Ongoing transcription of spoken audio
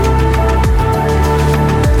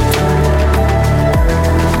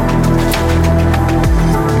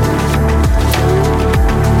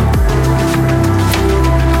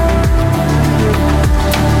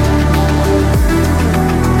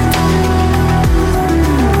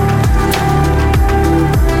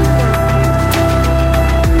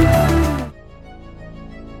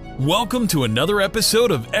Welcome to another episode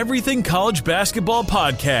of Everything College Basketball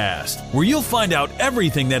Podcast, where you'll find out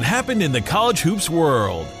everything that happened in the college hoops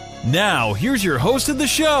world. Now, here's your host of the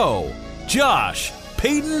show, Josh,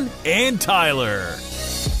 Peyton, and Tyler.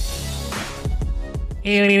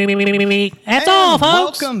 That's all,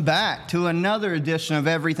 folks. Welcome back to another edition of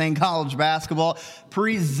Everything College Basketball,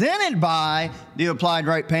 presented by the Applied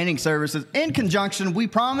Right Painting Services. In conjunction, we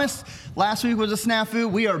promised last week was a snafu.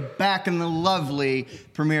 We are back in the lovely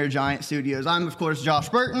Premier Giant Studios. I'm, of course, Josh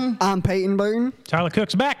Burton. I'm Peyton Burton. Tyler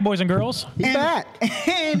Cook's back, boys and girls. He's back.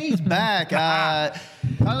 And he's back.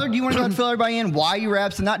 Tyler, do you want to go ahead and fill everybody in why you were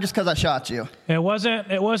absent? Not just because I shot you. It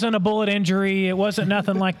wasn't a bullet injury. It wasn't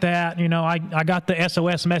nothing like that. You know, I got the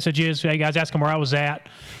SOS messages. You guys asking where I was at.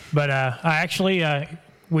 But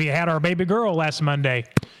we had our baby girl last Monday.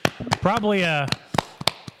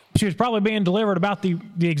 She was probably being delivered about the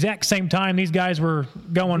exact same time these guys were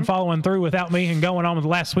following through without me and going on with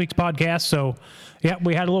last week's podcast. So, yeah,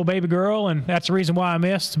 we had a little baby girl, and that's the reason why I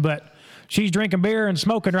missed. But she's drinking beer and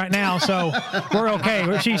smoking right now, so we're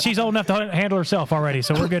okay. She's old enough to handle herself already,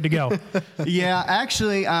 so we're good to go. Yeah,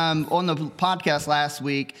 actually, on the podcast last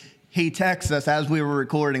week, he texted us as we were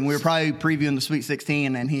recording. We were probably previewing the Sweet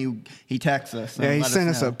 16, and he texted us. Yeah, he sent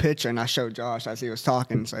us a picture, and I showed Josh as he was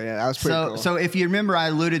talking. So, yeah, that was pretty cool. So if you remember, I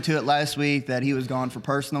alluded to it last week that he was gone for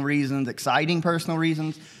personal reasons, exciting personal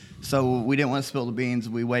reasons. So we didn't want to spill the beans.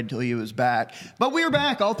 We waited till he was back. But we were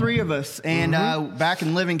back, all three of us, and back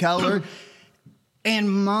in living color. And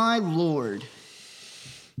my Lord,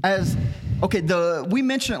 we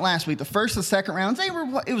mentioned it last week. The first and second rounds,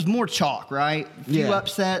 it was more chalk, right? A few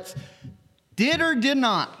upsets. Did or did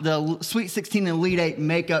not the Sweet 16 and Elite Eight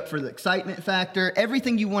make up for the excitement factor?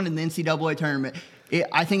 Everything you wanted in the NCAA tournament,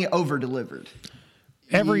 I think it over-delivered.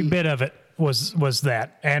 Every bit of it was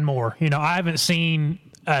that and more. You know, I haven't seen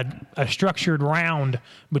a structured round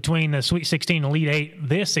between the Sweet 16 and Elite Eight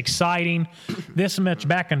this exciting, this much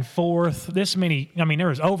back and forth, this many. I mean, there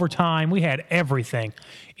was overtime. We had everything,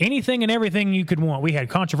 anything and everything you could want. We had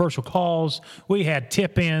controversial calls. We had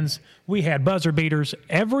tip-ins. We had buzzer beaters.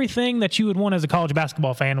 Everything that you would want as a college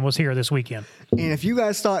basketball fan was here this weekend. And if you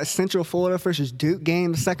guys thought Central Florida versus Duke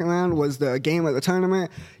game, the second round, was the game of the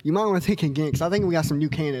tournament, you might want to think again, because I think we got some new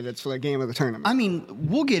candidates for the game of the tournament. I mean,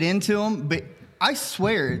 we'll get into them, but I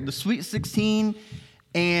swear, the Sweet 16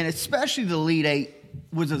 and especially the Elite Eight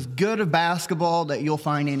was as good of basketball that you'll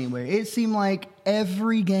find anywhere. It seemed like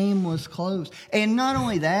every game was close. And not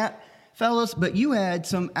only that, fellas, but you had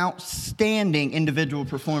some outstanding individual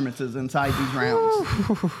performances inside these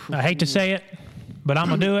rounds. I hate to say it, but I'm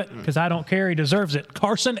going to do it because I don't care. He deserves it.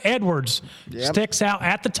 Carson Edwards sticks out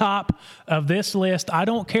at the top of this list. I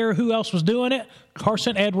don't care who else was doing it.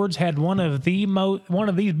 Carson Edwards had one of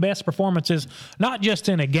the best performances, not just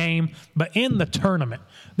in a game, but in the tournament.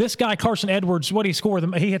 This guy, Carson Edwards, what he scored,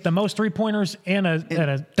 he hit the most three-pointers in a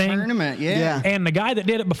thing. Tournament, yeah. And the guy that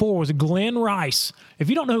did it before was Glenn Rice. If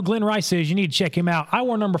you don't know who Glenn Rice is, you need to check him out. I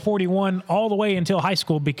wore number 41 all the way until high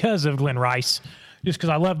school because of Glenn Rice. Just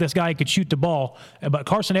because I love this guy, he could shoot the ball. But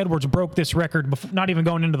Carson Edwards broke this record before, not even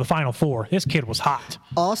going into the Final Four. This kid was hot.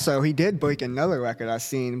 Also, he did break another record I've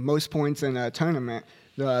seen, most points in a tournament.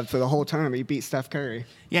 For the whole tournament, he beat Steph Curry.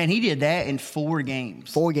 Yeah, and he did that in 4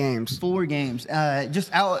 games. 4 games. 4 games.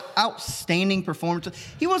 Just outstanding performances.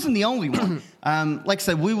 He wasn't the only one. Like I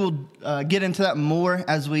said, we will get into that more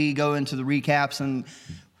as we go into the recaps. And,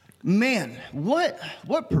 man, what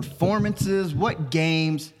performances, what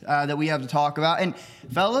games that we have to talk about. And,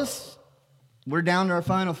 fellas, we're down to our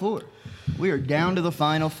Final Four. We are down to the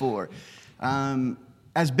Final Four.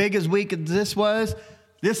 As big as week as this was,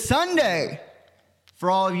 this Sunday, for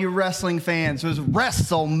all of you wrestling fans, was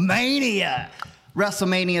WrestleMania.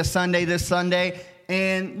 WrestleMania Sunday this Sunday.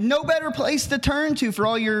 And no better place to turn to for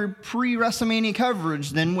all your pre-WrestleMania coverage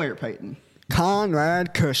than where, Peyton?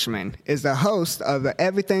 Conrad Cushman is the host of the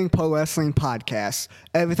Everything Pro Wrestling podcast.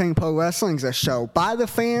 Everything Pro Wrestling is a show by the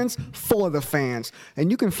fans, for the fans. And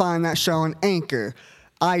you can find that show on Anchor,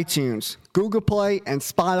 iTunes, Google Play, and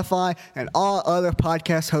Spotify, and all other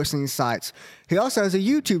podcast hosting sites. He also has a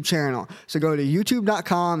YouTube channel, so go to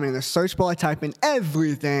youtube.com and in the search bar type in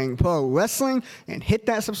Everything Pro Wrestling and hit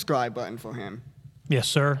that subscribe button for him. Yes,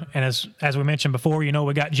 sir. And as we mentioned before, you know,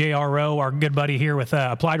 we got JRO, our good buddy here with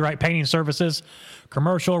Applied Right Painting Services,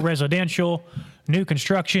 commercial, residential, new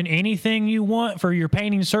construction, anything you want for your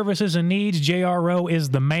painting services and needs, JRO is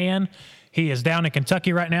the man. He is down in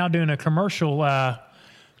Kentucky right now doing a commercial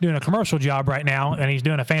job right now, and he's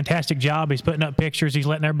doing a fantastic job. He's putting up pictures. He's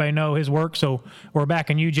letting everybody know his work. So we're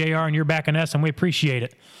backing you, JR, and you're backing us, and we appreciate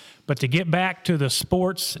it. But to get back to the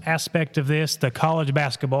sports aspect of this, the college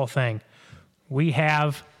basketball thing, we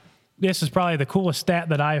have this is probably the coolest stat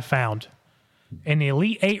that I have found. In the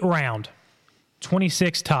Elite 8 round,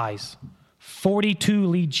 26 ties, 42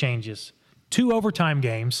 lead changes, 2 overtime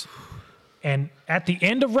games, and at the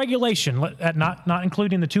end of regulation, not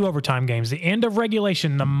including the 2 overtime games, the end of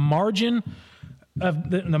regulation, the margin of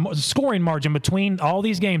the scoring margin between all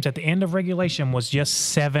these games at the end of regulation was just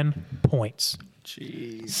 7 points.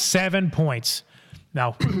 Jeez. 7 points.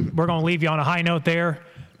 Now, we're going to leave you on a high note there.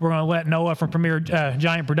 We're going to let Noah from Premier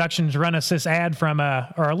Giant Productions run us this ad from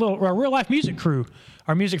our Real Life Music crew,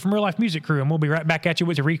 our music from Real Life Music crew, and we'll be right back at you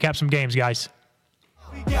with to recap some games, guys.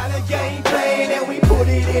 We got a game plan and we put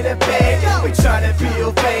it in a bag. We tryna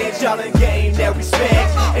build fans, y'all a game that we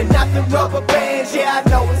spec. And not the rubber bands, yeah I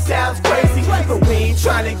know it sounds crazy, but we ain't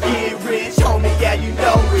tryna get rich, homie, yeah you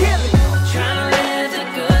know it. Tryna live the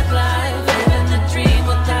good life, living the dream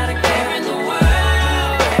without a care in the world.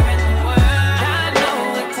 I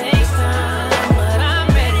know it takes time, but I'm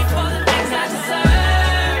ready for the things I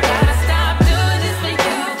deserve. Gotta stop doing this for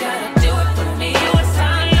you, gotta do it for me. Once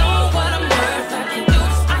I know what I'm worth, I can do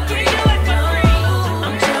this, I can do it for free.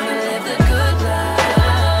 I'm tryna live the good life.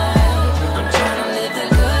 I'm tryna live the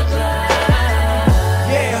good life.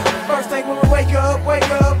 Yeah, first thing when we wake up,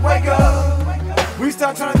 we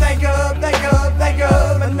start trying to think of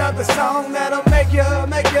another song that'll make you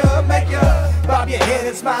bob your head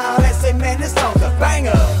and smile and say, man, this song's a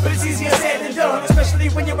banger. But it's easier said than done, especially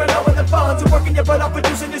when you're with the funds and working your butt off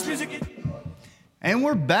producing this music. And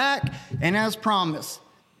we're back, and as promised,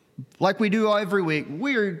 like we do every week,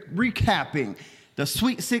 we're recapping the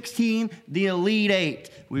Sweet 16, the Elite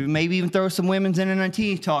 8. We maybe even throw some women's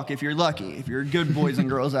NNT talk if you're lucky, if you're good boys and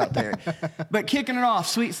girls out there. But kicking it off,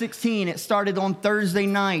 Sweet 16, it started on Thursday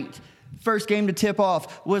night. First game to tip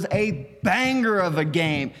off was a banger of a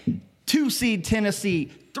game. 2-seed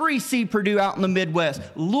Tennessee, 3-seed Purdue out in the Midwest.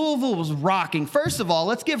 Louisville was rocking. First of all,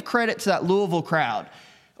 let's give credit to that Louisville crowd.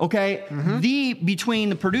 Okay, between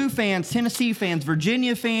the Purdue fans, Tennessee fans,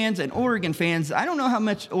 Virginia fans, and Oregon fans, I don't know how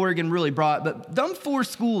much Oregon really brought, but them 4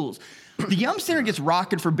 schools, the Yum Center gets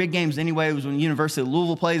rocking for big games anyway. It was when the University of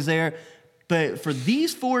Louisville plays there. But for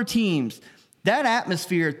these 4 teams, that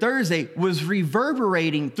atmosphere Thursday was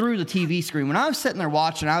reverberating through the TV screen. When I was sitting there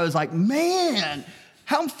watching, I was like, man,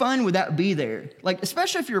 how fun would that be there? Like,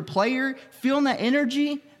 especially if you're a player, feeling that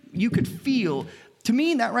energy, you could feel. To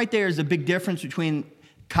me, that right there is a big difference between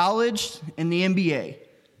college and the NBA.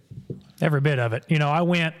 Every bit of it. You know, I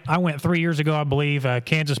went 3 years ago, I believe.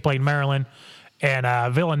 Kansas played Maryland,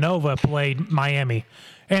 and Villanova played Miami,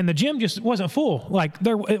 and the gym just wasn't full. Like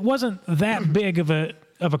it wasn't that big of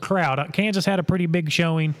a crowd. Kansas had a pretty big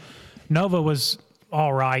showing. Nova was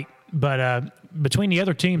all right, but between the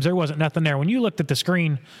other teams, there wasn't nothing there. When you looked at the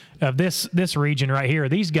screen of this region right here,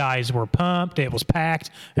 these guys were pumped. It was packed,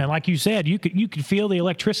 and like you said, you could feel the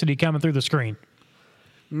electricity coming through the screen.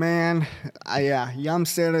 Man, yeah, Yum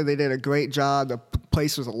Center, they did a great job. The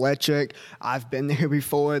place was electric. I've been there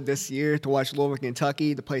before this year to watch Louisville,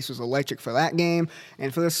 Kentucky. The place was electric for that game.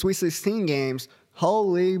 And for the Sweet 16 games,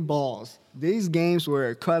 holy balls. These games were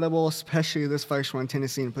incredible, especially this first one,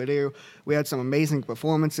 Tennessee and Purdue. We had some amazing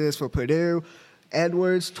performances for Purdue.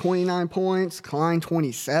 Edwards, 29 points. Klein,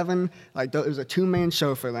 27. Like, it was a 2-man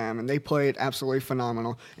show for them, and they played absolutely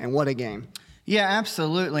phenomenal. And what a game. Yeah,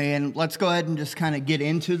 absolutely. And let's go ahead and just kind of get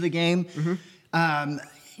into the game.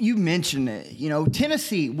 You mentioned it. You know,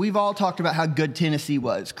 Tennessee, we've all talked about how good Tennessee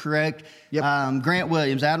was, correct? Yep. Grant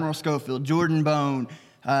Williams, Admiral Schofield, Jordan Bone,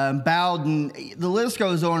 Bowden. The list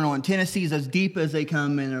goes on and on. Tennessee's as deep as they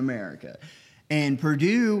come in America. And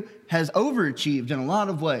Purdue has overachieved in a lot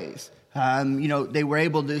of ways. You know, they were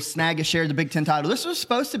able to snag a share of the Big Ten title. This was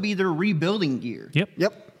supposed to be their rebuilding year.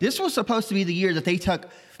 Yep. This was supposed to be the year that they took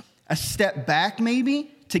a step back maybe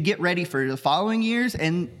to get ready for the following years,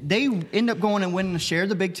 and they end up going and winning a share of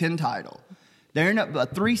the Big Ten title. They end up a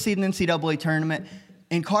 3-seed in the NCAA tournament.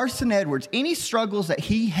 And Carson Edwards, any struggles that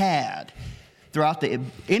he had throughout the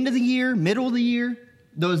end of the year, middle of the year,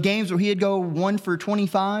 those games where he'd go 1 for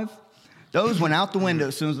 25, those went out the window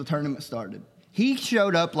as soon as the tournament started. He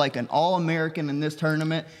showed up like an All-American in this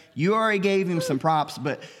tournament. You already gave him some props,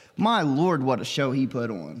 but my Lord, what a show he put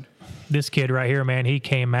on. This kid right here, man, he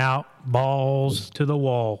came out balls to the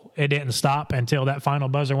wall. It didn't stop until that final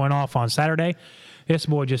buzzer went off on Saturday. This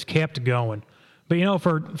boy just kept going. But, you know,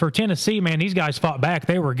 for Tennessee, man, these guys fought back.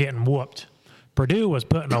 They were getting whooped. Purdue was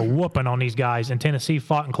putting a whooping on these guys, and Tennessee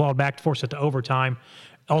fought and clawed back to force it to overtime,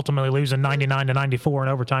 ultimately losing 99-94 in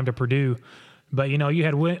overtime to Purdue. But, you know, you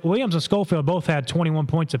had Williams and Schofield both had 21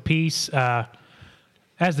 points apiece.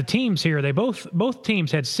 As the teams here, both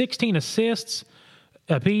teams had 16 assists.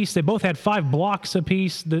 apiece. They both had 5 blocks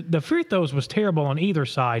apiece. The free throws was terrible on either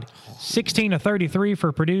side. 16 of 33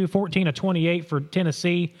 for Purdue, 14 of 28 for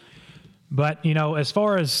Tennessee. But, as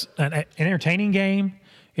far as an entertaining game,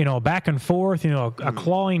 back and forth, a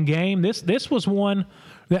clawing game, this was one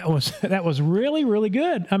that was really, really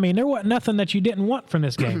good. I mean, there wasn't nothing that you didn't want from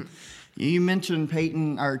this game. You mentioned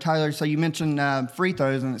Peyton or Tyler, so you mentioned free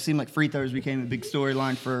throws, and it seemed like free throws became a big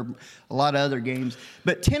storyline for a lot of other games.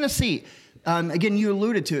 But Tennessee, again, you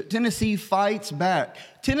alluded to it. Tennessee fights back.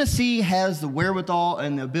 Tennessee has the wherewithal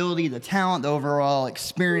and the ability, the talent, the overall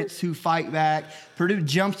experience to fight back. Purdue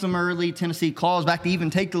jumps them early. Tennessee claws back to even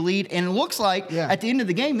take the lead. And it looks like at the end of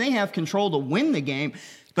the game, they have control to win the game.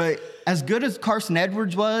 But as good as Carson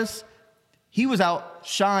Edwards was, he was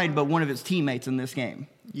outshined by one of his teammates in this game.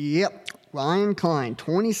 Yep. Ryan Klein,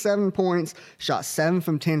 27 points, shot 7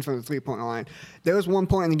 from 10 from the three-point line. There was one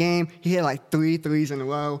point in the game, he had like 3 threes in a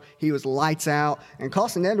row. He was lights out. And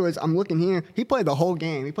Carson Edwards, I'm looking here, he played the whole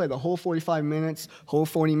game. He played the whole 45 minutes, whole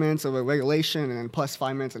 40 minutes of a regulation, and then plus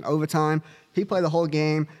 5 minutes in overtime. He played the whole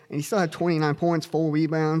game, and he still had 29 points, 4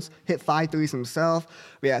 rebounds, hit 5 threes himself.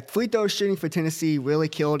 But yeah, free throw shooting for Tennessee really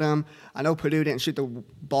killed him. I know Purdue didn't shoot the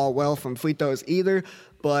ball well from free throws either,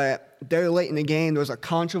 but very late in the game, there was a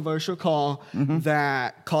controversial call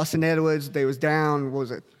that Carson Edwards, they was down, what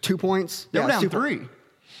was it, 2 points? They were down 3.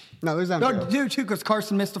 No, they was down No, 2. 2 because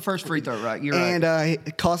Carson missed the first free throw, right? You're And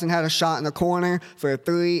right. Carson had a shot in the corner for a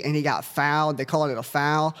 3, and he got fouled. They called it a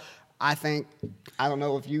foul. I don't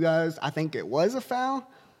know if you guys, I think it was a foul.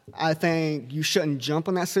 I think you shouldn't jump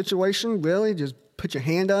on that situation, really. Just put your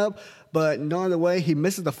hand up. But no other way, he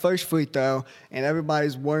misses the first free throw, and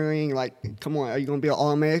everybody's worrying, like, come on, are you going to be an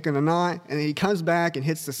All-American or not? And then he comes back and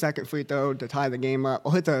hits the second free throw to tie the game up,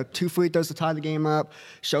 or hit the 2 free throws to tie the game up.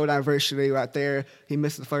 Showed adversity right there. He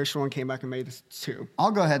missed the first one, came back and made the 2.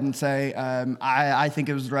 I'll go ahead and say I think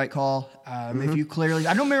it was the right call. If you clearly,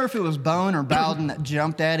 I don't remember if it was Bone or Bowden that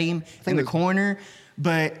jumped at him in the corner,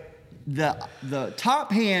 but the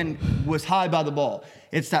top hand was high by the ball.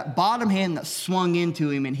 It's that bottom hand that swung into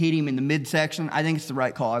him and hit him in the midsection. I think it's the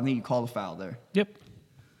right call. I think you call the foul there. Yep.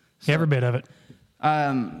 Every bit of it.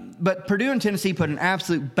 But Purdue and Tennessee put an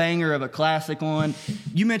absolute banger of a classic on.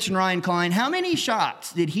 You mentioned Ryan Klein. How many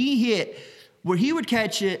shots did he hit where he would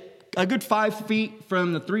catch it a good 5 feet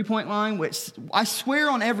from the three-point line, which I swear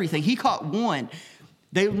on everything, he caught one.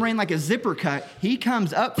 They ran like a zipper cut. He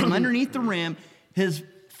comes up from underneath the rim. His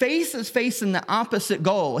face is facing the opposite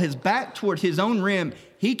goal, his back toward his own rim.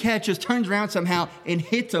 He catches, turns around somehow, and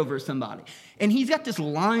hits over somebody. And he's got this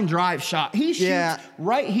line drive shot. He shoots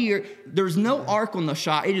right here. There's no arc on the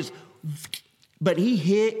shot. It is, but he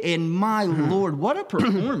hit, and my Lord, what a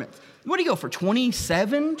performance. What do you go for,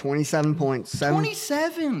 27? 27 points.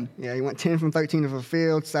 27. Yeah, he went 10 from 13 from the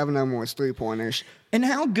field. 7 of them was three-pointers. And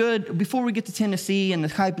how good, before we get to Tennessee and the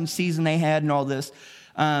hype and season they had and all this,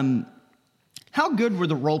 how good were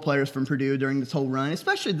the role players from Purdue during this whole run,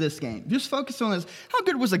 especially this game? Just focus on this. How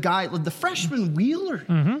good was a guy like the freshman Wheeler?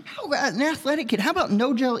 How an athletic kid? How about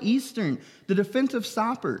Nogel Eastern, the defensive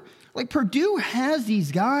stopper? Like Purdue has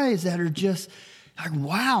these guys that are just like,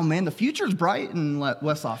 wow, man, the future's bright in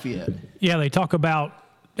West Lafayette. Yeah, they talk about,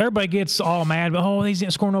 everybody gets all mad, but, oh, they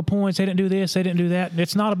didn't score no points, they didn't do this, they didn't do that.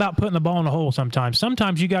 It's not about putting the ball in the hole sometimes.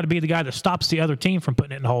 Sometimes you got to be the guy that stops the other team from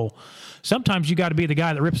putting it in the hole. Sometimes you got to be the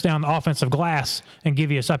guy that rips down the offensive glass and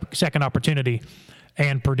give you a second opportunity.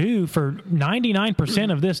 And Purdue, for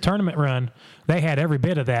 99% of this tournament run, they had every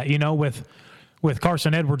bit of that. You know, with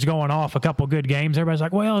Carson Edwards going off a couple good games, everybody's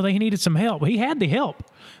like, well, they needed some help. He had the help.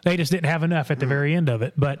 They just didn't have enough at the very end of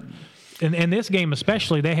it. But in this game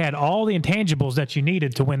especially, they had all the intangibles that you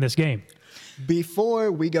needed to win this game.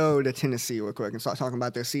 Before we go to Tennessee real quick and start talking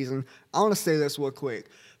about their season, I want to say this real quick.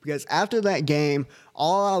 Because after that game,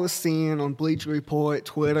 all I was seeing on Bleacher Report,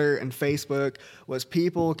 Twitter, and Facebook was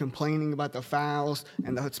people complaining about the fouls,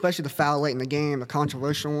 and especially the foul late in the game, the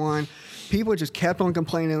controversial one. People just kept on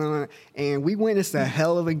complaining on it, and we witnessed a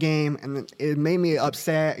hell of a game, and it made me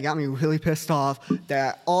upset. It got me really pissed off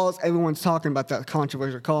that everyone's talking about that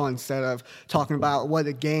controversial call instead of talking about what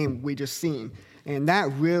a game we just seen. And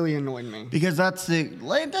that really annoyed me. Because that's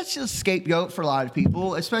just scapegoat for a lot of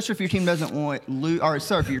people, especially if your team doesn't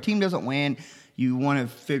if your team doesn't win, you want to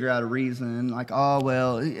figure out a reason. Like, oh,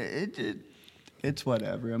 well, it's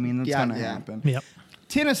whatever. I mean, that's going to happen. Yep.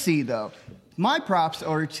 Tennessee, though, my props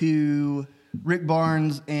are to Rick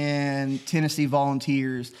Barnes and Tennessee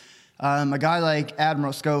Volunteers. A guy like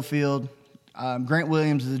Admiral Schofield, Grant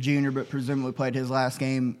Williams is a junior, but presumably played his last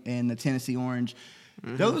game in the Tennessee Orange.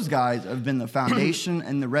 Those guys have been the foundation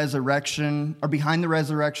and the resurrection, or behind the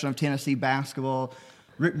resurrection of Tennessee basketball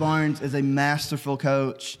Rick Barnes is a masterful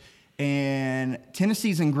coach, and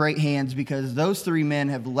Tennessee's in great hands because those three men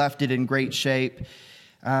have left it in great shape.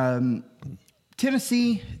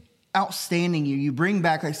 Tennessee, outstanding. You bring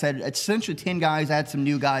back, like I said, essentially 10 guys, add some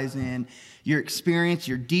new guys in. You're experienced.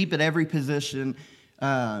 You're deep at every position.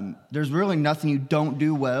 There's really nothing you don't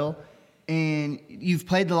do well. And you've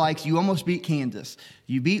played the likes. You almost beat Kansas.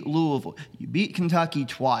 You beat Louisville. You beat Kentucky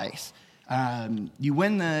twice. You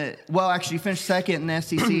win you finished second in the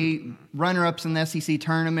SEC, runner-ups in the SEC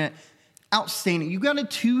tournament. Outstanding. You got a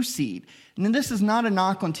 2 seed. And then this is not a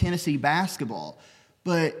knock on Tennessee basketball,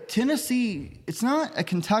 but Tennessee, it's not a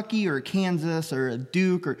Kentucky or a Kansas or a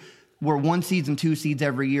Duke or where 1 seeds and 2 seeds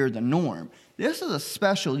every year are the norm. This is a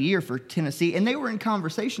special year for Tennessee, and they were in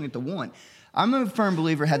conversation at the 1. I'm a firm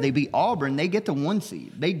believer had they beat Auburn, they get the 1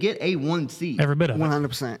 seed. They get a 1 seed. Every bit of it.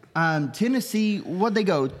 100%. Tennessee, what'd they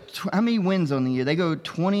go? How many wins on the year? They go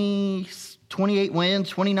 28 wins,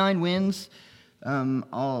 29 wins.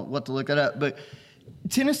 I'll have to look it up. But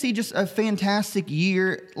Tennessee, just a fantastic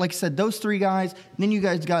year. Like I said, those 3 guys. And then you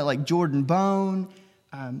guys got like Jordan Bone.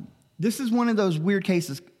 This is one of those weird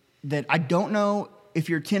cases that I don't know if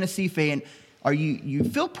you're a Tennessee fan. You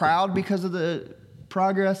feel proud because of the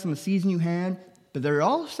progress and the season you had, but they're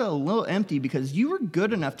also a little empty because you were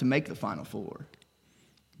good enough to make the Final Four.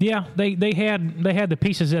 Yeah, they had the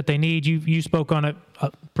pieces that they need. You spoke on it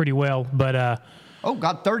pretty well, but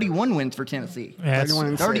got 31 wins for Tennessee.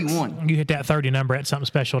 31. You hit that 30 number. That's something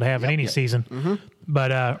special to have in any season. Mm-hmm.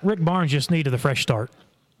 But Rick Barnes just needed the fresh start,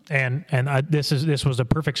 and this was a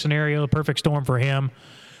perfect scenario, a perfect storm for him.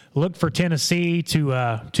 Look for Tennessee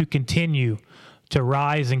to continue to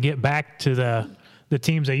rise and get back to the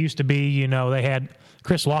teams they used to be. You know, they had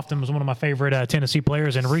Chris Lofton was one of my favorite Tennessee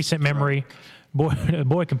players in recent memory.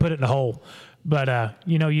 Boy can put it in the hole. But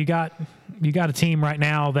you got a team right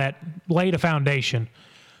now that laid a foundation,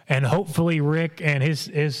 and hopefully Rick and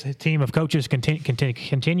his team of coaches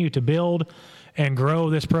continue to build and grow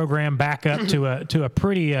this program back up to a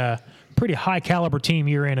pretty high caliber team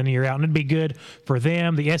year in and year out, and it'd be good for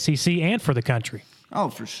them, the SEC, and for the country. Oh,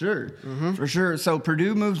 for sure. Mm-hmm. For sure. So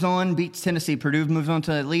Purdue moves on, beats Tennessee. Purdue moves on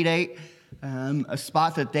to the Elite Eight, a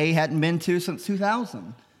spot that they hadn't been to since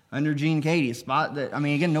 2000 under Gene Katie. A spot that,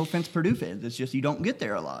 again, no offense Purdue fans. It's just you don't get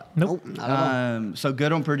there a lot. Nope. Not at all. So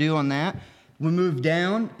good on Purdue on that. We moved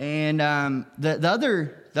down, and the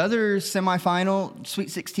other semifinal, Sweet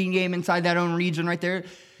 16 game inside that own region right there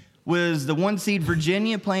was the 1 seed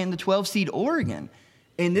Virginia playing the 12 seed Oregon.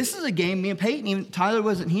 And this is a game, me and Peyton, even Tyler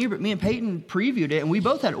wasn't here, but me and Peyton previewed it, and we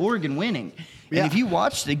both had Oregon winning. And if you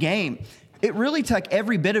watch the game, it really took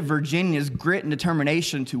every bit of Virginia's grit and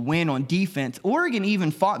determination to win on defense. Oregon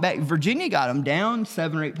even fought back. Virginia got them down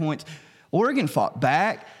 7 or 8 points. Oregon fought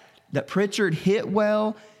back. That Pritchard hit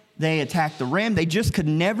well. They attacked the rim. They just could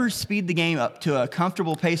never speed the game up to a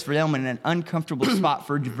comfortable pace for them and an uncomfortable spot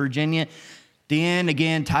for Virginia. Then,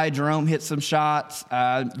 again, Ty Jerome hit some shots.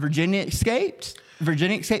 Virginia escaped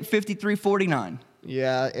 53-49.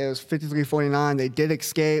 Yeah, it was 53-49. They did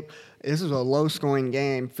escape. This is a low-scoring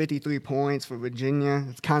game, 53 points for Virginia.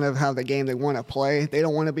 It's kind of how the game they want to play. They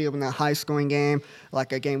don't want to be in a high-scoring game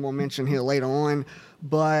like a game we'll mention here later on.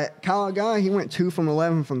 But Kyle Guy, he went 2 from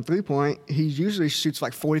 11 from three-point. He usually shoots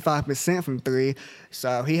like 45% from 3,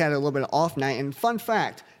 so he had a little bit of off night. And fun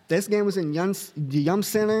fact, this game was in the Yum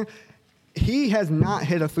Center. He has not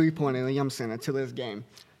hit a three-pointer in the Yum Center to this game.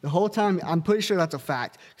 The whole time, I'm pretty sure that's a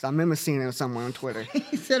fact because I remember seeing it somewhere on Twitter.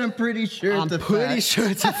 He said, I'm pretty sure it's a fact. I'm pretty sure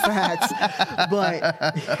it's a fact, but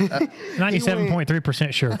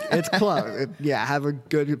 97.3% sure. It's close. I have a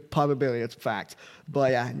good probability it's a fact.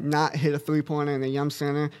 But yeah, not hit a three-pointer in the Yum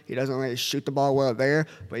Center. He doesn't really shoot the ball well there,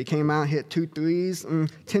 but he came out, hit 2 threes,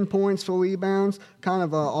 10 points, 4 rebounds. Kind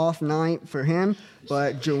of an off night for him.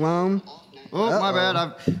 But Jerome. Oh, my bad.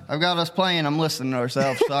 I've got us playing. I'm listening to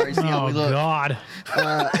ourselves. Sorry. See how we look. God.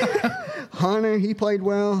 Hunter, he played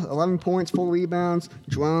well. 11 points, 4 rebounds.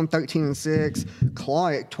 Jerome, 13 and 6.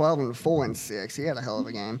 Clark, 12 and 4 and 6. He had a hell of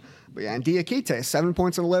a game. But yeah, and Diakite, 7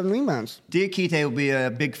 points and 11 rebounds. Diakite will be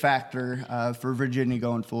a big factor for Virginia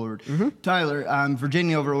going forward. Mm-hmm. Tyler,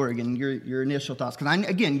 Virginia over Oregon, your initial thoughts? Because,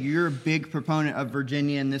 again, you're a big proponent of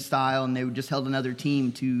Virginia in this style, and they just held another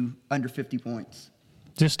team to under 50 points.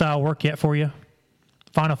 Does this style work yet for you?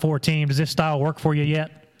 Final Four team, does this style work for you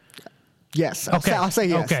yet? Yes. Okay. I'll say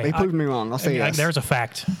yes. Okay. They proved me wrong. I'll say yes. There's a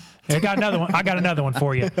fact. I got another one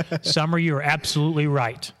for you. Summer, you are absolutely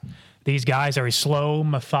right. These guys are a slow,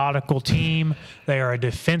 methodical team. They are a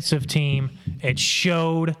defensive team. It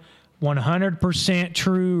showed 100%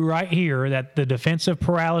 true right here that the defensive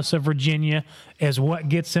paralysis of Virginia is what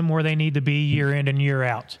gets them where they need to be year in and year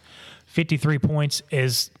out. 53 points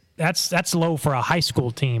that's low for a high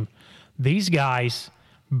school team. These guys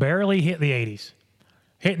barely hit the 80s.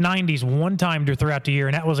 Hit 90s one time throughout the year,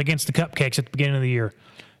 and that was against the Cupcakes at the beginning of the year.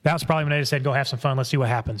 That was probably when they just said, go have some fun, let's see what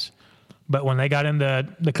happens. But when they got into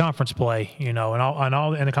the conference play, and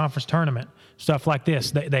all in the conference tournament, stuff like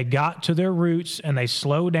this, they got to their roots and they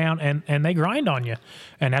slow down and they grind on you.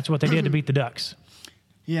 And that's what they did to beat the Ducks.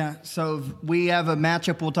 Yeah, so we have a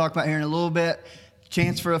matchup we'll talk about here in a little bit.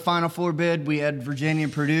 Chance for a Final Four bid. We had Virginia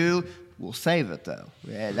and Purdue. We'll save it though.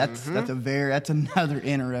 Yeah, that's another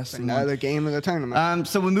interesting Another game of the tournament.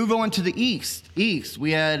 So we move on to the East.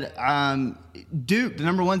 We had Duke, the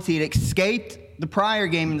number 1 seed, escaped the prior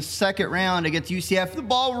game in the second round against UCF. The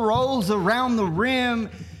ball rolls around the rim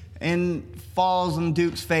and falls in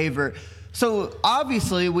Duke's favor. So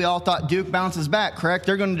obviously we all thought Duke bounces back, correct?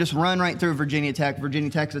 They're going to just run right through Virginia Tech. Virginia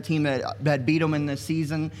Tech's a team that beat them in this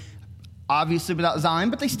season, obviously without Zion,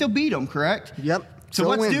 but they still beat them, correct? Yep. So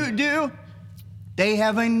what's Duke do? They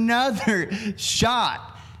have another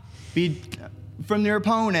shot from their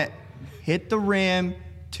opponent, hit the rim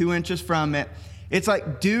 2 inches from it. It's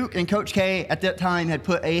like Duke and Coach K at that time had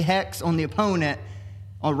put a hex on the opponent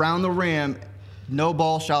around the rim. No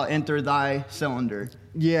ball shall enter thy cylinder.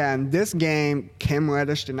 Yeah, in this game, Cam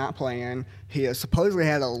Reddish did not play in. He supposedly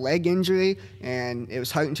had a leg injury, and it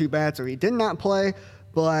was hurting too bad, so he did not play.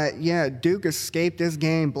 But, yeah, Duke escaped this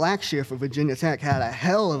game. Blackshear for Virginia Tech had a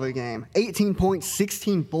hell of a game. 18 points,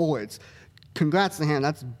 16 boards. Congrats to him.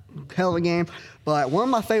 That's a hell of a game. But one of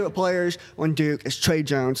my favorite players on Duke is Trey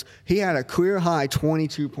Jones. He had a career-high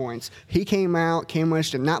 22 points. He came out. Cam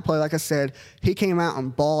Reddish did not play, like I said. He came out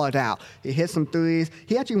and balled out. He hit some threes.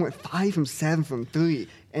 He actually went 5 from 7 from 3.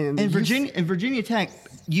 And Virginia Tech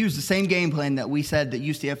used the same game plan that we said that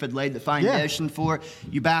UCF had laid the foundation for.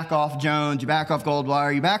 You back off Jones, you back off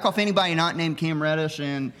Goldwire, you back off anybody not named Cam Reddish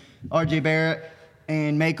and R.J. Barrett,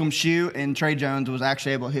 and make them shoot. And Trey Jones was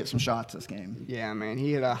actually able to hit some shots this game. Yeah, man,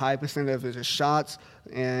 he hit a high percentage of his shots,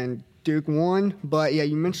 and Duke won. But yeah,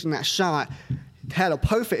 you mentioned that shot.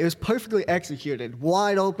 It was perfectly executed,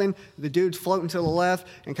 wide open. The dude's floating to the left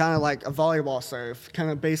and kind of like a volleyball serve, kind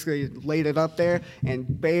of basically laid it up there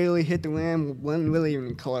and barely hit the rim, wasn't really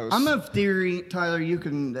even close. I'm of theory, Tyler, you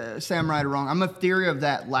can say I'm right or wrong. I'm of theory of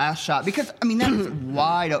that last shot because, I mean, that was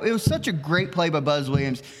wide open. It was such a great play by Buzz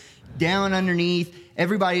Williams. Down underneath,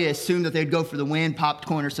 everybody assumed that they'd go for the win, popped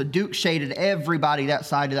corner, so Duke shaded everybody that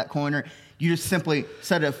side of that corner. You just simply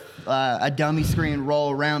set a dummy screen, roll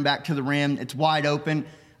around back to the rim. It's wide open.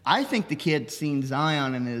 I think the kid seen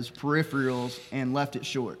Zion in his peripherals and left it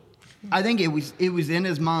short. I think it was in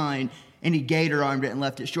his mind, and he gator-armed it and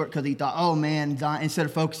left it short because he thought, oh, man, Zion, instead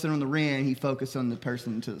of focusing on the rim, he focused on the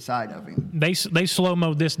person to the side of him. They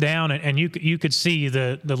slow-mowed this down, and you could see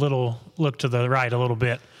the little look to the right a little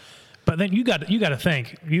bit. But then you got to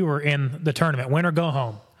think, you were in the tournament, win or go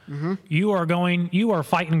home. Mm-hmm. You are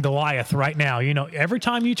fighting Goliath right now. You know, every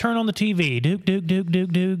time you turn on the TV,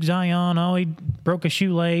 Duke, Zion, oh, he broke a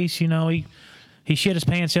shoelace, you know, he shit his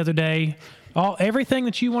pants the other day. Everything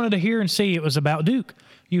that you wanted to hear and see, it was about Duke.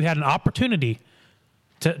 You had an opportunity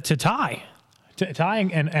to tie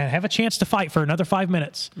and have a chance to fight for another 5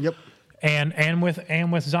 minutes. Yep. And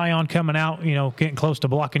with Zion coming out, you know, getting close to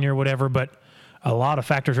blocking you or whatever, but a lot of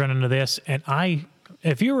factors run into this. And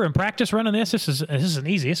if you were in practice running this isn't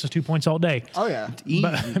easy. This is 2 points all day. Oh yeah, it's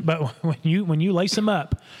easy. But when you lace them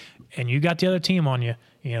up, and you got the other team on you,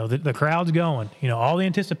 you know the crowd's going. You know all the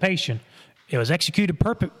anticipation. It was executed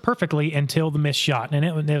perfectly until the missed shot, and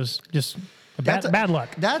it was just bad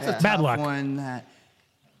luck. That's a bad tough luck. one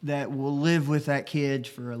that will live with that kid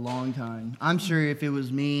for a long time. I'm sure if it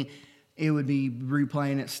was me, it would be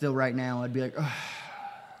replaying it still right now. I'd be like, ugh.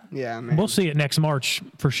 Yeah, man. We'll see it next March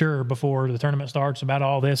for sure before the tournament starts about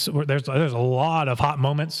all this. There's a lot of hot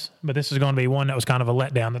moments, but this is going to be one that was kind of a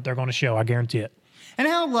letdown that they're going to show. I guarantee it. And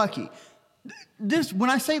how lucky. When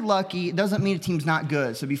I say lucky, it doesn't mean a team's not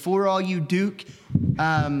good. So before all you Duke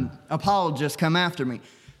apologists come after me,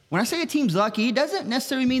 when I say a team's lucky, it doesn't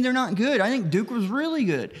necessarily mean they're not good. I think Duke was really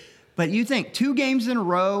good. But you think 2 games in a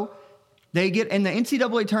row, they get in the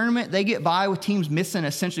NCAA tournament, they get by with teams missing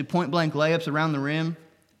essentially point-blank layups around the rim.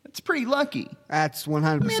 It's pretty lucky. That's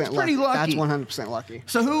 100% it's pretty lucky. That's 100% lucky.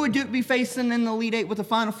 So who would Duke be facing in the Elite Eight with the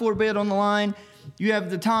Final Four bid on the line? You have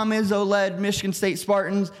the Tom Izzo-led Michigan State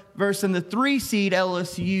Spartans versus the 3-seed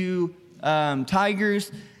LSU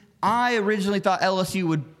Tigers. I originally thought LSU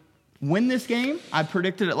would win this game. I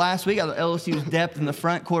predicted it last week. I thought LSU's depth in the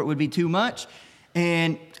front court would be too much.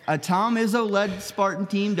 And a Tom Izzo-led Spartan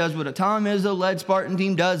team does what a Tom Izzo-led Spartan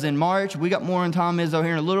team does in March. We got more on Tom Izzo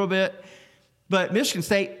here in a little bit. But Michigan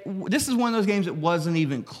State, this is one of those games that wasn't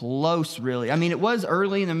even close, really. I mean, it was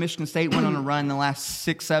early, and then Michigan State went on a run in the last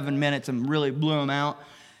 6-7 minutes and really blew them out.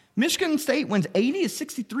 Michigan State wins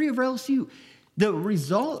 80-63 over LSU. The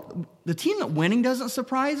result, the team that winning doesn't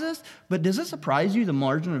surprise us, but does it surprise you, the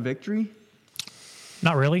margin of victory?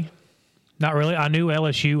 Not really. Not really. I knew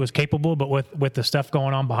LSU was capable, but with the stuff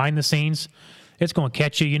going on behind the scenes, it's going to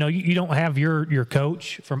catch you. You know, you don't have your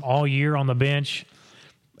coach from all year on the bench.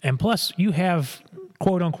 And plus, you have,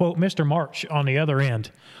 quote unquote, Mr. March on the other end.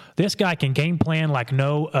 This guy can game plan like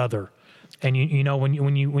no other. And you know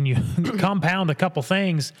when you compound a couple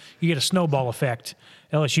things, you get a snowball effect.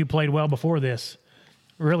 LSU played well before this,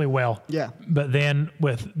 really well. Yeah. But then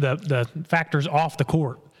with the factors off the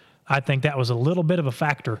court, I think that was a little bit of a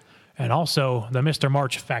factor. And also, the Mr.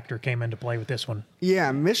 March factor came into play with this one.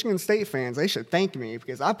 Yeah, Michigan State fans, they should thank me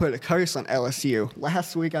because I put a curse on LSU.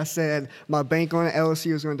 Last week I said my bank on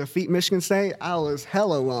LSU was going to defeat Michigan State. I was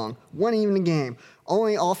hella wrong. One even game.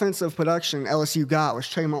 Only offensive production LSU got was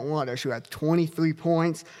Tremont Waters, who had 23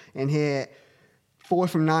 points and hit 4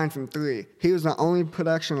 from 9 from 3. He was the only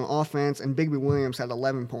production on offense, and Bigby Williams had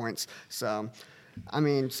 11 points. So, I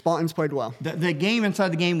mean, Spartans played well. The game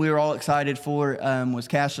inside the game we were all excited for was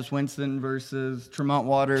Cassius Winston versus Tremont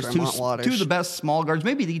Waters. Two of the best small guards,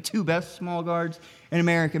 maybe the two best small guards in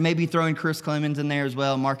America. Maybe throwing Chris Clemens in there as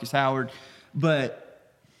well, Marcus Howard.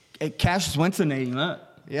 But Cassius Winston ate him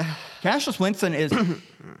up. Yeah. Cassius Winston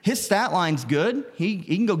his stat line's good. He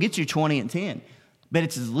can go get you 20 and 10. But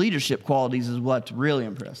it's his leadership qualities is what's really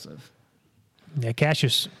impressive. Yeah,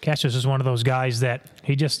 Cassius is one of those guys that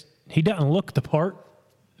he doesn't look the part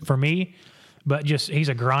for me, but just he's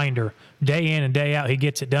a grinder. Day in and day out, he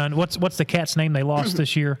gets it done. What's the cat's name they lost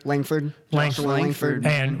this year? Langford.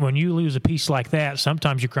 And when you lose a piece like that,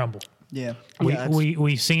 sometimes you crumble. Yeah.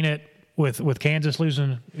 We've seen it with Kansas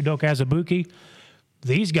losing Udoka Azubuike.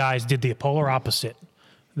 These guys did the polar opposite.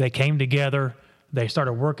 They came together. They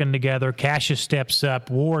started working together. Cassius steps up.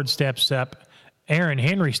 Ward steps up. Aaron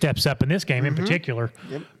Henry steps up in this game in particular.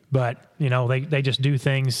 Yep. But, you know, they just do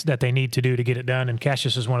things that they need to do to get it done, and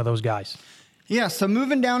Cassius is one of those guys. Yeah, so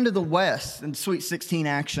moving down to the West in Sweet 16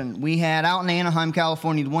 action, we had out in Anaheim,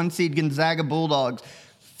 California, the 1-seed Gonzaga Bulldogs,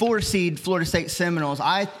 4-seed Florida State Seminoles.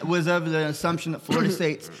 I was of the assumption that Florida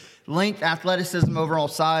State's length, athleticism, overall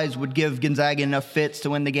size would give Gonzaga enough fits to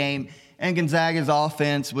win the game. And Gonzaga's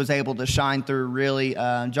offense was able to shine through, really.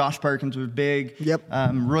 Josh Perkins was big. Yep.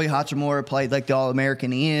 Rui Hachimura played like the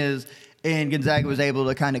All-American he is. And Gonzaga was able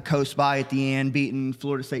to kind of coast by at the end, beating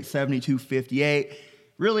Florida State 72-58.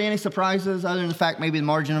 Really any surprises other than the fact maybe the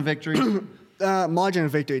margin of victory? Margin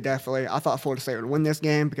of victory, definitely. I thought Florida State would win this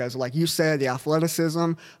game because, like you said, the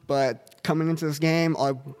athleticism. But coming into this game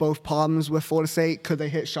are both problems with Florida State. Could they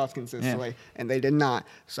hit shots consistently? Yeah. And they did not.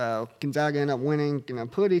 So Gonzaga ended up winning in a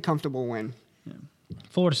pretty comfortable win. Yeah.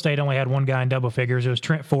 Florida State only had one guy in double figures. It was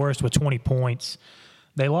Trent Forrest with 20 points.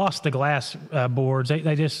 They lost the glass boards. They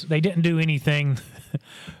didn't do anything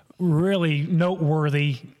really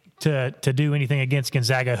noteworthy to do anything against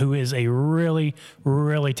Gonzaga, who is a really,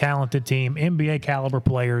 really talented team, NBA caliber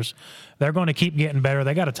players. They're going to keep getting better.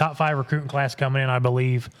 They got a top 5 recruiting class coming in, I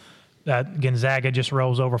believe. Gonzaga just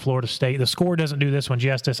rolls over Florida State. The score doesn't do this one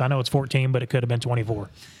justice. I know it's 14, but it could have been 24.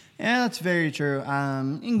 Yeah, that's very true.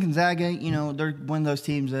 In Gonzaga, you know, they're one of those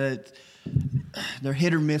teams that they're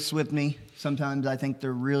hit or miss with me. Sometimes I think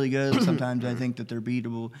they're really good. Sometimes I think that they're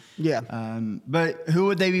beatable. Yeah. But who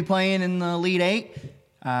would they be playing in the Elite Eight?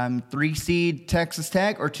 3-seed Texas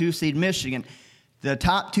Tech or 2-seed Michigan. The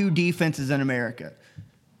top 2 defenses in America.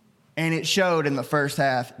 And it showed in the first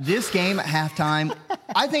half. This game at halftime,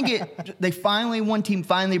 I think one team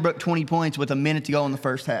finally broke 20 points with a minute to go in the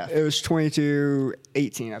first half. It was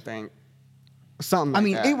 22-18, I think. Something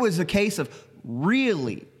like that. It was a case of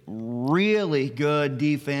really, really good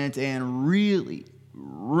defense and really,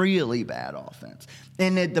 really bad offense.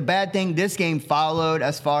 And the bad thing, this game followed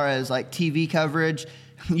as far as like TV coverage.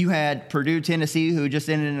 You had Purdue, Tennessee, who just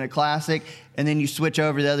ended in a classic, and then you switch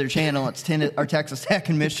over to the other channel. It's Texas Tech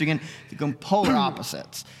and Michigan. The polar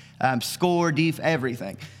opposites. Score,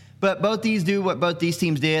 everything. But both these do what both these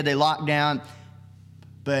teams did. They locked down.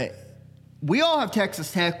 But we all have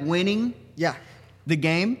Texas Tech winning the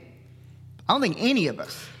game. I don't think any of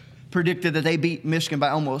us predicted that they beat Michigan by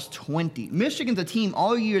almost 20. Michigan's a team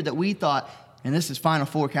all year that we thought, and this is Final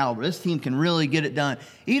Four caliber, this team can really get it done.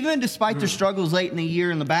 Even despite their struggles late in the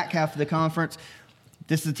year in the back half of the conference,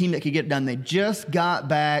 this is a team that could get it done. They just got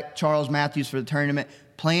back Charles Matthews for the tournament,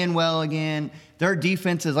 playing well again. Their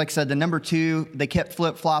defense is, like I said, the number 2. They kept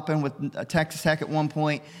flip-flopping with Texas Tech at one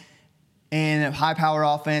point and a high-power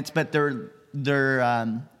offense, but their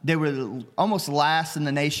they were almost last in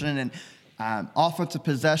the nation in offensive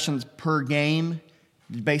possessions per game.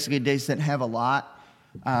 Basically, they just didn't have a lot.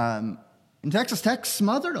 And Texas Tech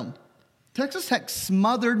smothered them. Texas Tech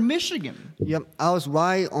smothered Michigan. Yep, I was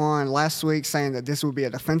right on last week saying that this would be a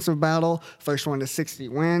defensive battle, first one to 60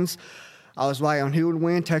 wins. I was right on who would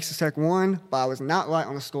win. Texas Tech won, but I was not right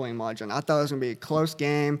on the scoring margin. I thought it was going to be a close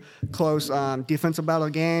game, close defensive battle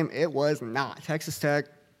game. It was not. Texas Tech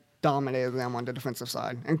dominated them on the defensive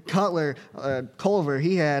side. And Culver,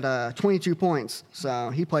 he had 22 points,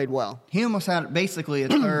 so he played well. He almost had basically a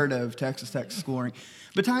third of Texas Tech's scoring.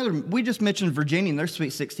 But Tyler, we just mentioned Virginia in their Sweet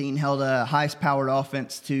 16 held a highest-powered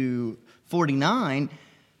offense to 49.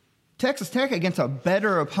 Texas Tech, against a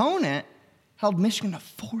better opponent, held Michigan to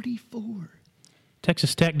 44.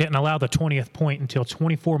 Texas Tech didn't allow the 20th point until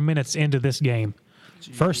 24 minutes into this game.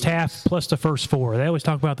 Jeez. First half plus the first 4. They always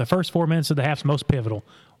talk about the first 4 minutes of the half's most pivotal.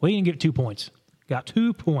 We didn't get 2 points. Got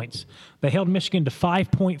 2 points. They held Michigan to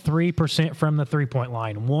 5.3% from the three-point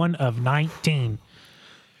line, 1 of 19.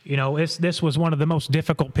 You know, this was one of the most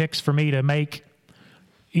difficult picks for me to make.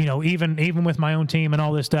 You know, even with my own team and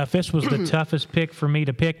all this stuff, this was the toughest pick for me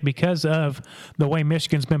to pick because of the way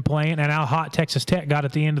Michigan's been playing and how hot Texas Tech got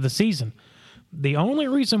at the end of the season. The only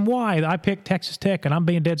reason why I picked Texas Tech, and I'm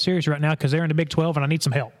being dead serious right now because they're in the Big 12 and I need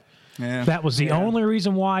some help. Yeah. That was the only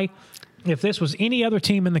reason why. If this was any other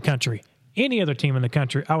team in the country, I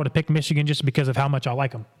would have picked Michigan just because of how much I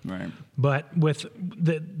like them. Right. But with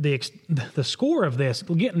the score of this,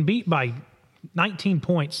 getting beat by 19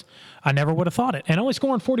 points, I never would have thought it. And only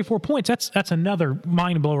scoring 44 points, that's another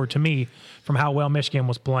mind blower to me from how well Michigan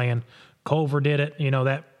was playing. Culver did it. You know,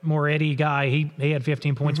 that Moretti guy, he had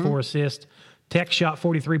 15 points, 4 assists. Tech shot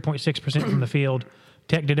 43.6% from the field.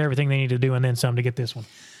 Tech did everything they needed to do and then some to get this one.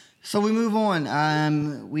 So we move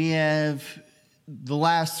on. We have the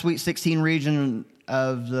last Sweet 16 region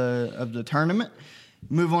of the tournament.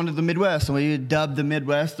 Move on to the Midwest, and we dubbed the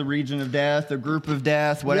Midwest the region of death, the group of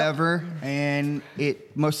death, whatever, and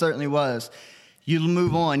it most certainly was. You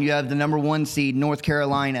move on. You have the number 1 seed, North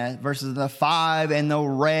Carolina, versus the 5 and the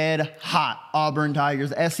red-hot Auburn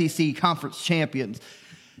Tigers, SEC Conference champions.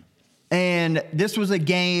 And this was a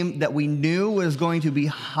game that we knew was going to be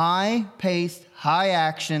high-paced,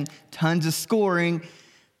 high-action, tons of scoring,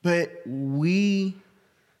 but let me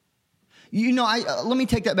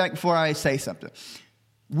take that back before I say something.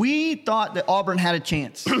 We thought that Auburn had a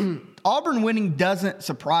chance. Auburn winning doesn't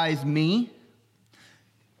surprise me.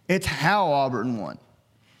 It's how Auburn won.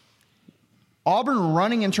 Auburn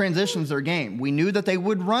running in transitions their game. We knew that they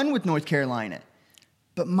would run with North Carolina.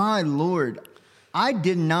 But my Lord, I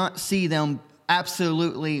did not see them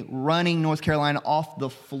absolutely running North Carolina off the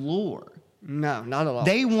floor. No, not at all.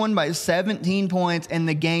 They won by 17 points, and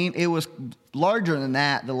the game, it was larger than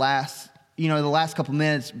that. The last couple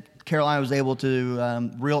minutes, Carolina was able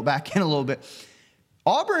to reel it back in a little bit.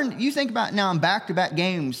 Auburn, you think about now in back-to-back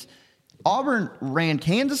games, Auburn ran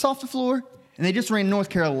Kansas off the floor, and they just ran North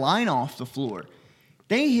Carolina off the floor.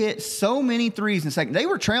 They hit so many threes in the second. They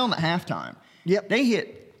were trailing at halftime. Yep. They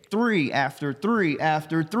hit 3 after 3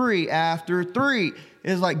 after 3 after 3.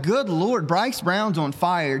 It's like, good Lord, Bryce Brown's on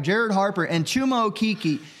fire. Jared Harper and Chuma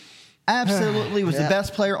Okeke absolutely was the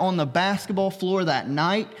best player on the basketball floor that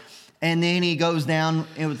night. And then he goes down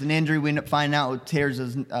with an injury. We end up finding out it tears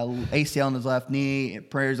his ACL in his left knee.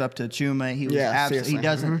 Prayers up to Chuma. He was absolutely. He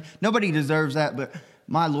doesn't. Nobody deserves that, but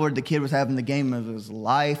my Lord, the kid was having the game of his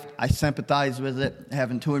life. I sympathize with it.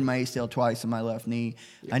 Having torn my ACL twice in my left knee,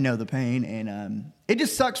 I know the pain, and it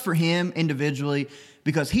just sucks for him individually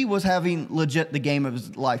because he was having legit the game of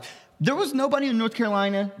his life. There was nobody in North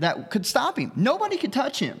Carolina that could stop him. Nobody could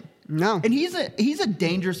touch him. No, and he's a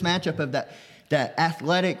dangerous matchup of that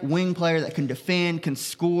athletic wing player that can defend, can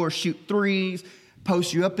score, shoot threes,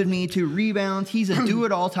 post you up in me, 2 rebounds. He's a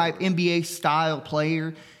do-it-all type NBA-style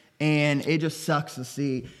player, and it just sucks to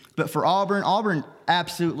see. But for Auburn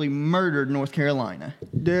absolutely murdered North Carolina.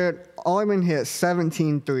 Dude, Auburn hit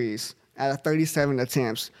 17 threes out of 37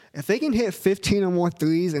 attempts. If they can hit 15 or more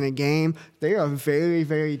threes in a game, they are very,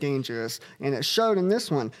 very dangerous. And it showed in this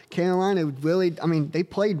one. Carolina really, they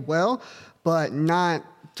played well, but not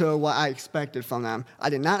to what I expected from them. I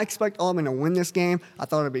did not expect Auburn to win this game. I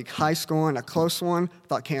thought it would be high scoring, a close one.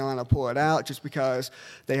 Thought Carolina would pull it out just because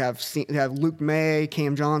they have Luke May,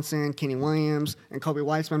 Cam Johnson, Kenny Williams, and Kobe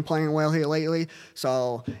White's been playing well here lately.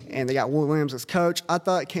 And they got Will Williams as coach. I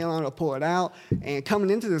thought Carolina would pull it out. And coming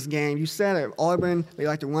into this game, you said it, Auburn, they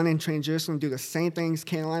like to run in transition, do the same things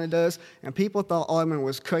Carolina does. And people thought Auburn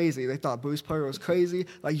was crazy. They thought Bruce Pearl was crazy.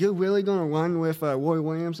 Like, you're really going to run with Roy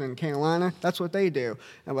Williams and Carolina? That's what they do.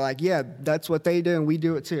 And we're like, yeah, that's what they do, and we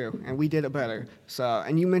do it too, and we did it better. So,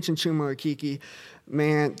 and you mentioned Chuma Okeke.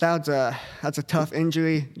 Man, that's a tough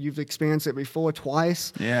injury. You've experienced it before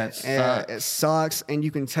twice. Yeah, it sucks. It sucks, and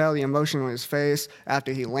you can tell the emotion on his face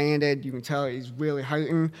after he landed. You can tell he's really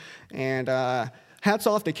hurting. And hats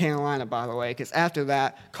off to Carolina, by the way, because after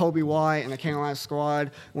that, Kobe White and the Carolina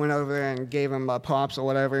squad went over there and gave him props or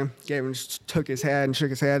whatever. Took his head and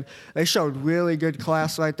shook his head. They showed really good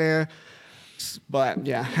class right there. But,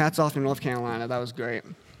 yeah, hats off to North Carolina. That was great.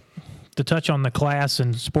 To touch on the class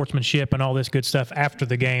and sportsmanship and all this good stuff after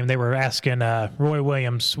the game, they were asking Roy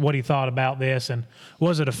Williams what he thought about this and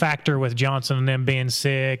was it a factor with Johnson and them being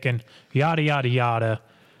sick and yada, yada, yada.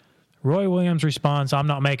 Roy Williams responds, I'm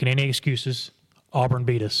not making any excuses. Auburn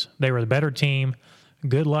beat us. They were the better team.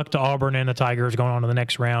 Good luck to Auburn and the Tigers going on to the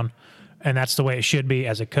next round. And that's the way it should be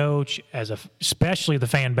as a coach, especially the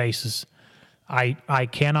fan bases. I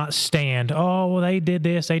cannot stand, oh, well, they did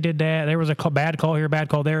this, they did that. There was a bad call here, bad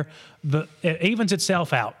call there. It evens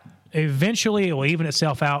itself out. Eventually, it will even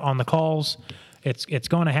itself out on the calls. It's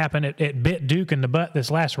going to happen. It bit Duke in the butt this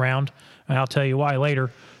last round, and I'll tell you why later.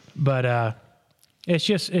 But it's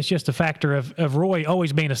just a factor of Roy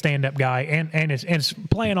always being a stand-up guy and it's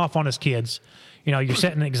playing off on his kids. You know, you're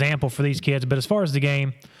setting an example for these kids. But as far as the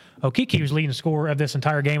game, Okeke was leading scorer of this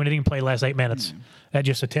entire game and didn't even play the last 8 minutes. That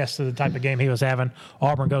just attests to the type of game he was having.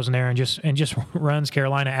 Auburn goes in there and just runs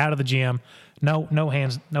Carolina out of the gym. No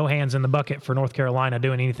hands in the bucket for North Carolina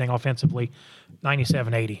doing anything offensively.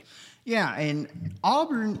 97-80. Yeah, and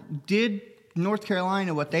Auburn did North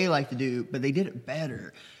Carolina what they like to do, but they did it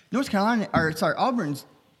better. Auburn's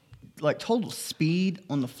total speed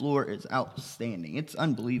on the floor is outstanding. It's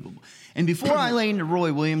unbelievable. And before I lay into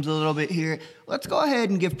Roy Williams a little bit here, let's go ahead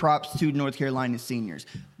and give props to North Carolina seniors.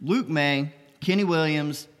 Luke May, Kenny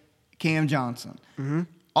Williams, Cam Johnson. Mm-hmm.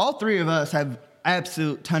 All three of us have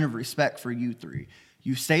absolute ton of respect for you three.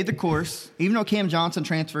 You stayed the course. Even though Cam Johnson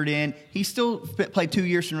transferred in, he still played 2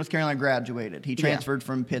 years for North Carolina, graduated. He transferred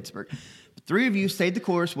from Pittsburgh. But three of you stayed the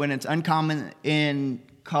course when it's uncommon in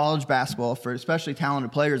college basketball for especially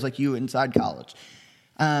talented players like you inside college.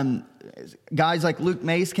 Guys like Luke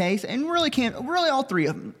May's case, and really all three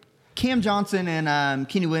of them. Cam Johnson and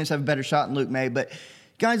Kenny Williams have a better shot than Luke May, but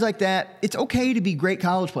guys like that, it's okay to be great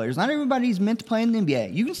college players. Not everybody's meant to play in the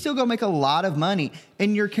NBA. You can still go make a lot of money,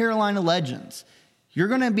 and you're Carolina legends. You're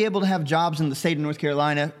going to be able to have jobs in the state of North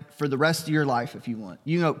Carolina for the rest of your life if you want.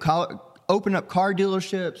 You know, open up car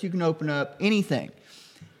dealerships. You can open up anything.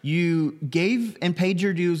 You gave and paid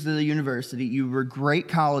your dues to the university. You were great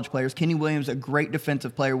college players. Kenny Williams, a great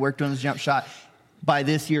defensive player, worked on his jump shot. By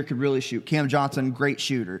this year, could really shoot. Cam Johnson, great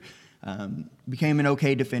shooter. Became an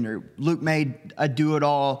okay defender. Luke May, a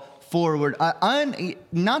do-it-all forward.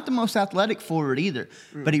 Not the most athletic forward either,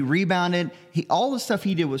 but he rebounded. All the stuff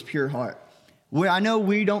he did was pure heart. I know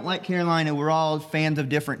we don't like Carolina. We're all fans of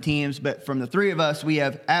different teams, but from the three of us, we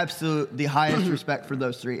have the highest respect for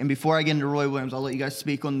those three. And before I get into Roy Williams, I'll let you guys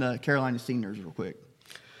speak on the Carolina seniors real quick.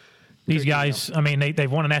 These guys, I mean, they've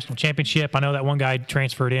won a national championship. I know that one guy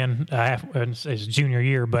transferred in his junior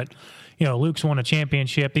year, but, you know, Luke's won a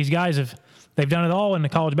championship. These guys they've done it all in the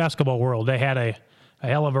college basketball world. They had a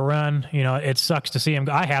hell of a run. You know, it sucks to see them.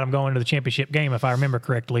 I had them going to the championship game, if I remember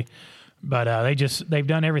correctly. But they've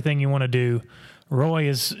done everything you want to do. Roy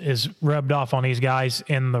is rubbed off on these guys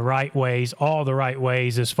in the right ways, all the right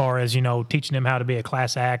ways, as far as, you know, teaching them how to be a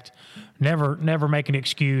class act. Never make an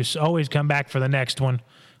excuse. Always come back for the next one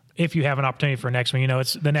if you have an opportunity for the next one. You know,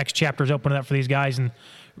 it's the next chapter is opening up for these guys, and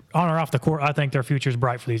on or off the court, I think their future is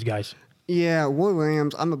bright for these guys. Yeah, Roy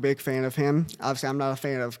Williams, I'm a big fan of him. Obviously, I'm not a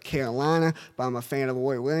fan of Carolina, but I'm a fan of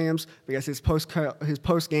Roy Williams because his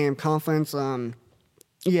post-game conference.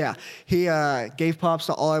 Yeah, he gave props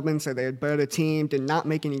to Auburn, said they're a better team, did not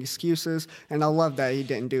make any excuses, and I love that he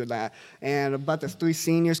didn't do that. And about the three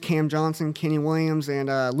seniors, Cam Johnson, Kenny Williams, and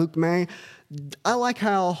Luke May, I like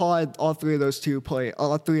how hard all three of those dudes play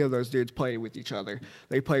with each other.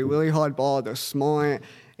 They play really hard ball, they're smart,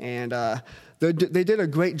 and they did a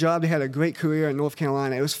great job. They had a great career in North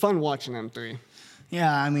Carolina. It was fun watching them three.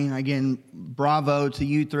 Yeah, I mean, again, bravo to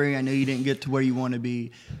you three. I know you didn't get to where you want to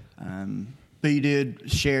be. But you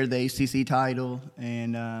did share the ACC title,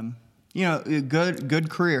 and, you know, good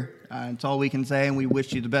career. That's all we can say, and we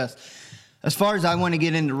wish you the best. As far as I want to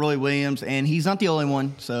get into Roy Williams, and he's not the only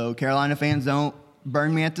one, so Carolina fans don't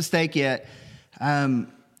burn me at the stake yet.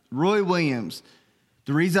 Roy Williams,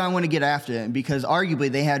 the reason I want to get after him, because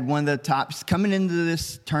arguably they had one of the tops coming into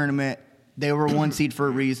this tournament. They were one seed for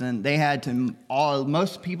a reason. They had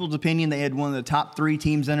most people's opinion, they had one of the top three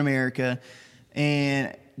teams in America,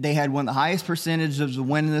 and they had one of the highest percentages of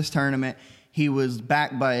winning this tournament. He was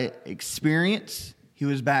backed by experience. He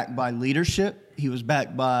was backed by leadership. He was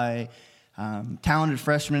backed by talented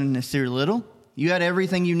freshmen in Nasir Little. You had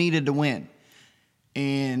everything you needed to win.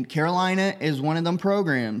 And Carolina is one of them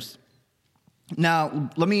programs. Now,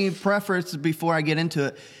 let me preface before I get into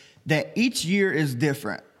it that each year is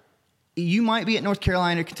different. You might be at North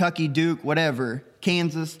Carolina, Kentucky, Duke, whatever,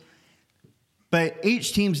 Kansas, but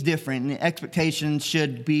each team's different, and expectations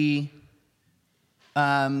should be,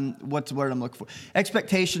 what's the word I'm looking for?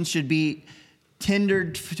 Expectations should be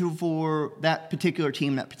tendered for that particular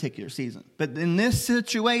team, that particular season. But in this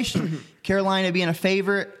situation, Carolina being a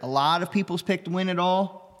favorite, a lot of people's picked to win it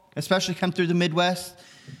all, especially come through the Midwest.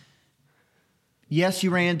 Yes, you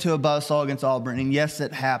ran into a buzzsaw against Auburn, and yes,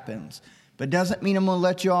 it happens. But doesn't mean I'm going to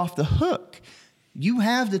let you off the hook. You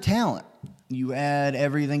have the talent. You had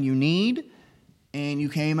everything you need, and you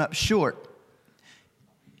came up short.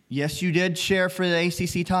 Yes, you did share for the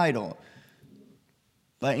ACC title.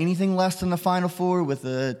 But anything less than the Final Four with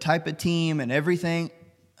the type of team and everything,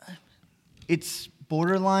 it's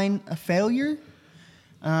borderline a failure.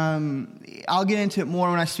 I'll get into it more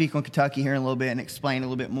when I speak on Kentucky here in a little bit and explain a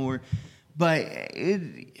little bit more. But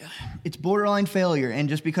it's borderline failure. And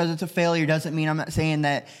just because it's a failure doesn't mean I'm not saying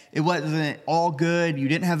that it wasn't all good. You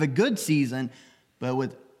didn't have a good season. But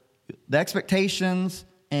with the expectations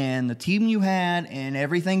and the team you had and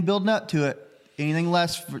everything building up to it, anything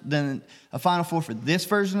less than a Final Four for this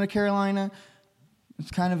version of Carolina,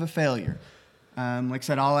 it's kind of a failure. Like I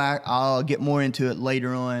said, I'll get more into it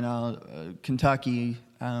later on. Kentucky.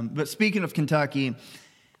 But speaking of Kentucky,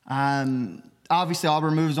 obviously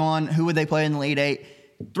Auburn moves on. Who would they play in the Elite Eight?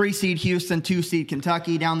 3-seed Houston, 2-seed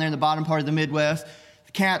Kentucky down there in the bottom part of the Midwest.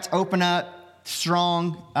 The Cats open up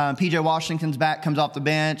strong. P.J. Washington's back, comes off the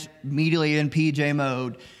bench, immediately in P.J.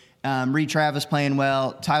 mode. Reed Travis playing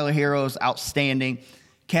well. Tyler Hero's outstanding.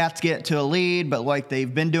 Cats get to a lead, but like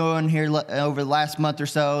they've been doing here over the last month or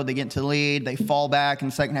so, they get to the lead. They fall back in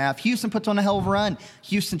the second half. Houston puts on a hell of a run.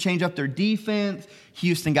 Houston changed up their defense.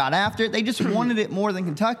 Houston got after it. They just wanted it more than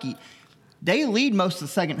Kentucky. They lead most of the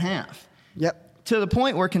second half. Yep. To the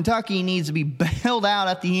point where Kentucky needs to be bailed out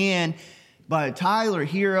at the end by Tyler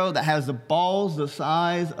Hero that has the balls the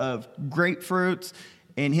size of grapefruits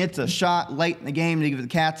and hits a shot late in the game to give the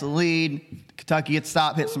Cats a lead. Kentucky gets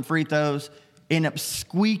stopped, hits some free throws, end up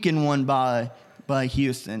squeaking one by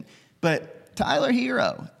Houston. But Tyler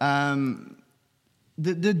Hero,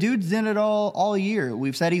 the dude's in it all year.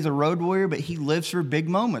 We've said he's a road warrior, but he lives for big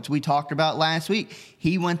moments. We talked about last week.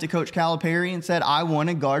 He went to Coach Calipari and said, I want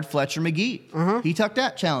to guard Fletcher McGee. He took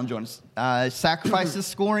that challenge on us. Sacrifices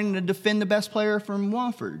scoring to defend the best player from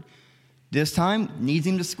Wofford. This time, needs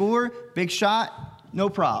him to score. Big shot. No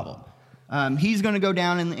problem. He's going to go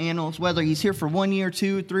down in the annals, whether he's here for 1 year,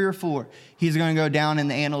 2, 3, or 4. He's going to go down in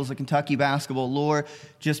the annals of Kentucky basketball lore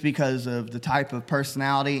just because of the type of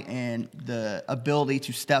personality and the ability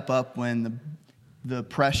to step up when the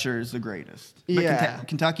pressure is the greatest. But Yeah.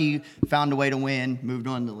 Kentucky found a way to win, moved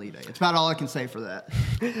on to the Elite Eight. It's about all I can say for that.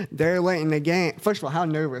 They're late in the game. First of all, how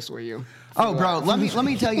nervous were you? Oh, bro, let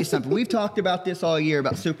me tell you something. We've talked about this all year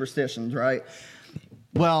about superstitions, right?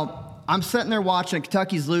 Well, I'm sitting there watching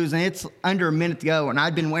Kentucky's losing. It's under a minute to go, and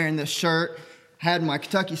I'd been wearing this shirt, had my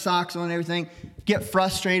Kentucky socks on and everything. Get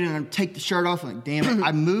frustrated and take the shirt off. I'm like, damn it.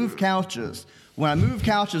 I moved couches. When I moved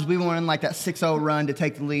couches, we went on like that 6-0 run to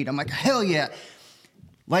take the lead. I'm like, hell yeah.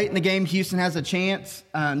 Late in the game, Houston has a chance.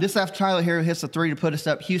 This after Tyler Hero hits a 3 to put us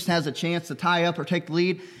up. Houston has a chance to tie up or take the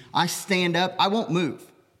lead. I stand up. I won't move.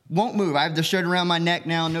 I have the shirt around my neck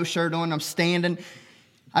now, no shirt on. I'm standing.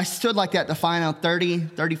 I stood like that the final 30,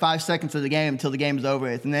 35 seconds of the game until the game was over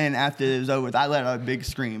with. And then after it was over with, I let out a big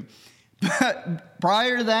scream. But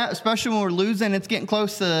prior to that, especially when we're losing, it's getting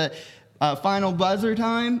close to final buzzer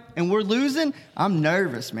time, and we're losing, I'm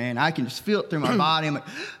nervous, man. I can just feel it through my body. I'm like,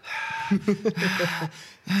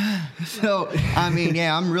 so, I mean,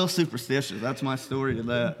 yeah, I'm real superstitious. That's my story to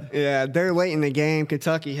that. Yeah, they're late in the game.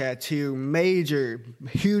 Kentucky had two major,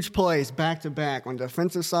 huge plays back-to-back on the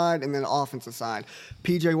defensive side and then the offensive side.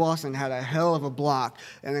 P.J. Washington had a hell of a block,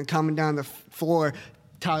 and then coming down the floor,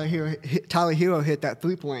 Tyler Hero hit that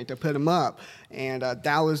three-point to put him up. And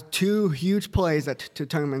that was two huge plays that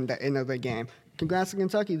determined the end of the game. Congrats to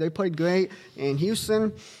Kentucky. They played great. And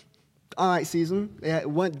Houston, all right season. They had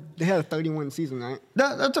a 31 season, right?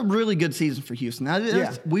 That's a really good season for Houston.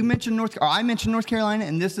 Yeah. I mentioned North Carolina,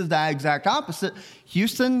 and this is the exact opposite.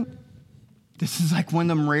 Houston, this is like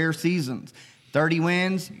one of them rare seasons. 30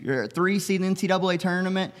 wins, you're a 3-seed NCAA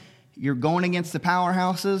tournament, you're going against the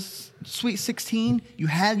powerhouses, Sweet 16, you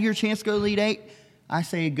had your chance to go to Elite Eight. I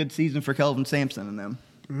say a good season for Kelvin Sampson and them.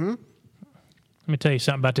 Mm-hmm. Let me tell you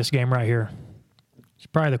something about this game right here. It's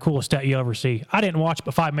probably the coolest stat you'll ever see. I didn't watch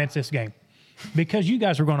but 5 minutes this game because you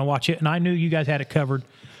guys were going to watch it, and I knew you guys had it covered.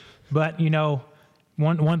 But, you know,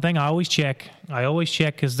 one thing I always check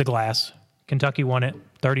is the glass. Kentucky won it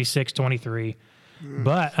 36-23.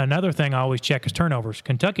 But another thing I always check is turnovers.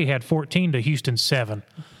 Kentucky had 14 to Houston's 7.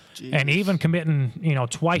 Jeez. And even committing,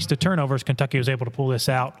 twice the turnovers, Kentucky was able to pull this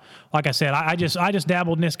out. Like I said, I just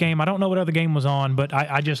dabbled in this game. I don't know what other game was on, but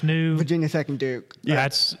I just knew Virginia Tech and Duke.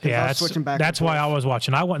 That's why I was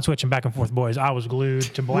watching. I wasn't switching back and forth, boys. I was glued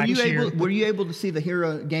to Blackshear. Were you able to see the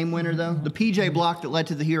hero game winner though? The PJ block that led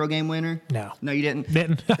to the hero game winner? No, you didn't.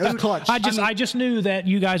 It was clutch. I just knew that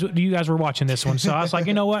you guys were watching this one, so I was like,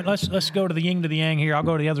 you know what? Let's go to the yin to the yang here. I'll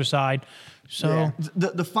go to the other side. So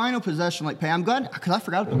the final possession, I'm glad because I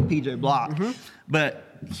forgot about the PJ block. Mm-hmm. But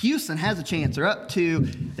Houston has a chance. They're up 2.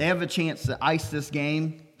 They have a chance to ice this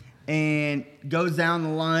game and goes down the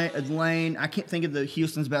lane. I can't think of the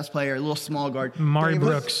Houston's best player, a little small guard. Mari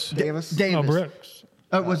Brooks. Davis. Oh, Brooks.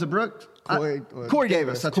 Was it Brooks? Corey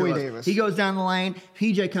Davis. That's Corey Davis. He goes down the lane.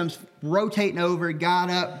 PJ comes rotating over, got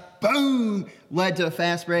up, boom, led to a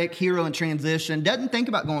fast break. Hero in transition. Doesn't think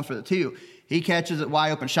about going for the 2. He catches it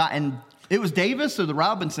wide open shot, and it was Davis or the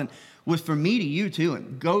Robinson was from me to you too,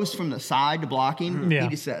 and goes from the side to blocking. Yeah. He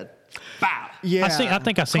just said, "Bow." Yeah, I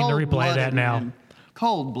think I've seen the replay of that now.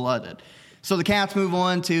 Cold-blooded. So the Cats move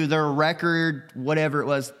on to their record, whatever it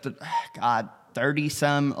was,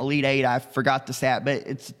 30-some Elite 8. I forgot the stat, but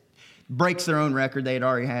it breaks their own record they had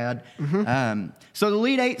already had. Mm-hmm. So the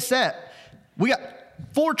Elite 8 set, we got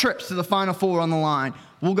 4 trips to the Final Four on the line.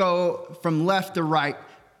 We'll go from left to right.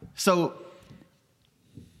 So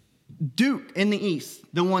Duke in the East,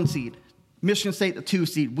 the 1 seed. Michigan State, the 2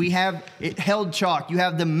 seed. We have it held chalk. You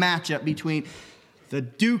have the matchup between the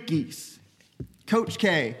Dukies, Coach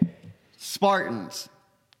K, Spartans,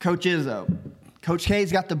 Coach Izzo. Coach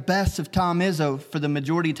K's got the best of Tom Izzo for the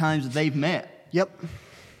majority of times that they've met. Yep.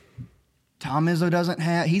 Tom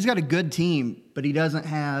Izzo he's got a good team, but he doesn't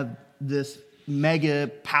have this mega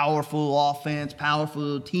powerful offense,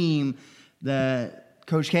 powerful team that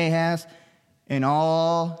Coach K has. And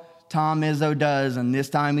all Tom Izzo does in this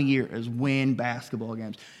time of year is win basketball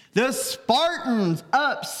games. The Spartans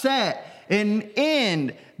upset and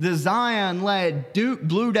end the Zion-led Duke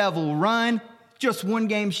Blue Devil run, just 1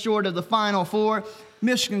 game short of the Final Four.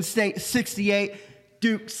 Michigan State 68,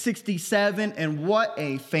 Duke 67, and what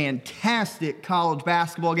a fantastic college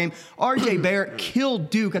basketball game. R.J. Barrett killed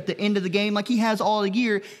Duke at the end of the game like he has all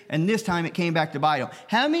year, and this time it came back to bite him.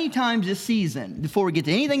 How many times this season, before we get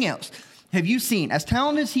to anything else, have you seen, as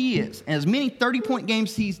talented as he is, and as many 30-point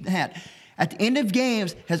games he's had, at the end of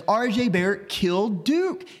games, has R.J. Barrett killed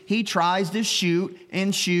Duke? He tries to shoot,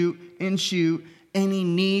 and he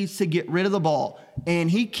needs to get rid of the ball. And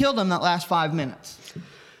he killed him that last 5 minutes.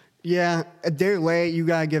 Yeah, they're late. You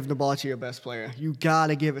got to give the ball to your best player. You got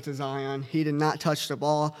to give it to Zion. He did not touch the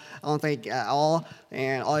ball, I don't think, at all.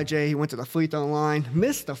 And RJ, he went to the free throw line,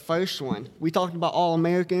 missed the first one. We talked about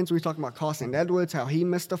All-Americans. We talked about Carson Edwards, how he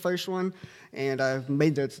missed the first one and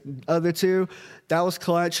made the other 2. That was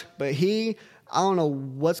clutch. But I don't know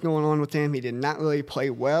what's going on with him. He did not really play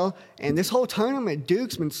well. And this whole tournament,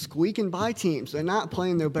 Duke's been squeaking by teams. They're not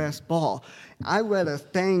playing their best ball. I read a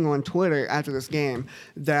thing on Twitter after this game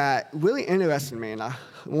that really interested me, and I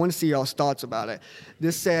want to see y'all's thoughts about it.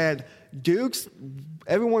 This said,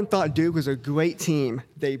 everyone thought Duke was a great team.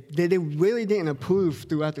 They really didn't improve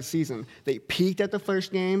throughout the season. They peaked at the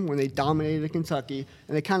first game when they dominated Kentucky,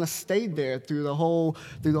 and they kind of stayed there through the whole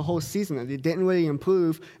season. And they didn't really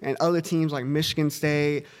improve, and other teams like Michigan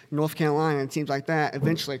State, North Carolina, and teams like that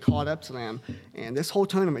eventually caught up to them. And this whole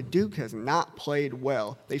tournament, Duke has not played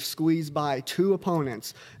well. They've squeezed by 2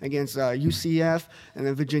 opponents against UCF and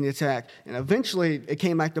then Virginia Tech, and eventually it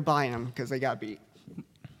came back to bite them because they got beat.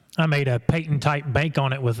 I made a Peyton-type bank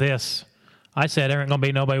on it with this. I said there ain't going to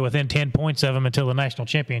be nobody within 10 points of them until the national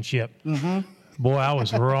championship. Mm-hmm. Boy, I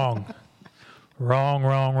was wrong.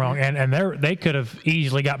 Wrong. And they could have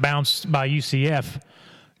easily got bounced by UCF,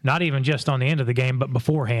 not even just on the end of the game, but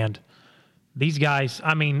beforehand. These guys,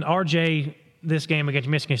 RJ, this game against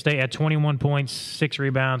Michigan State had 21 points, 6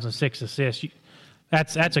 rebounds, and 6 assists.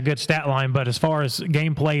 That's a good stat line, but as far as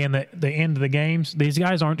gameplay in the end of the games, these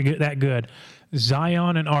guys aren't that good.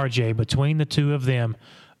 Zion and RJ, between the 2 of them,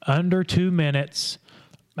 under 2 minutes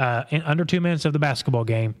of the basketball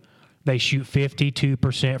game, they shoot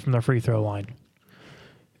 52% from the free throw line.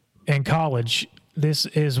 In college, this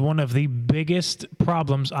is one of the biggest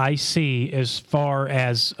problems I see as far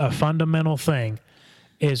as a fundamental thing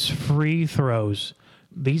is free throws.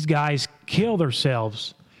 These guys kill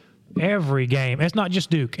themselves Every game. It's not just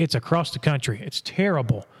Duke. It's across the country. It's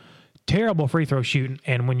terrible. Terrible free throw shooting.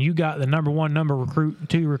 And when you got the number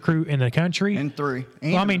 2 recruit in the country. And 3.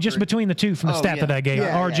 Well, I mean, just between the two from the stat that I gave,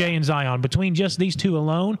 RJ and Zion, between just these two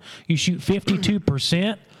alone, you shoot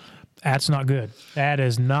 52%. That's not good. That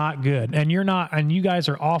is not good. And you guys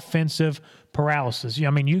are offensive paralysis. I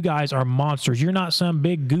mean, you guys are monsters. You're not some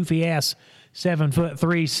big goofy ass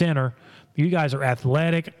 7'3" center. You guys are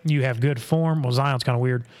athletic. You have good form. Well, Zion's kind of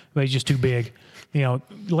weird, but he's just too big.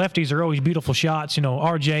 Lefties are always beautiful shots.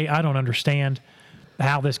 RJ, I don't understand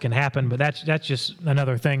how this can happen, but that's just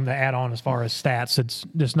another thing to add on as far as stats. It's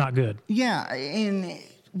just not good. Yeah, and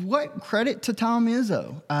what credit to Tom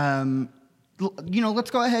Izzo.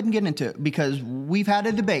 Let's go ahead and get into it because we've had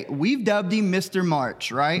a debate. We've dubbed him Mr.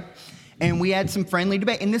 March, right? And we had some friendly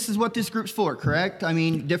debate, and this is what this group's for, correct? I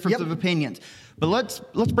mean, difference of opinions. But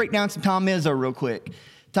let's break down some Tom Izzo real quick.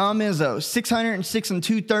 Tom Izzo, 606 and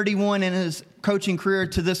 231 in his coaching career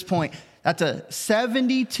to this point. That's a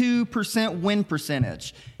 72% win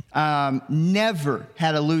percentage. Never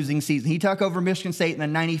had a losing season. He took over Michigan State in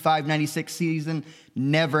the 95-96 season.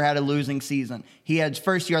 Never had a losing season. He had his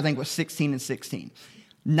first year, I think, was 16-16.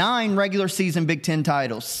 9 regular season Big Ten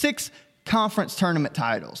titles. 6 conference tournament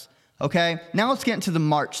titles. Okay? Now let's get into the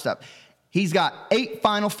March stuff. He's got 8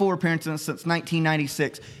 Final Four appearances since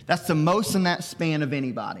 1996. That's the most in that span of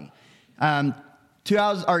anybody.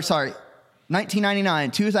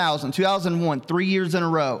 1999, 2000, 2001, 3 years in a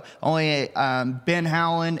row. Only Ben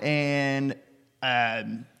Howland and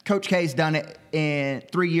Coach K's done it in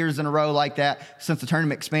 3 years in a row like that since the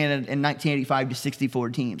tournament expanded in 1985 to 64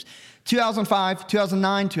 teams. 2005,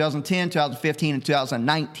 2009, 2010, 2015, and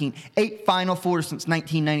 2019. 8 Final Fours since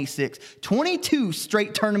 1996. 22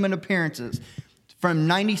 straight tournament appearances from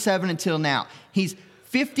 97 until now. He's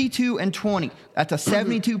 52 and 20. That's a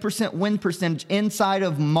 72% win percentage inside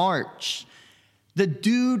of March. The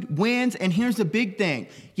dude wins, and here's the big thing.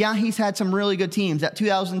 Yeah, he's had some really good teams. That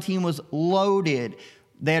 2000 team was loaded.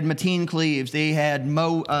 They had Mateen Cleaves. They had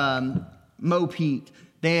Mo Pete.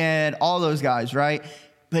 They had all those guys, right?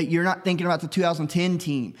 But you're not thinking about the 2010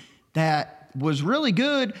 team that was really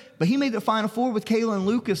good, but he made the Final Four with Kalen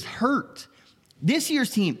Lucas hurt. This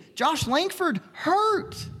year's team, Josh Langford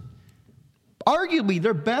hurt. Arguably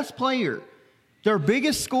their best player, their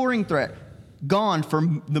biggest scoring threat, gone for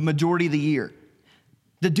the majority of the year.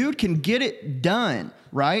 The dude can get it done,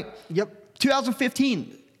 right? Yep.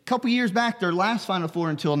 2015, a couple years back, their last Final Four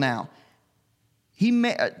until now.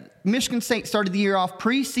 Michigan State started the year off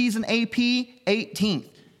preseason AP 18th.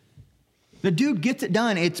 The dude gets it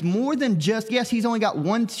done. It's more than just, yes, he's only got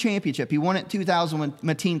 1 championship. He won it in 2000 with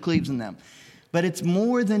Mateen Cleaves and them. But it's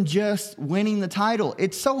more than just winning the title.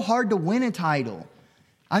 It's so hard to win a title.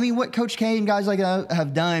 I mean, what Coach K and guys like that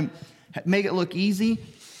have done, make it look easy.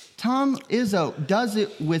 Tom Izzo does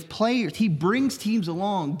it with players. He brings teams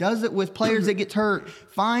along, does it with players that get hurt,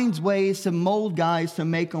 finds ways to mold guys to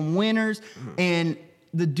make them winners. And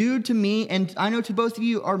the dude to me, and I know to both of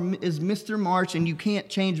you, is Mr. March, and you can't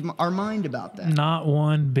change our mind about that. Not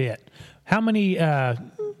one bit. How many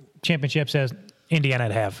championships does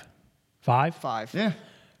Indiana have? 5? 5. Yeah.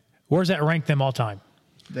 Where's that rank them all time?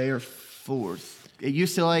 They are 4th.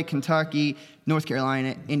 UCLA, Kentucky, North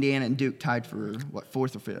Carolina, Indiana, and Duke tied for, 4th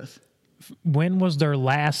or 5th? When was their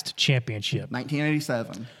last championship?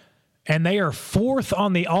 1987. And they are 4th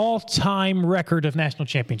on the all-time record of national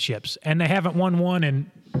championships, and they haven't won one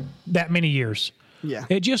in that many years. Yeah.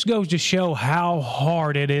 It just goes to show how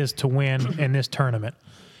hard it is to win in this tournament.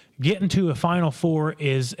 Getting to a Final Four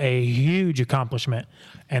is a huge accomplishment,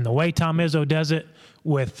 and the way Tom Izzo does it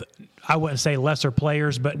with, I wouldn't say lesser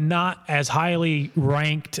players, but not as highly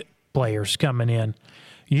ranked players coming in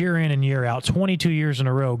and year out, 22 years in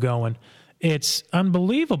a row going. It's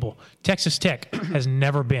unbelievable. Texas Tech has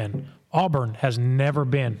never been. Auburn has never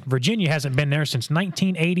been. Virginia hasn't been there since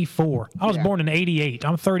 1984. I was born in 88.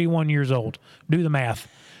 I'm 31 years old. Do the math.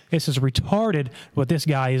 This is retarded what this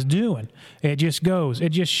guy is doing. It just goes. It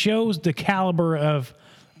just shows the caliber of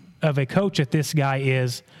a coach that this guy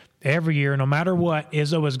is. Every year, no matter what,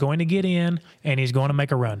 Izzo is going to get in, and he's going to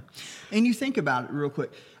make a run. And you think about it real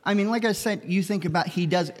quick. I mean, like I said, you think about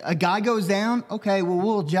a guy goes down, okay, well,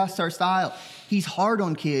 we'll adjust our style. He's hard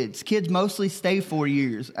on kids. Kids mostly stay 4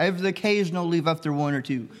 years. Every occasional leave after 1 or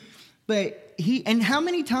 2. But and how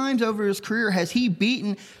many times over his career has he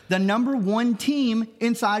beaten the number 1 team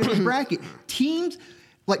inside of his bracket? Teams,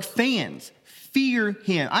 like fans fear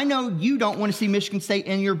him. I know you don't want to see Michigan State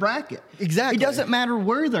in your bracket. Exactly. It doesn't matter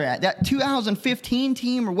where they're at. That 2015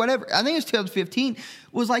 team or whatever, I think it was 2015,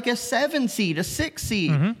 was like a 7 seed, a 6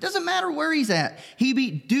 seed. Doesn't matter where he's at. He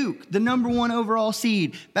beat Duke, the number 1 overall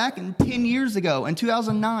seed, back in 10 years ago in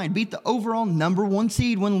 2009. Beat the overall number 1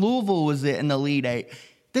 seed when Louisville was in the Elite 8.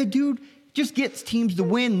 That dude just gets teams to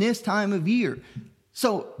win this time of year.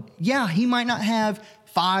 So, yeah, he might not have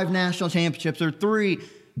 5 national championships or 3,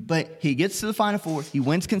 but he gets to the Final Four. He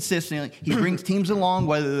wins consistently. He brings teams along,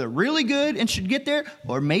 whether they're really good and should get there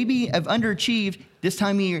or maybe have underachieved. This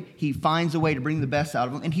time of year, he finds a way to bring the best out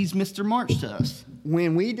of them, and he's Mr. March to us.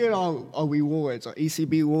 When we did our rewards, our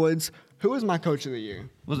ECB awards, who was my coach of the year?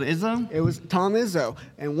 Was it Izzo? It was Tom Izzo.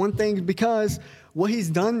 And one thing, because what he's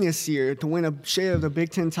done this year to win a share of the Big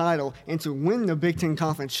Ten title and to win the Big Ten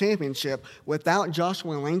Conference Championship without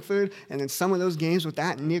Joshua Langford, and in some of those games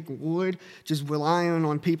without Nick Wood, just relying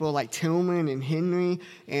on people like Tillman and Henry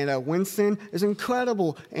and Winston is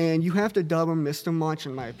incredible. And you have to dub him Mr. March,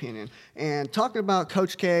 in my opinion. And talking about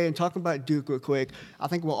Coach K and talking about Duke real quick, I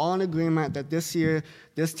think we're all in agreement that this year,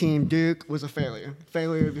 this team, Duke, was a failure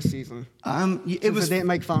of the season. It was. They didn't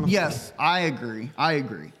make Final Four. Yes, I agree.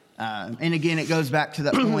 And again, it goes back to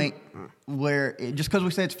that point where just because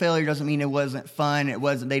we say it's failure doesn't mean it wasn't fun.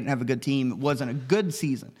 They didn't have a good team. It wasn't a good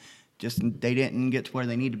season. Just they didn't get to where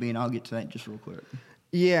they need to be, and I'll get to that just real quick.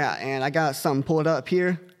 Yeah, and I got something pulled up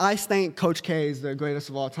here. I think Coach K is the greatest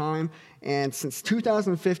of all time. And since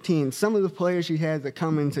 2015, some of the players he had that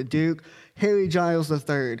come into Duke, Harry Giles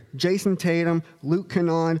III, Jason Tatum, Luke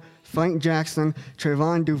Kennard, Frank Jackson,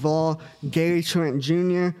 Trevon Duval, Gary Trent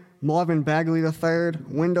Jr., Marvin Bagley III,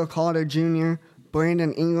 Wendell Carter Jr.,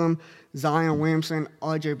 Brandon Ingram, Zion Williamson,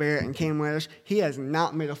 R.J. Barrett, and Cam Reddish. He has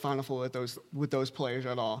not made a Final Four with those players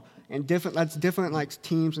at all. And that's different like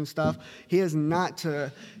teams and stuff. He's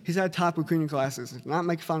had top recruiting classes. Not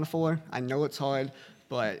make a Final Four. I know it's hard,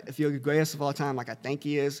 but if you're the greatest of all time, like I think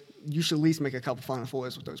he is, you should at least make a couple Final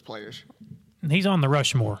Fours with those players. He's on the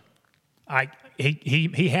Rushmore.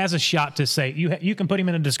 He has a shot to say you can put him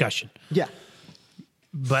in a discussion. Yeah.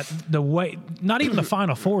 But the way, not even the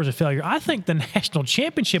Final Four is a failure. I think the national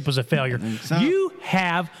championship was a failure. So. You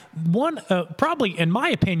have one, probably, in my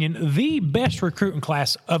opinion, the best recruiting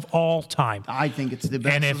class of all time. I think it's the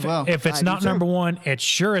best And as well. if it's not number 1, it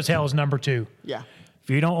sure as hell is number 2. Yeah. If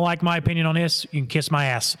you don't like my opinion on this, you can kiss my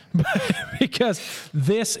ass. Because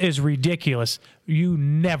this is ridiculous. You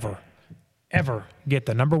never, ever get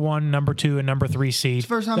the number 1, number 2, and number 3 seed. It's the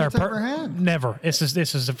first time it's ever had. Never. This is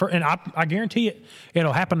the first, and I guarantee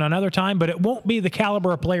it'll happen another time, but it won't be the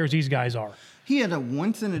caliber of players these guys are. He had a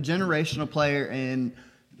once-in-a-generational player in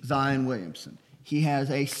Zion Williamson. He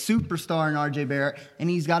has a superstar in R.J. Barrett, and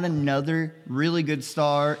he's got another really good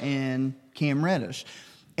star in Cam Reddish.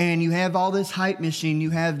 And you have all this hype machine. You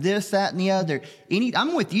have this, that, and the other.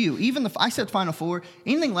 I'm with you. Even I said Final Four.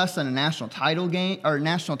 Anything less than a national title game or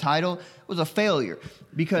national title was a failure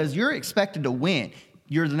because you're expected to win.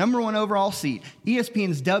 You're the number 1 overall seed.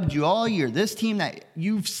 ESPN's dubbed you all year. This team that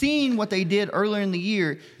you've seen what they did earlier in the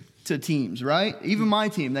year to teams, right? Even my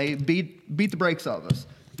team, they beat the brakes off us.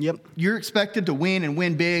 Yep. You're expected to win and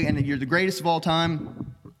win big, and you're the greatest of all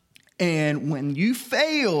time. And when you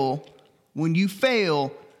fail,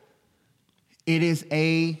 it is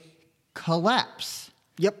a collapse.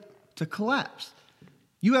 Yep. It's a collapse.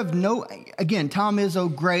 You have again, Tom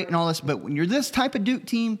Izzo, great and all this, but when you're this type of Duke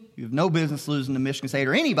team, you have no business losing to Michigan State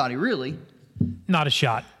or anybody, really. Not a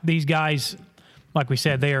shot. These guys, like we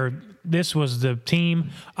said, this was the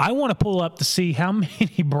team. I want to pull up to see how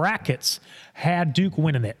many brackets had Duke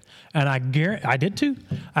winning it. And I did too.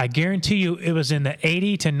 I guarantee you it was in the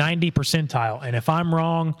 80 to 90 percentile. And if I'm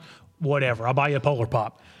wrong, whatever, I'll buy you a Polar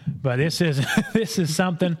Pop. But this is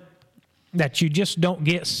something that you just don't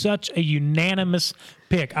get such a unanimous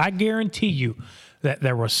pick. I guarantee you that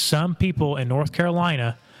there were some people in North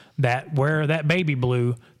Carolina that wear that baby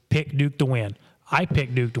blue picked Duke to win. I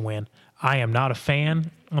picked Duke to win. I am not a fan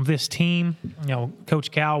of this team,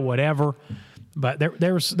 Coach Cal, whatever. But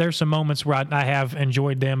there's some moments where I have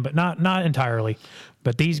enjoyed them, but not entirely.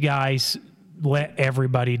 But these guys let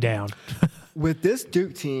everybody down. With this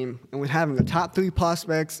Duke team and with having the top 3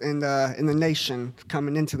 prospects in the nation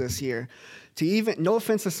coming into this year, no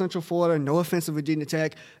offense to Central Florida, no offense to Virginia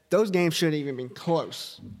Tech, those games shouldn't even been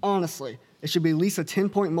close. Honestly, it should be at least a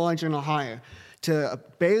 10-point margin or higher. To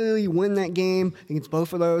barely win that game against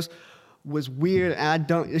both of those was weird.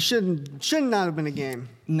 It should not have been a game.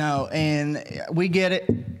 No, and we get it.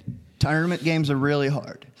 Tournament games are really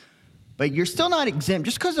hard. But you're still not exempt.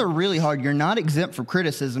 Just because they're really hard, you're not exempt from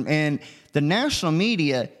criticism. And the national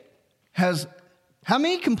media has How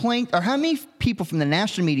many complaints, or how many people from the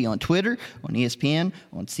national media on Twitter, on ESPN,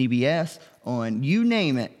 on CBS, on you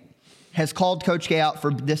name it, has called Coach K out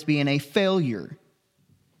for this being a failure?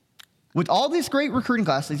 With all these great recruiting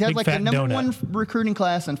classes, he has Big like the fat number donut. one recruiting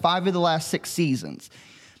class in 5 of the last 6 seasons.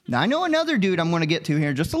 Now, I know another dude I'm going to get to here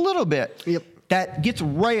in just a little bit that gets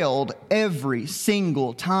railed every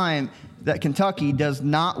single time that Kentucky does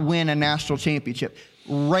not win a national championship.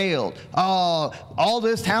 Railed. Oh, all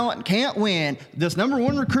this talent can't win. This number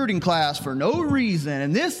one recruiting class for no reason,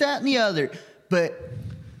 and this, that, and the other. But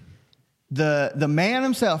the man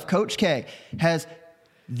himself, Coach K, has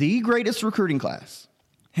the greatest recruiting class,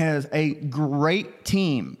 has a great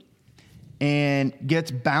team, and gets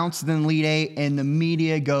bounced in Elite Eight, and the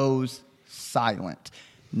media goes silent.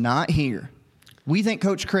 Not here. We think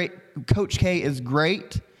Coach K is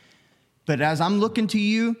great, but as I'm looking to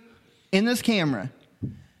you in this camera,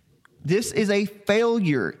 this is a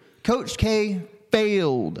failure. Coach K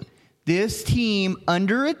failed. This team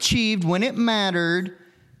underachieved when it mattered.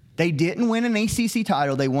 They didn't win an ACC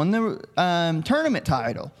title. They won the tournament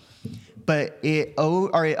title. But it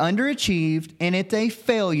underachieved, and it's a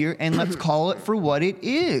failure, and let's call it for what it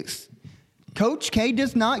is. Coach K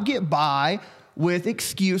does not get by with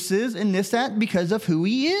excuses and this, that, because of who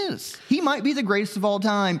he is. He might be the greatest of all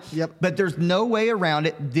time, but there's no way around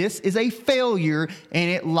it. This is a failure, and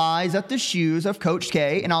it lies at the shoes of Coach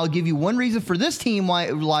K, and I'll give you one reason for this team why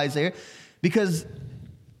it lies there, because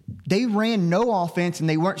they ran no offense, and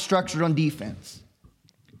they weren't structured on defense.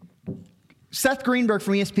 Seth Greenberg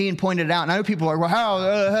from ESPN pointed it out, and I know people are like,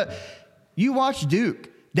 well, how? You watch Duke.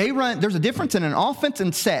 They run, there's a difference in an offense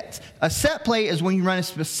and sets. A set play is when you run a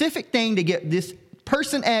specific thing to get this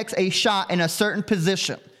person X a shot in a certain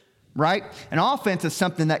position, right? An offense is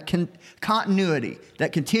something that can, continuity,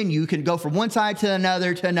 that continue. You can go from one side to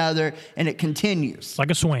another, and it continues. It's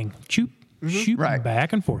like a swing. Shoot, Right.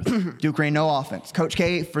 back and forth. Duke ran no offense. Coach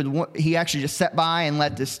K, he actually just sat by and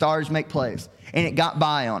let the stars make plays, and it got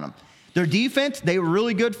by on them. Their defense, they were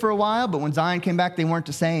really good for a while, but when Zion came back, they weren't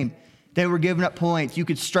the same. They were giving up points. You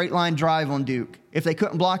could straight line drive on Duke. If they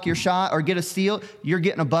couldn't block your shot or get a steal, you're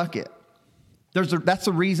getting a bucket. That's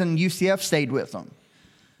the reason UCF stayed with them.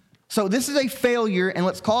 So this is a failure, and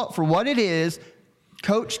let's call it for what it is.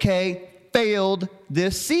 Coach K failed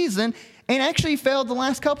this season, and actually failed the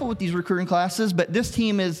last couple with these recruiting classes, but this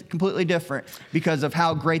team is completely different because of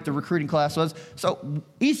how great the recruiting class was. So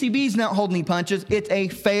ECB's not holding any punches. It's a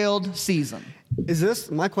failed season. Is this,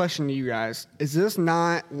 my question to you guys, is this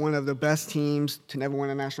not one of the best teams to never win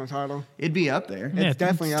a national title? It'd be up there. Yeah, It's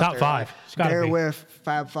definitely it's up top there. five. It's gotta They're be. with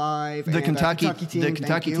Fab Five. The and, Kentucky team. the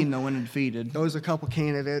Kentucky thank team you. that went undefeated. Those are a couple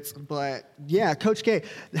candidates, but yeah, Coach K,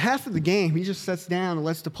 half of the game, he just sits down and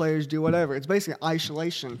lets the players do whatever. It's basically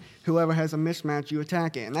isolation. Whoever has a mismatch, you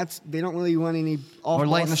attack it. And they don't really run any off Or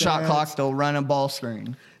late in the shot clock, they'll run a ball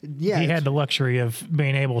screen. Yeah. He had the luxury of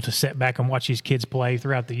being able to sit back and watch these kids play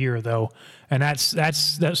throughout the year, though, and that's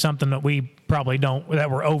something that we probably that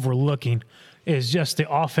we're overlooking, is just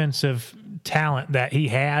the offensive talent that he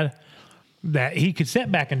had, that he could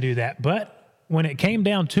sit back and do that. But when it came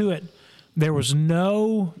down to it, there was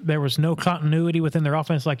no continuity within their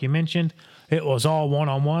offense, like you mentioned. It was all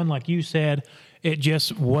one-on-one, like you said. It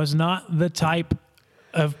just was not the type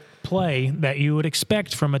of play that you would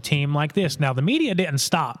expect from a team like this. Now, the media didn't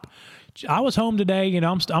stop. I was home today.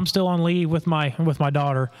 I'm still on leave with my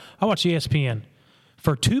daughter. I watched ESPN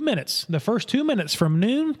for 2 minutes. The first 2 minutes from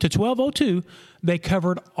noon to 12:02, they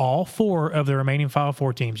covered all 4 of the remaining Final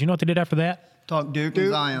Four teams. You know what they did after that? Talk Duke and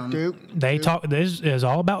Zion. They talked. This is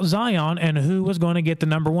all about Zion and who was going to get the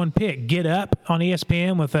number 1 pick. Get Up on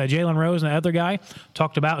ESPN with Jalen Rose and the other guy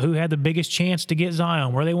talked about who had the biggest chance to get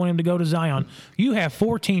Zion, where they want him to go to Zion. You have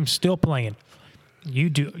 4 teams still playing.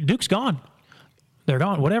 Duke's gone. They're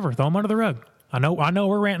gone. Whatever. Throw them under the rug. I know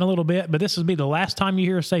we're ranting a little bit, but this will be the last time you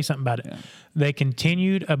hear us say something about it. Yeah. They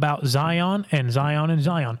continued about Zion and Zion and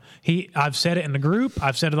Zion. I've said it in the group.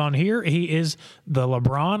 I've said it on here. He is the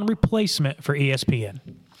LeBron replacement for ESPN.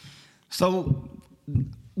 So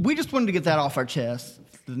we just wanted to get that off our chest.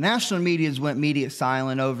 The national medias went media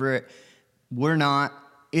silent over it. We're not.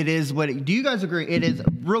 It is what it, do you guys agree? It is,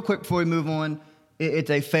 real quick before we move on, it's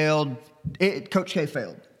a failed, Coach K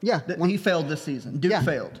failed. Yeah. He failed this season. Duke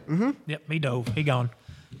failed. Mm-hmm. Yep, he dove. He gone.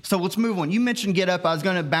 So let's move on. You mentioned Get Up. I was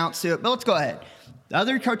going to bounce to it, but let's go ahead. The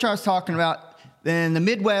other coach I was talking about, in the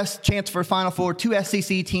Midwest, chance for a Final Four, 2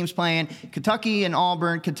 SEC teams playing, Kentucky and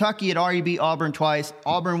Auburn. Kentucky had already beat Auburn twice.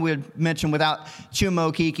 Auburn would mention without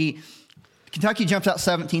Chuma Okeke. Kentucky jumps out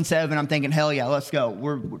 17-7. I'm thinking, hell yeah, let's go.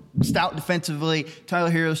 We're stout defensively. Tyler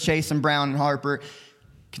Hero's chasing Brown and Harper.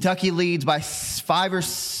 Kentucky leads by 5 or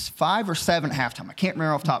 7 at halftime. I can't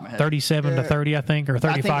remember off the top of my head. 37-30, I think, or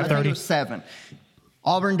 35-30. I think it was 7.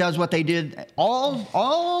 Auburn does what they did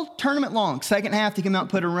all tournament long. Second half, they come out and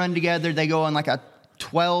put a run together. They go on like a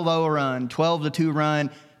 12-0 run, 12-2 run,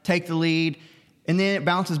 take the lead, and then it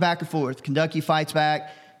bounces back and forth. Kentucky fights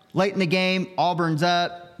back. Late in the game, Auburn's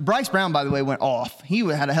up. Bryce Brown, by the way, went off. He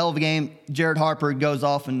had a hell of a game. Jared Harper goes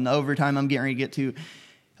off in overtime. I'm getting ready to get to.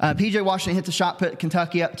 P.J. Washington hits a shot, put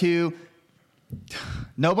Kentucky up 2.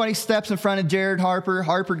 Nobody steps in front of Jared Harper.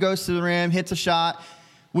 Harper goes to the rim, hits a shot.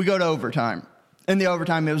 We go to overtime. In the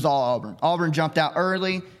overtime, it was all Auburn. Auburn jumped out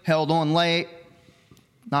early, held on late,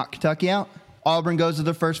 knocked Kentucky out. Auburn goes to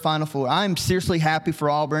their first Final Four. I'm seriously happy for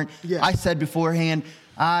Auburn. Yes. I said beforehand,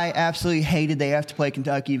 I absolutely hated they have to play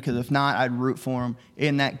Kentucky because if not, I'd root for them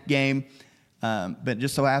in that game. But it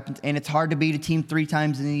just so happens. And it's hard to beat a team 3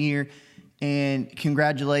 times in a year. And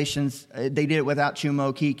congratulations. They did it without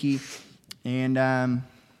Chuma Okeke. And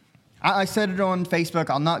I said it on Facebook.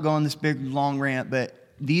 I'll not go on this big, long rant, but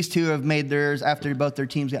these two have made theirs after both their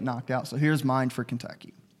teams got knocked out. So here's mine for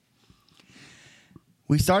Kentucky.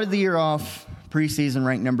 We started the year off preseason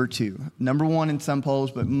ranked number 2. Number 1 in some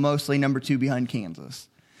polls, but mostly number 2 behind Kansas.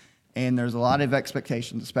 And there's a lot of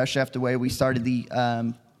expectations, especially after the way we started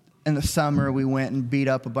in the summer. We went and beat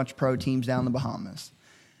up a bunch of pro teams down in the Bahamas.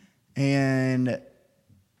 And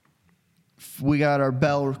we got our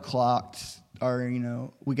bell clocked,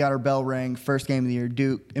 we got our bell rang. First game of the year,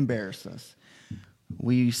 Duke embarrassed us.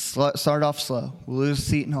 We started off slow. We lose to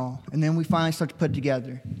Seton Hall. And then we finally start to put it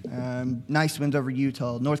together. Nice wins over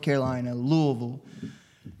Utah, North Carolina, Louisville.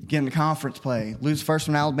 Get in the conference play. Lose first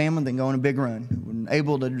from Alabama, then go on a big run. We're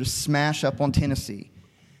able to just smash up on Tennessee.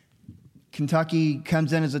 Kentucky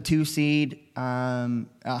comes in as a 2 seed, a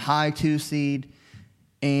high 2 seed.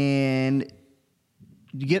 And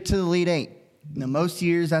you get to the Elite 8. Now, most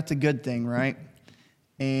years, that's a good thing, right?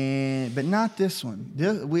 But not this one.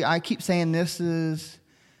 I keep saying this is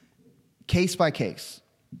case by case.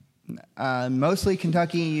 Mostly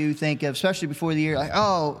Kentucky, you think of, especially before the year, like,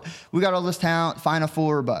 oh, we got all this talent, Final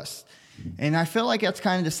Four or bust. And I feel like that's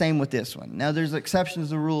kind of the same with this one. Now, there's exceptions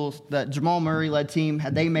to the rules. That Jamal Murray-led team,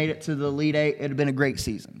 had they made it to the Elite 8, it would have been a great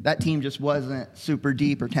season. That team just wasn't super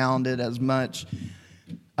deep or talented as much,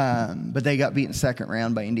 but they got beat in the second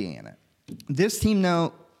round by Indiana. This team,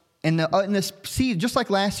 though, in this sea, just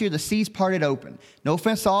like last year, the seas parted open. No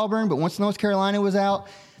offense to Auburn, but once North Carolina was out,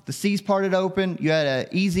 the seas parted open. You had an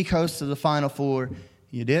easy coast to the Final Four.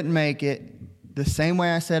 You didn't make it. The same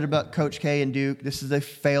way I said about Coach K and Duke, this is a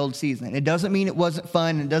failed season. And it doesn't mean it wasn't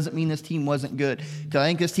fun. It doesn't mean this team wasn't good. Because I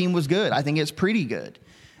think this team was good. I think it's pretty good.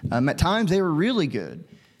 At times, they were really good.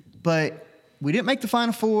 But we didn't make the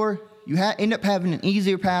Final Four. You end up having an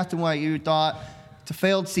easier path than what you thought. It's a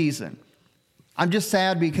failed season. I'm just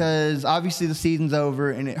sad because obviously the season's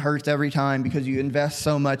over and it hurts every time because you invest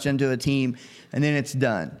so much into a team and then it's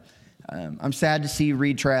done. I'm sad to see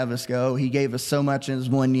Reed Travis go. He gave us so much in his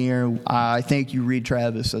 1 year. I thank you, Reed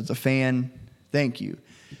Travis. As a fan, thank you.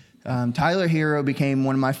 Tyler Hero became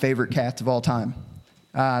one of my favorite cats of all time.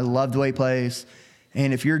 I love the way he plays.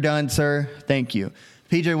 And if you're done, sir, thank you.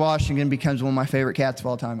 P.J. Washington becomes one of my favorite cats of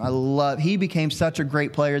all time. He became such a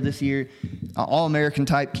great player this year, all-American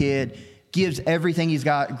type kid. Gives everything he's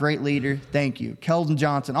got, great leader, thank you. Keldon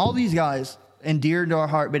Johnson, all these guys endeared to our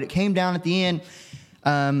heart, but it came down at the end.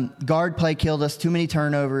 Guard play killed us, too many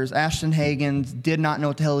turnovers. Ashton Hagans did not know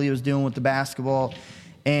what the hell he was doing with the basketball.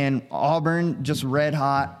 And Auburn just red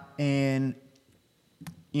hot. And,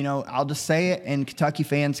 I'll just say it, and Kentucky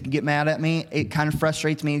fans can get mad at me. It kind of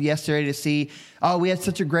frustrates me yesterday to see, we had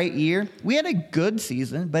such a great year. We had a good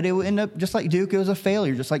season, but it would end up, just like Duke, it was a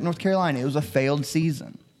failure. Just like North Carolina, it was a failed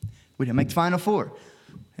season. We didn't make the Final Four.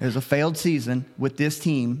 It was a failed season with this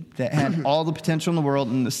team that had all the potential in the world,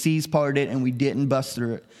 and the seas parted, and we didn't bust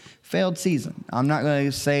through it. Failed season. I'm not going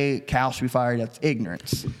to say Cal should be fired. That's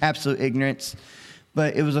ignorance, absolute ignorance.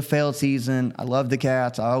 But it was a failed season. I love the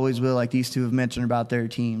Cats. I always will, like these two have mentioned about their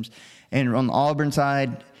teams. And on the Auburn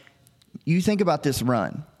side, you think about this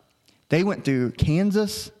run. They went through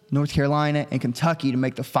Kansas, North Carolina, and Kentucky to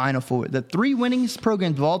make the Final Four. The 3 winningest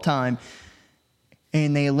programs of all time,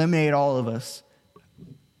 and they eliminated all of us.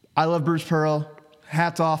 I love Bruce Pearl.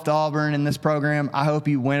 Hats off to Auburn in this program. I hope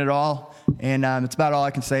you win it all, and it's about all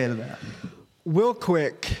I can say to that. Real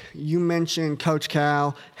quick, you mentioned Coach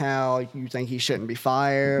Cal, how you think he shouldn't be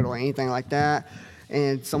fired or anything like that.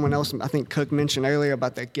 And someone else, I think Cook mentioned earlier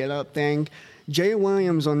about that get-up thing. Jay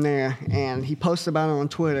Williams on there, and he posted about it on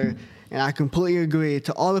Twitter, and I completely agree.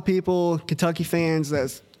 To all the people, Kentucky fans,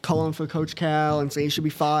 that's calling for Coach Cal and saying he should be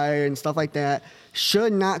fired and stuff like that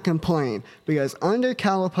should not complain, because under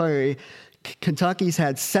Calipari, Kentucky's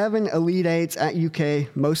had 7 Elite Eights at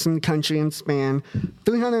UK, most in the country in span,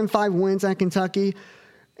 305 wins at Kentucky,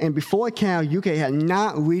 and before Cal, UK had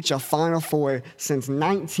not reached a Final Four since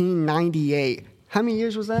 1998. How many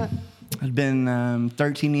years was that? It's been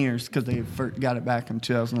 13 years because they got it back in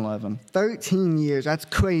 2011. 13 years. That's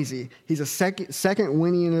crazy. He's a second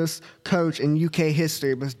winningest coach in UK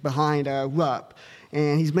history behind Rupp.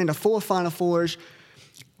 And he's been to 4 Final Fours.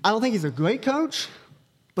 I don't think he's a great coach,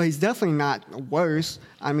 but he's definitely not worse.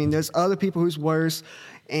 I mean, there's other people who's worse,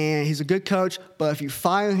 and he's a good coach. But if you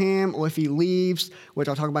fire him or if he leaves, which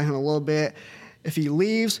I'll talk about him in a little bit, if he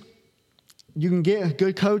leaves, you can get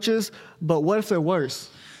good coaches, but what if they're worse?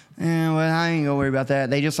 Well, I ain't gonna worry about that.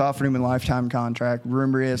 They just offered him a lifetime contract.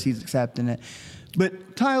 Rumor is he's accepting it.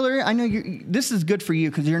 But Tyler, I know this is good for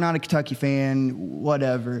you because you're not a Kentucky fan,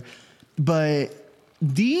 whatever. But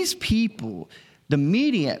these people, the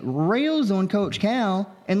media rails on Coach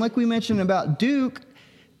Cal, and like we mentioned about Duke,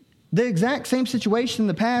 the exact same situation in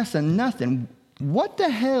the past and nothing. What the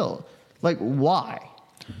hell? Like, why?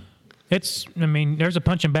 There's a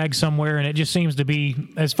punching bag somewhere, and it just seems to be,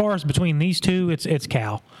 as far as between these two, it's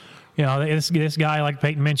Cal. You know, this guy, like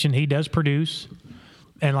Peyton mentioned, he does produce.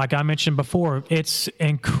 And like I mentioned before, it's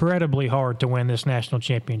incredibly hard to win this national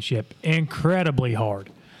championship. Incredibly hard.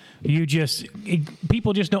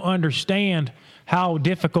 People just don't understand how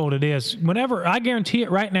difficult it is. Whenever, I guarantee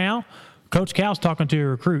it right now, Coach Cal's talking to a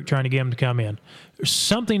recruit trying to get him to come in.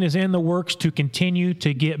 Something is in the works to continue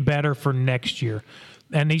to get better for next year.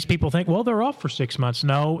 And these people think, well, they're off for 6 months.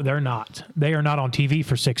 No, they're not. They are not on TV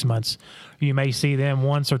for 6 months. You may see them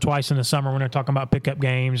once or twice in the summer when they're talking about pickup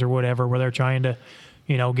games or whatever, where they're trying to,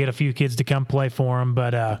 get a few kids to come play for them.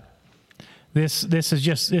 But this is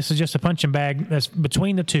just a punching bag that's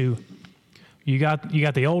between the two. You got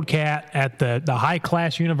the old cat at the high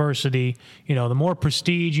class university, the more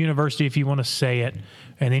prestige university, if you want to say it,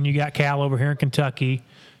 and then you got Cal over here in Kentucky.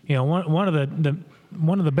 One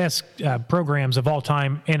of the best programs of all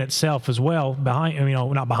time in itself as well.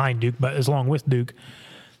 Not behind Duke, but as long with Duke.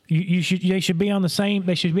 They should be on the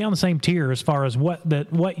same tier as far as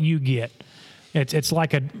what you get. It's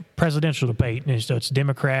like a presidential debate. It's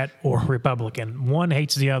Democrat or Republican. One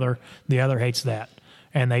hates the other hates that.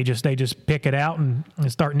 And they just pick it out and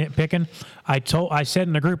start nitpicking. I said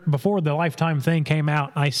in the group before the lifetime thing came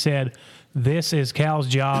out, I said, this is Cal's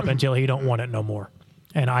job until he don't want it no more.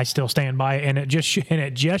 And I still stand by it. And it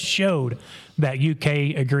just showed that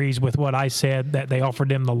UK agrees with what I said, that they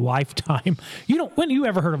offered him the lifetime. When you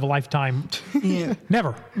ever heard of a lifetime? Yeah.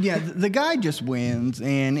 Never. Yeah, the guy just wins,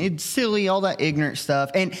 and it's silly, all that ignorant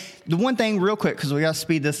stuff. And the one thing, real quick, because we got to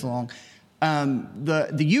speed this along.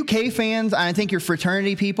 The UK fans, I think your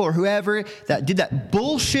fraternity people or whoever that did that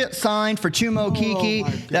bullshit sign for Chumo Kiki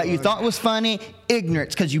that you thought was funny,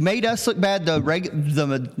 ignorance, because you made us look bad. The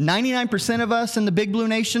 99% of us in the Big Blue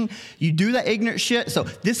Nation, you do that ignorant shit. So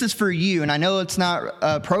this is for you, and I know it's not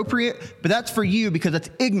appropriate, but that's for you because that's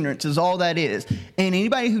ignorance is all that is. And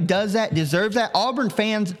anybody who does that deserves that. Auburn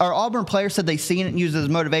fans or Auburn players said they seen it and used it as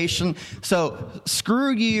motivation. So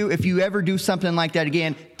screw you if you ever do something like that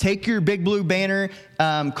again. Take your Big Blue banner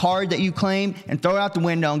card that you claim and throw it out the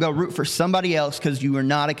window and go root for somebody else because you are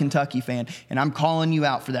not a Kentucky fan. And I'm calling you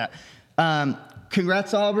out for that.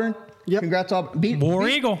 Congrats, Auburn. Yep. Congrats, Auburn. War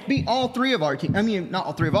Eagle. Beat all 3 of our teams. I mean, not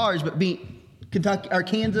all 3 of ours, but beat Kentucky or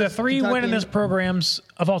Kansas. The 3 Kentucky, winningest programs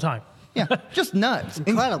of all time. Yeah, just nuts.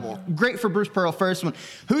 Incredible. Great for Bruce Pearl, first one.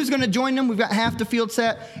 Who's going to join them? We've got half the field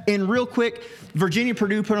set. And real quick,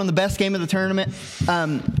 Virginia-Purdue put on the best game of the tournament.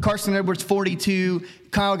 Carson Edwards, 42.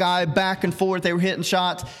 Kyle Guy, back and forth. They were hitting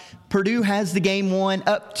shots. Purdue has the game won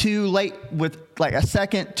up to late with like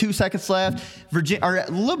 2 seconds left. Or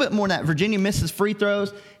a little bit more than that. Virginia misses free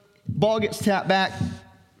throws. Ball gets tapped back.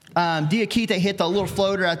 Diakite hit the little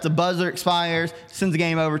floater at the buzzer, expires, sends the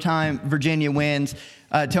game overtime. Virginia wins.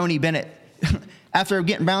 Tony Bennett, after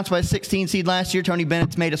getting bounced by a 16 seed last year, Tony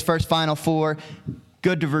Bennett's made his first Final Four.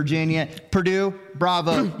 Good to Virginia. Purdue,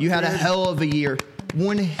 bravo. You had a hell of a year.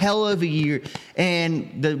 One hell of a year.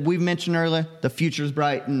 And we've mentioned earlier, the future's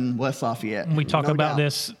bright in West Lafayette. We talk about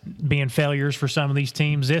this being failures for some of these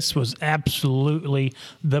teams. This was absolutely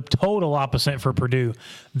the total opposite for Purdue.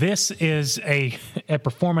 This is a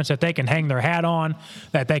performance that they can hang their hat on,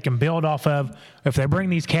 that they can build off of. If they bring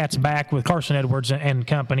these cats back with Carson Edwards and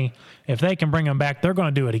company, if they can bring them back, they're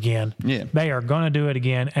going to do it again. Yeah. They are going to do it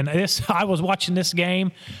again. And I was watching this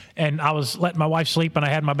game, and I was letting my wife sleep, and I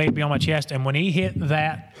had my baby on my chest, and when he hit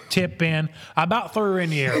that tip in, I about threw her in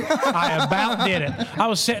the air. I about did it. I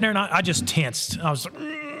was sitting there, and I just tensed. I was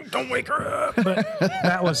like, don't wake her up.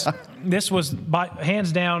 But this was by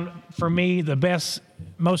hands down for me the best,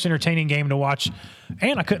 most entertaining game to watch,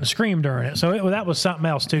 and I couldn't scream during it, so that was something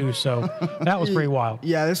else too. So that was pretty wild.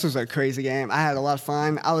 Yeah, this was a crazy game. I had a lot of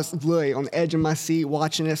fun. I was literally on the edge of my seat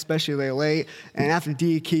watching it, especially late. And after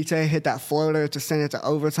Diakite hit that floater to send it to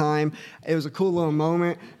overtime, it was a cool little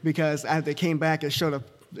moment because after they came back, it showed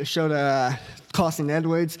Carson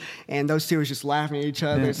Edwards, and those two were just laughing at each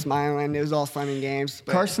other, smiling. It was all fun and games.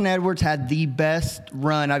 But Carson Edwards had the best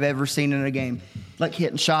run I've ever seen in a game. Like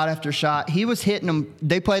hitting shot after shot. He was hitting them.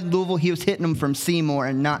 They played Louisville. He was hitting them from Seymour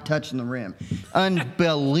and not touching the rim.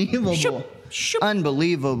 Unbelievable.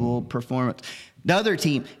 Unbelievable performance. The other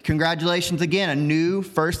team, congratulations again. A new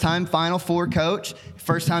first-time Final Four coach.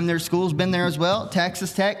 First time their school's been there as well.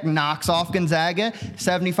 Texas Tech knocks off Gonzaga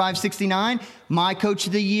 75-69. My coach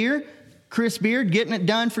of the year, Chris Beard, getting it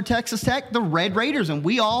done for Texas Tech, the Red Raiders, and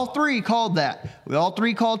we all three called that. We all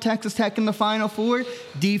three called Texas Tech in the Final Four.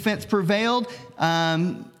 Defense prevailed.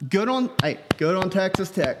 Good on Texas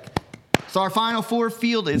Tech. So our Final Four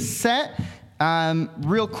field is set.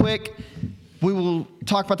 Real quick, we will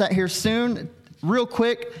talk about that here soon. Real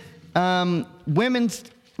quick, women's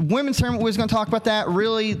tournament, we was going to talk about that.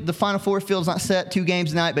 Really, the Final Four field's not set. 2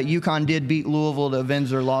 games tonight, but UConn did beat Louisville to avenge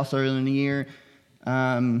their loss earlier in the year.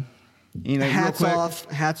 Hats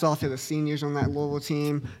off to the seniors on that Louisville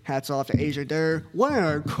team. Hats off to Asia Durr. What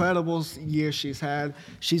an incredible year she's had.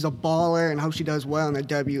 She's a baller, and I hope she does well in the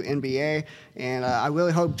WNBA. And I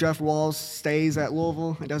really hope Jeff Walls stays at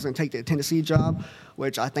Louisville and doesn't take the Tennessee job,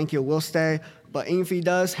 which I think he will stay. But even if he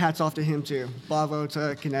does, hats off to him too. Bravo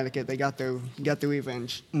to Connecticut. They got their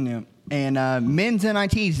revenge. Yeah. And men's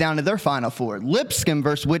NIT's down to their Final Four. Lipscomb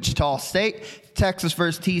versus Wichita State. Texas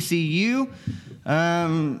versus TCU. I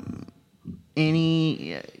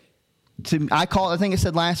think I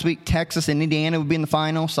said last week Texas and Indiana would be in the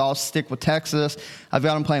final, so I'll stick with Texas. I've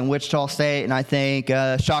got them playing Wichita State, and I think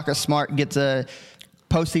Shaka Smart gets a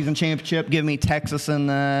postseason championship. Give me Texas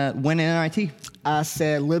and winning NIT. I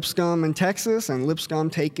said Lipscomb and Texas, and Lipscomb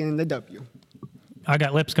taking the W. I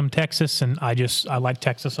got Lipscomb, Texas, and I like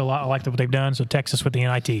Texas a lot. I like what they've done, so Texas with the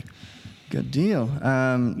NIT. Good deal.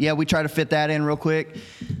 We try to fit that in real quick.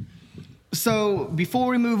 So before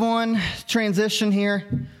we move on, transition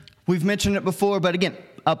here, we've mentioned it before, but again,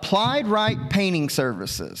 Applied Right Painting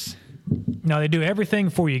Services. Now, they do everything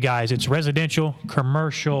for you guys. It's residential,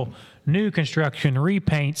 commercial, new construction,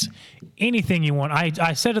 repaints, anything you want.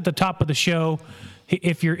 I said at the top of the show,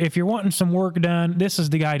 if you're wanting some work done, this is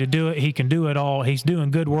the guy to do it. He can do it all. He's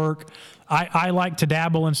doing good work. I like to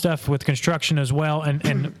dabble in stuff with construction as well,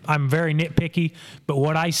 and I'm very nitpicky, but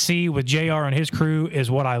what I see with JR and his crew is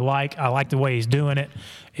what I like. I like the way he's doing it.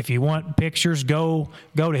 If you want pictures, go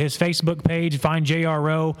to his Facebook page, find JR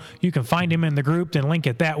Rowe. You can find him in the group and link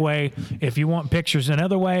it that way. If you want pictures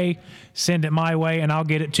another way, send it my way, and I'll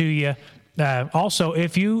get it to you. Also,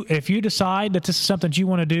 if you decide that this is something you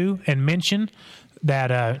want to do and mention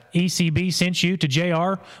that ECB sent you to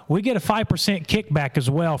JR, we get a 5% kickback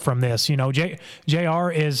as well from this. You know,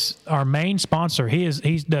 JR is our main sponsor.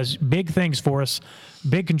 He does big things for us,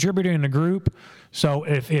 big contributor in the group. So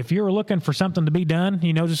if you're looking for something to be done,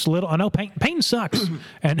 you know, just a little, I know painting sucks,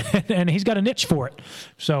 and he's got a niche for it.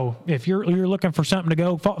 So if you're looking for something to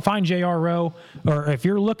go, find JR Rowe, or if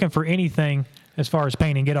you're looking for anything as far as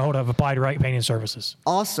painting, get a hold of Applied Right Painting Services.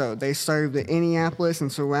 Also, they serve the Indianapolis and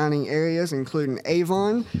surrounding areas, including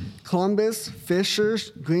Avon, Columbus,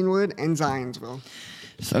 Fishers, Greenwood, and Zionsville.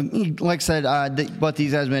 So, like I said, what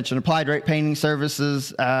these guys mentioned, Applied Right Painting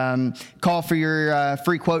Services. Call for your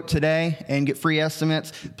free quote today and get free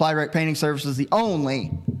estimates. Applied Right Painting Services is the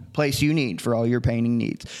only place you need for all your painting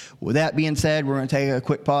needs. With that being said, we're going to take a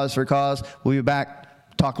quick pause for cause. We'll be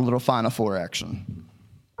back, talk a little Final Four action.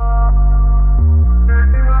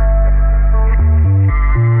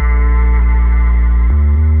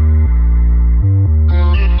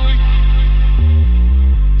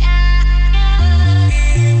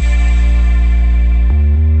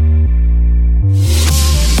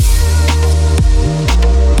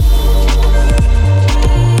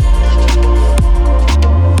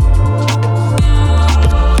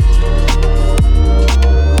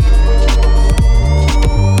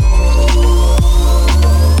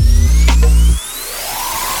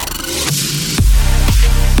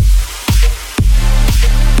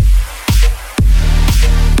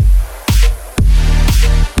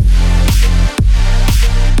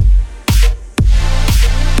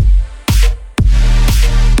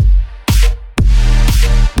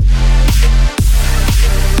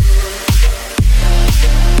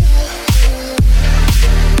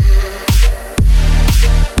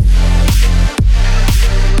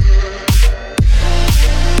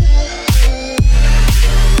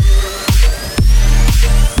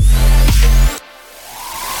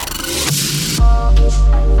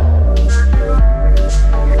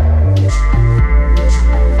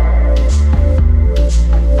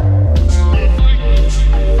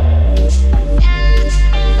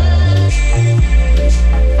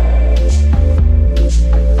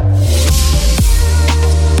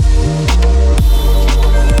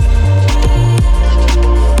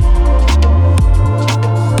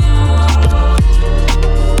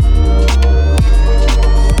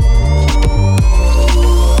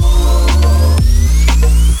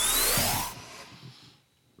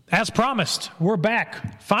 As promised, we're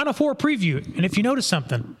back. Final Four preview. And if you notice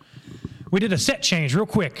something, we did a set change real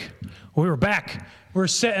quick. We were back. We're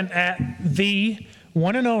sitting at the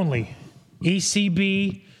one and only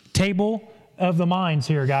ECB Table of the Minds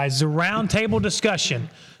here, guys. The round table discussion.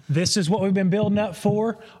 This is what we've been building up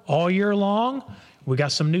for all year long. We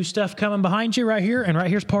got some new stuff coming behind you right here, and right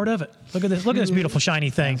here's part of it. Look at this. Look at this beautiful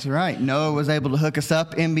shiny thing. That's right. Noah was able to hook us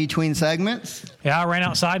up in between segments. Yeah, I ran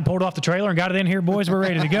outside, pulled off the trailer, and got it in here, boys. We're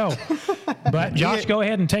ready to go. But Josh, go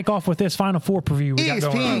ahead and take off with this Final Four preview we got ESPN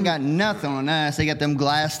going on. ain't got nothing on us. They got them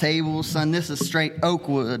glass tables, son. This is straight oak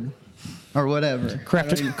wood or whatever. I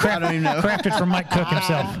don't even know. Crafted from Mike Cook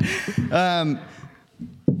himself.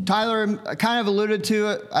 Tyler kind of alluded to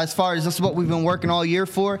it as far as this is what we've been working all year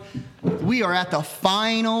for. We are at the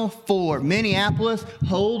Final Four. Minneapolis,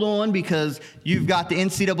 hold on, because you've got the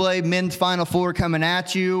NCAA Men's Final Four coming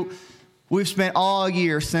at you. We've spent all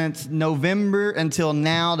year since November until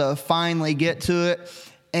now to finally get to it.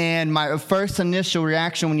 And my first initial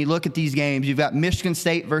reaction when you look at these games, you've got Michigan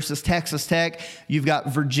State versus Texas Tech. You've got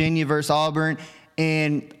Virginia versus Auburn.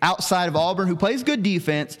 And outside of Auburn, who plays good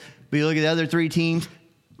defense, but you look at the other three teams,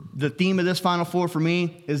 the theme of this Final Four for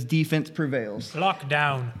me is defense prevails.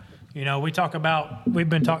 Lockdown. You know, I've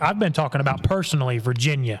been talking about personally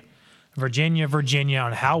Virginia,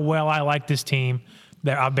 on how well I like this team.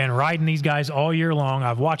 I've been riding these guys all year long.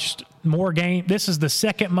 I've watched more games. This is the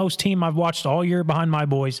second most team I've watched all year behind my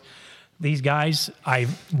boys. These guys, I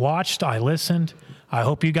watched, I listened. I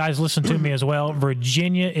hope you guys listen to me as well.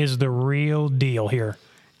 Virginia is the real deal here.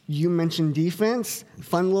 You mentioned defense.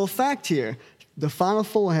 Fun little fact here. The Final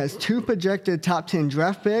Four has 2 projected top 10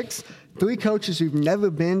 draft picks, 3 coaches who've never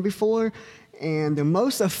been before, and the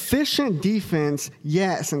most efficient defense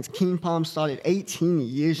yet since King Palm started 18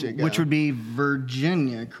 years ago. Which would be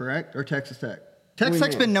Virginia, correct? Or Texas Tech? Texas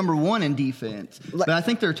Tech's been number 1 in defense. But I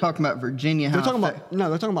think they're talking about Virginia. They're talking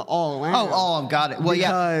about all around. Oh, got it. Well,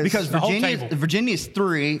 because Virginia's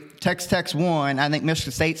 3, Texas Tech's 1. I think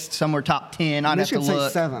Michigan State's somewhere top 10. I'd Michigan have to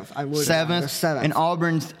look. State's 7th. I would. 7th. And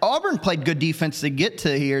Auburn played good defense to get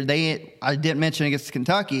to here. I didn't mention against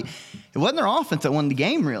Kentucky. It wasn't their offense that won the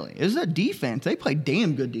game, really. It was their defense. They played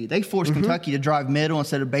damn good D. They forced Kentucky to drive middle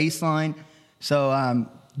instead of baseline. So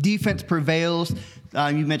defense prevails.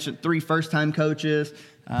 You mentioned 3 first-time coaches.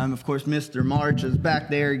 Of course, Mr. March is back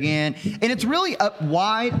there again. And it's really up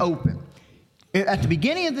wide open. At the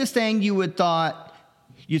beginning of this thing, you would thought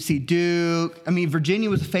you'd see Duke. I mean, Virginia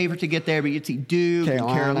was a favorite to get there, but you'd see Duke,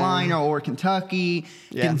 Carolina, or Kentucky,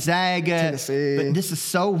 Gonzaga. Tennessee. But this is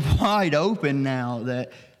so wide open now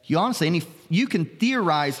that you honestly, you can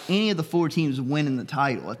theorize any of the 4 teams winning the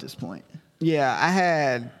title at this point. Yeah, I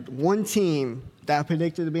had one team that I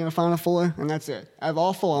predicted to be in the Final Four, and that's it. Out of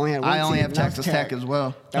all 4, I only had one team. I only have Texas Tech as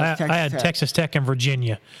well. I had Texas Tech and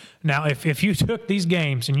Virginia. Now, if you took these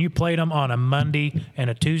games and you played them on a Monday and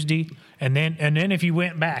a Tuesday, and then if you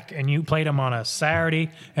went back and you played them on a Saturday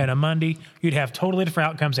and a Monday, you'd have totally different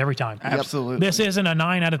outcomes every time. Absolutely. This isn't a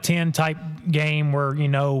 9 out of 10 type game where,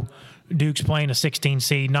 Duke's playing a 16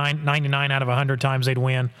 seed, 99 out of 100 times they'd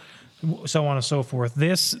win, so on and so forth.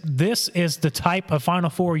 This is the type of Final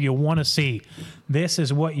Four you want to see. This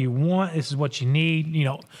is what you want. This is what you need.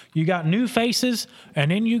 You got new faces,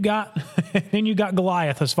 and then you got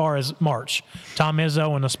Goliath as far as March. Tom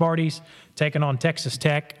Izzo and the Sparties taking on Texas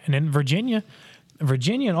Tech, and then Virginia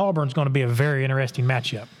and Auburn's going to be a very interesting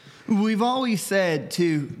matchup. We've always said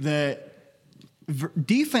too that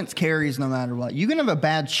defense carries no matter what. You can have a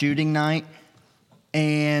bad shooting night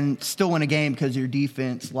and still win a game because your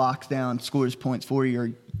defense locks down, scores points for you,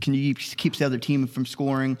 or keeps the other team from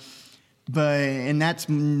scoring. And that's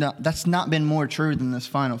not been more true than this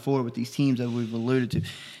Final Four with these teams that we've alluded to.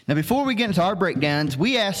 Now, before we get into our breakdowns,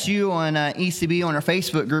 we asked you on ECB on our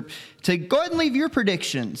Facebook group to go ahead and leave your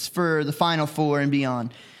predictions for the Final Four and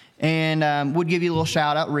beyond. And we'll give you a little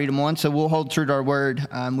shout out, read them on. So we'll hold true to our word.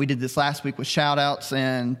 We did this last week with shout outs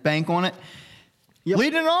and bank on it. Yep.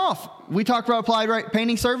 Leading it off, we talked about Applied Right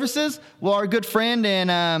Painting Services. Well, our good friend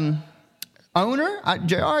and owner,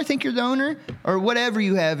 JR, I think you're the owner, or whatever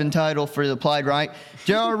you have entitled for the Applied Right.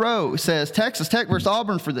 JR Rowe says Texas Tech versus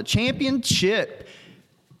Auburn for the championship.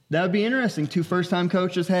 That would be interesting. 2 first-time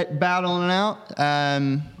coaches battling it out.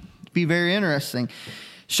 Be very interesting.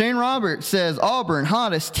 Shane Roberts says Auburn,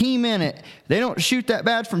 hottest team in it. They don't shoot that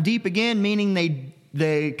bad from deep again, meaning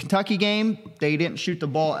the Kentucky game, they didn't shoot the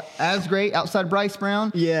ball as great outside Bryce Brown.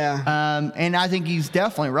 Yeah. And I think he's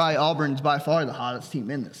definitely right. Auburn's by far the hottest team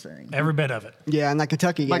in this thing. Every bit of it. Yeah, in that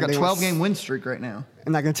Kentucky game. Like a 12-game win streak right now.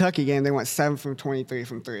 In that Kentucky game, they went 7 from 23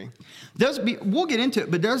 from 3. We'll get into it,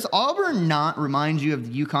 but does Auburn not remind you of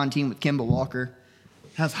the UConn team with Kemba Walker?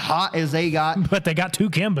 as hot as they got. But they got 2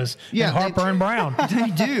 Kimbas, Yeah, and Harper and Brown.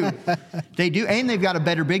 They do, and they've got a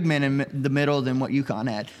better big man in the middle than what UConn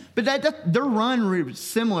had. But their run was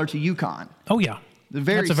similar to UConn. Oh, yeah.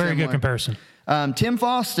 Very That's a very similar. good comparison. Tim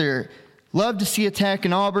Foster, love to see a Tech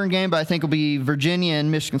and Auburn game, but I think it'll be Virginia and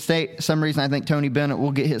Michigan State. For some reason, I think Tony Bennett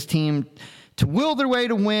will get his team to will their way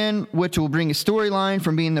to win, which will bring a storyline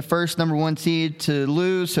from being the first number 1 seed to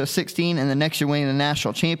lose to a 16 and the next year winning the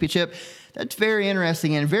national championship. That's very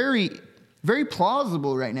interesting and very, very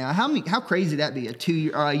plausible right now. How crazy that be?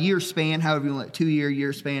 A year span, however you want,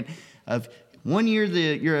 2-year span of 1 year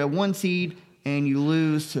you're a 1 seed and you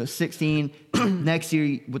lose to a 16. Next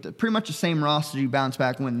year with pretty much the same roster, you bounce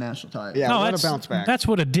back and win the national title. Yeah, No, what that's, a bounce back. that's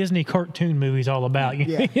what a Disney cartoon movie's all about.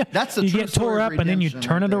 Yeah. That's the you true get story tore of up and then you redemption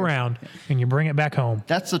turn right it there. around and you bring it back home.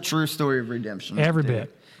 That's the true story of redemption. Every right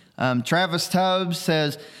there. bit. Travis Tubbs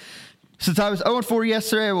says, since I was 0-4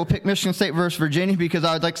 yesterday, I will pick Michigan State versus Virginia because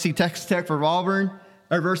I would like to see Texas Tech versus Auburn.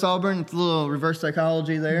 It's a little reverse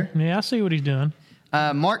psychology there. Yeah, I see what he's doing.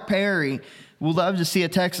 Mark Perry would love to see a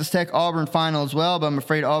Texas Tech Auburn final as well, but I'm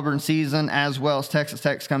afraid Auburn's season as well as Texas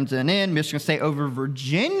Tech's come to an end. Michigan State over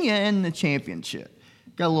Virginia in the championship.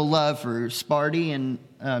 Got a little love for Sparty and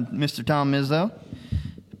Mr. Tom Izzo.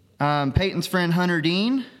 Peyton's friend Hunter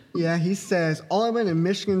Dean. Yeah, he says, Auburn and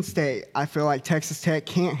Michigan State, I feel like Texas Tech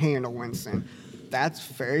can't handle Winston. That's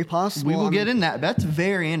very possible. We will get in that. That's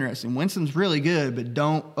very interesting. Winston's really good, but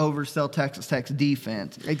don't oversell Texas Tech's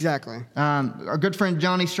defense. Exactly. Our good friend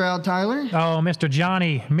Johnny Stroud Tyler. Oh, Mr.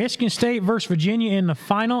 Johnny. Michigan State versus Virginia in the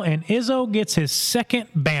final, and Izzo gets his 2nd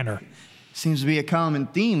banner. Seems to be a common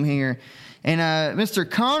theme here. And Mr.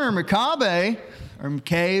 Connor McCabe, or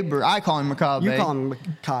McCabe, or I call him McCabe. You call him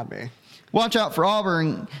Kabe. Watch out for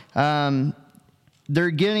Auburn.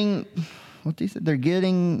 They're getting, what they said? They're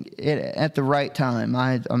getting it at the right time.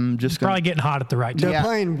 I'm just gonna, Probably getting hot at the right time. They're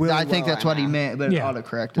playing really I think well that's right what he now. meant, but Yeah.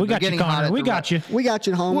 autocorrected. We They're got you, getting hot Connor. at We the got right- you. We got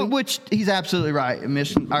you, homie. Which he's absolutely right.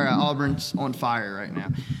 Auburn's on fire right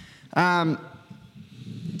now.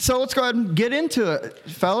 So let's go ahead and get into it,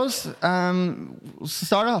 fellas. Let's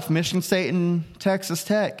start off Michigan State and Texas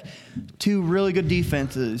Tech. 2 really good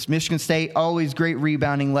defenses. Michigan State, always great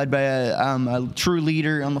rebounding, led by a true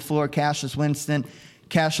leader on the floor, Cassius Winston.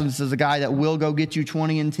 Cassius is a guy that will go get you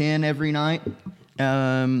 20 and 10 every night.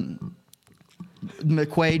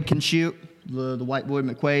 McQuaid can shoot. The white boy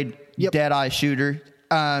McQuaid, Yep. dead-eye shooter.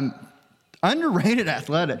 Underrated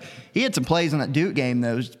athletic. He had some plays in that Duke game,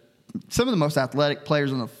 though. Some of the most athletic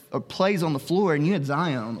players plays on the floor, and you had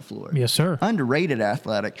Zion on the floor. Yes, sir. Underrated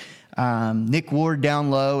athletic. Nick Ward down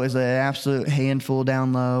low is an absolute handful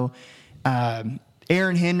down low.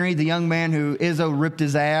 Aaron Henry, the young man who Izzo ripped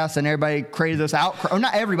his ass, and everybody created this outcry. Or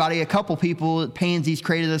not everybody, a couple people, pansies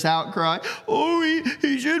created this outcry. Oh,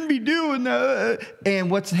 he shouldn't be doing that. And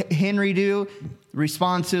what's Henry do?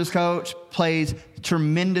 Responds to his coach, plays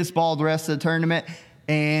tremendous ball the rest of the tournament.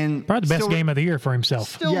 And Probably the best still- game of the year for himself.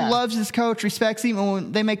 Still Yeah. loves his coach, respects him. And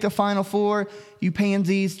when they make the Final Four, you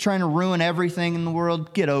pansies trying to ruin everything in the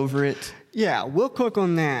world, get over it. Yeah, we'll cook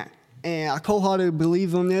on that. And I cold-heartedly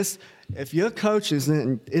believe on this. If your coach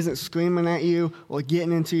isn't screaming at you or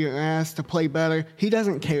getting into your ass to play better, he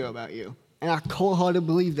doesn't care about you. And I cold-heartedly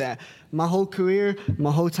believe that. My whole career,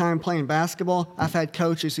 my whole time playing basketball, I've had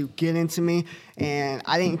coaches who get into me, and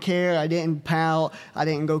I didn't care. I didn't pout. I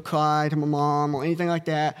didn't go cry to my mom or anything like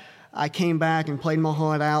that. I came back and played my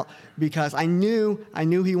heart out because I knew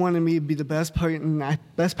he wanted me to be the best Peyton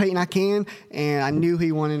I can, and I knew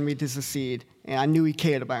he wanted me to succeed, and I knew he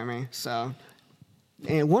cared about me. So,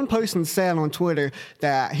 and one person said on Twitter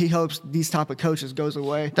that he hopes these type of coaches goes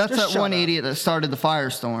away. That's Just that shut one up. idiot that started the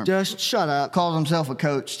firestorm. Just shut up. Calls himself a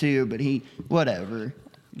coach too, but whatever.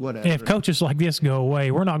 If coaches like this go away,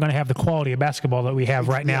 we're not going to have the quality of basketball that we have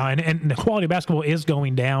right now. And the quality of basketball is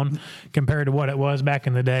going down compared to what it was back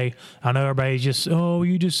in the day. I know everybody's just, oh,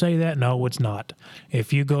 you just say that. No, it's not.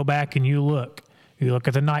 If you go back and you look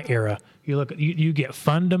at the Knight era, you get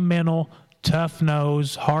fundamental,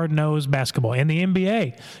 tough-nosed, hard-nosed basketball. In the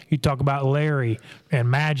NBA, you talk about Larry and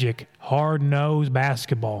Magic, hard-nosed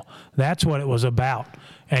basketball. That's what it was about.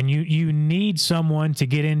 And you need someone to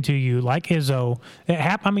get into you like Izzo.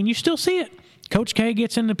 You still see it. Coach K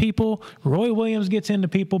gets into people. Roy Williams gets into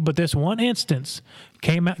people. But this one instance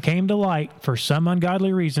came to light for some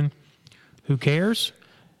ungodly reason. Who cares?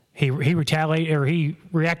 He retaliated, or he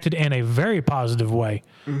reacted in a very positive way.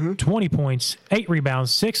 20 points, 8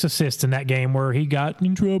 rebounds, 6 assists in that game where he got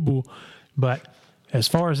in trouble. But as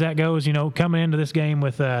far as that goes, coming into this game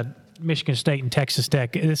with Michigan State and Texas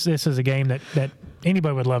Tech, this is a game that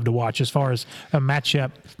anybody would love to watch as far as a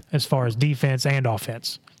matchup, as far as defense and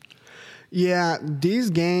offense. Yeah, these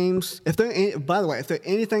games, by the way, if they're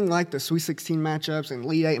anything like the Sweet 16 matchups and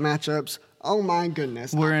Elite 8 matchups, oh my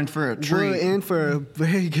goodness. We're in for a treat. We're in for a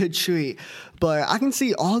very good treat. But I can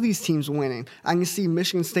see all these teams winning. I can see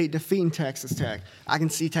Michigan State defeating Texas Tech. I can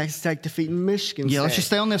see Texas Tech defeating Michigan State. Yeah, let's just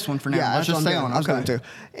stay on this one for now. Yeah, let's just stay on. I was going to.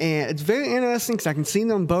 And it's very interesting because I can see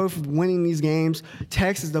them both winning these games.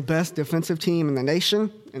 Texas is the best defensive team in the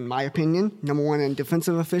nation, in my opinion, number one in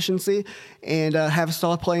defensive efficiency, and have a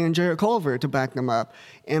star player in Jarrett Culver to back them up.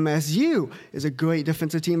 MSU is a great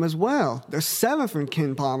defensive team as well. They're 7th in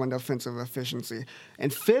Ken Palm in defensive efficiency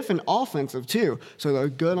and 5th in offensive, too. So they're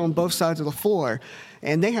good on both sides of the floor.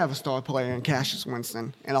 And they have a star player in Cassius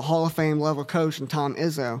Winston and a Hall of Fame level coach in Tom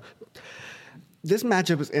Izzo. This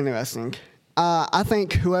matchup is interesting. I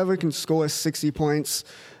think whoever can score 60 points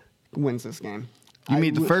wins this game. You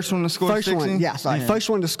mean the first one to score 60? First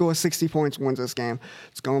one to score 60 points wins this game.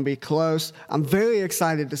 It's going to be close. I'm very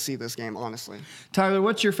excited to see this game, honestly. Tyler,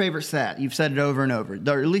 what's your favorite stat? You've said it over and over.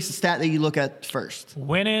 Or at least the stat that you look at first.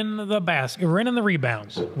 Winning the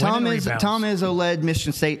rebounds. Tom Izzo led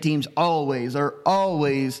Michigan State teams always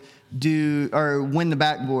do or win the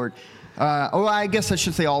backboard. Or I guess I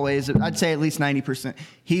should say always. I'd say at least 90%.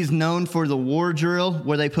 He's known for the war drill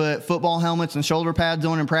where they put football helmets and shoulder pads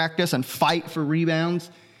on in practice and fight for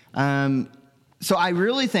rebounds. So I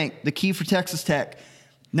really think the key for Texas Tech,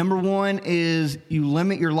 number one, is you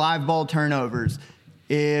limit your live ball turnovers.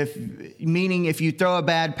 Meaning if you throw a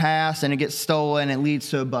bad pass and it gets stolen, it leads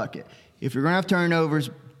to a bucket. If you're going to have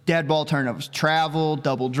turnovers, dead ball turnovers, travel,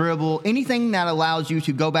 double dribble, anything that allows you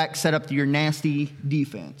to go back, set up your nasty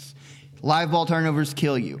defense. Live ball turnovers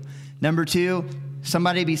kill you. Number two,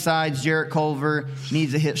 somebody besides Jarrett Culver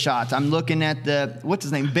needs to hit shots. I'm looking at what's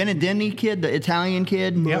his name, Benedetti kid, the Italian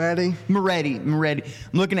kid? Moretti. Moretti.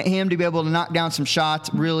 I'm looking at him to be able to knock down some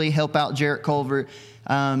shots, really help out Jarrett Culver.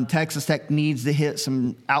 Texas Tech needs to hit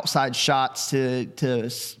some outside shots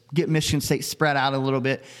to get Michigan State spread out a little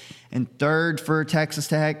bit. And third for Texas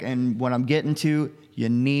Tech, and what I'm getting to, you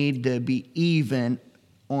need to be even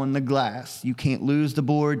on the glass. You can't lose the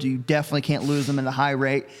boards. You definitely can't lose them at a high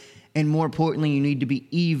rate. And more importantly, you need to be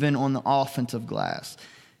even on the offensive glass.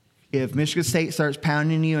 If Michigan State starts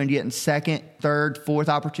pounding you and getting second, third, fourth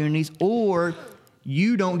opportunities, or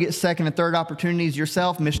you don't get second and third opportunities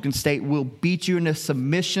yourself, Michigan State will beat you into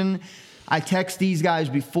submission. I text these guys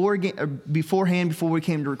beforehand before we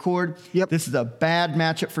came to record. Yep. This is a bad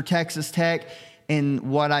matchup for Texas Tech. And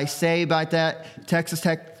what I say about that, Texas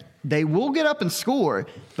Tech, they will get up and score,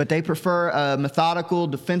 but they prefer a methodical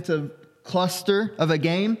defensive cluster of a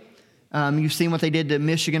game. You've seen what they did to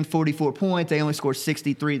Michigan, 44 points. They only scored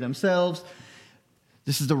 63 themselves.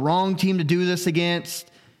 This is the wrong team to do this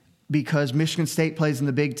against because Michigan State plays in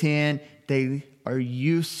the Big Ten. They are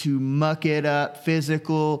used to muck it up,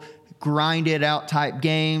 physical, grind it out type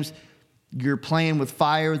games. You're playing with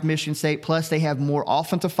fire with Michigan State. Plus, they have more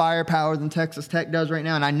offensive firepower than Texas Tech does right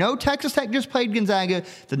now. And I know Texas Tech just played Gonzaga,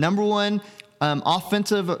 the number one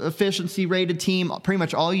offensive efficiency rated team pretty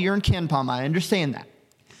much all year in Ken Palm. I understand that.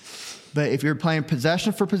 But if you're playing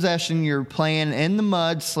possession for possession, you're playing in the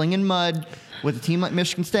mud, slinging mud with a team like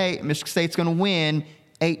Michigan State. Michigan State's going to win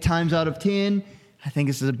 8 times out of 10. I think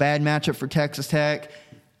this is a bad matchup for Texas Tech.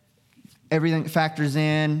 Everything factors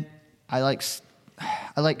in. I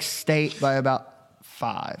like State by about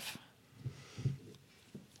 5.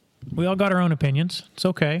 We all got our own opinions. It's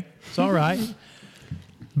okay. It's all right.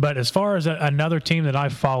 But as far as another team that I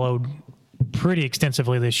followed pretty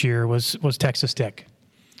extensively this year was Texas Tech.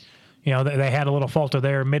 You know, they had a little falter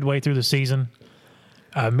there midway through the season.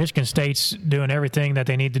 Michigan State's doing everything that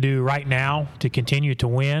they need to do right now to continue to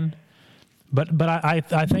win. But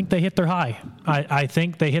I think they hit their high. I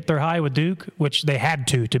think they hit their high with Duke, which they had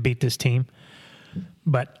to beat this team.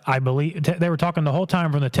 But I believe they were talking the whole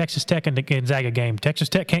time from the Texas Tech and the Gonzaga game. Texas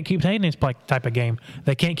Tech can't keep playing this type of game.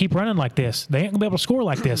 They can't keep running like this. They ain't going to be able to score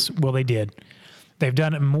like this. Well, they did. They've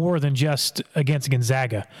done it more than just against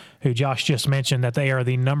Gonzaga, who Josh just mentioned that they are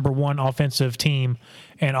the number one offensive team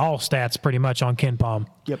in all stats pretty much on Ken Palm.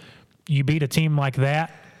 Yep. You beat a team like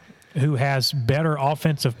that who has better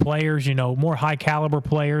offensive players, you know, more high-caliber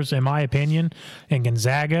players, in my opinion, in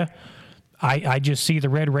Gonzaga. I just see the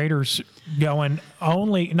Red Raiders going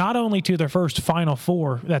not only to their first Final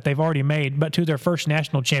Four that they've already made, but to their first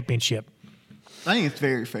national championship. I think it's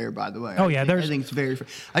very fair, by the way. Oh, yeah. I think it's very fair.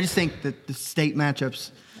 I just think that the state matchups,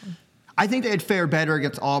 I think they'd fare better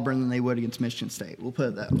against Auburn than they would against Michigan State. We'll put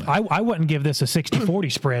it that way. I wouldn't give this a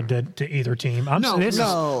 60-40 spread to either team.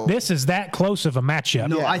 This is that close of a matchup.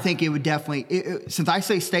 No, I think it would definitely. Since I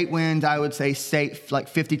say State wins, I would say State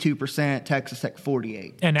like 52%, Texas Tech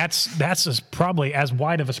 48%. And that's probably as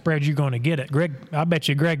wide of a spread you're going to get it. I bet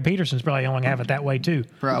you Greg Peterson's probably going to have it that way too.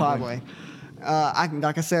 Probably.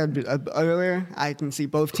 Like I said earlier, I can see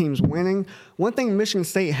both teams winning. One thing Michigan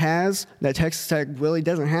State has that Texas Tech really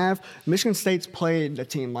doesn't have, Michigan State's played a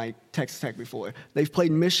team like Texas Tech before. They've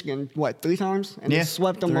played Michigan, 3 times? And they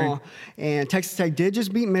swept them 3. all. And Texas Tech did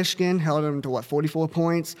just beat Michigan, held them to, 44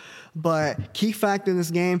 points. But key factor in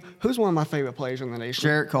this game, who's one of my favorite players in the nation?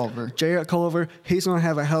 Jarrett Culver. Jarrett Culver. He's going to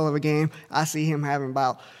have a hell of a game. I see him having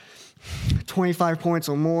about 25 points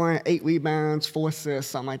or more, 8 rebounds, 4 assists,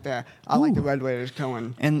 something like that. I like the Red Raiders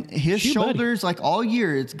going. And his shoulders, like all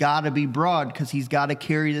year, it's got to be broad because he's got to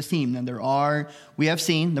carry this team. Now we have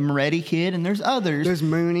seen the Moretti kid, and there's others. There's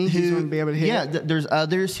Mooney, who's going to be able to hit. Yeah, there's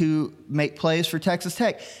others who make plays for Texas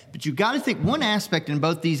Tech. But you got to think one aspect in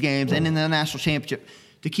both these games and in the national championship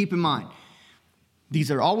to keep in mind. These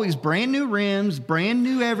are always brand new rims, brand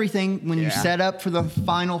new everything when you set up for the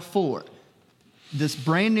Final Four. This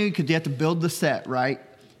brand new because you have to build the set, right?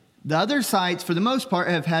 The other sites, for the most part,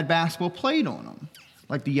 have had basketball played on them.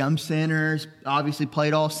 Like the Yum Centers, obviously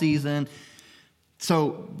played all season.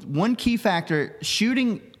 So one key factor,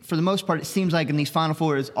 shooting, for the most part, it seems like in these Final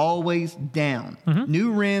Four is always down.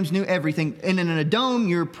 New rims, new everything. And in a dome,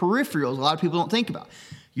 your peripherals, a lot of people don't think about.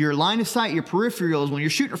 Your line of sight, your peripherals, when you're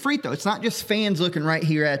shooting a free throw, it's not just fans looking right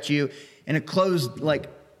here at you in a closed like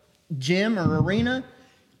gym or arena.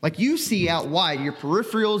 Like you see out wide, your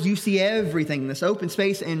peripherals, you see everything in this open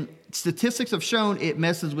space, and statistics have shown it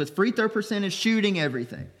messes with free throw percentage, shooting,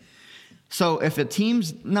 everything. So if a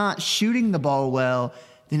team's not shooting the ball well,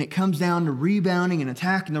 then it comes down to rebounding and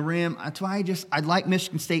attacking the rim. That's why I'd like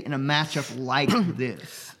Michigan State in a matchup like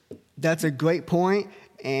this. That's a great point.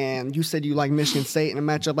 And you said you like Michigan State in a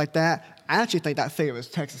matchup like that. I actually think that favors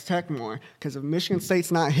Texas Tech more because if Michigan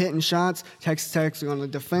State's not hitting shots, Texas Tech's going to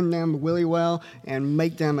defend them really well and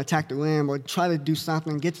make them attack the rim or try to do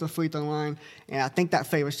something, get to the free throw line. And I think that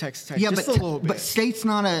favors Texas Tech just a little bit. But State's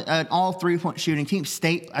not an all three-point shooting team.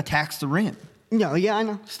 State attacks the rim. No, yeah, I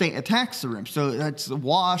know. State attacks the rim. So that's a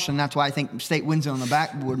wash, and that's why I think State wins it on the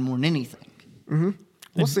backboard more than anything.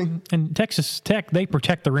 We'll see. And Texas Tech, they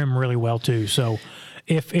protect the rim really well too. So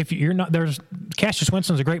if you're not, Cassius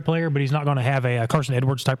Winston's a great player, but he's not going to have a Carson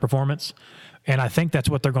Edwards type performance. And I think that's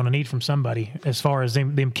what they're going to need from somebody as far as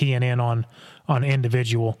them keying in on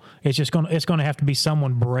individual. It's going to have to be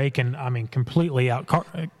someone breaking. I mean, completely out.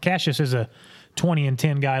 Cassius is a 20 and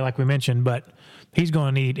 10 guy, like we mentioned, but he's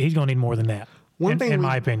going to need more than that. In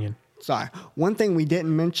my opinion. One thing we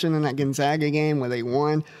didn't mention in that Gonzaga game where they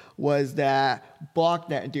won was that block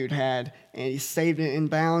that dude had, and he saved it in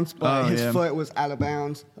bounds, but his foot was out of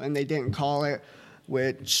bounds, and they didn't call it,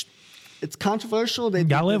 which it's controversial. They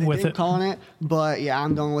didn't calling it, but yeah,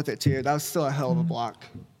 I'm going with it too. That was still a hell of a block.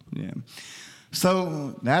 Yeah.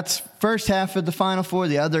 So that's first half of the Final Four.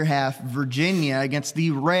 The other half, Virginia against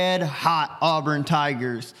the red-hot Auburn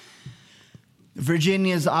Tigers.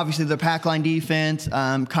 Virginia's obviously the pack line defense.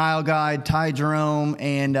 Kyle Guide, Ty Jerome,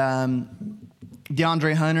 and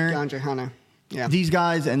DeAndre Hunter. Yeah. These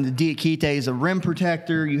guys, and the Diakite is a rim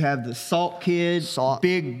protector. You have the Salt kid,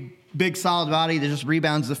 big solid body that just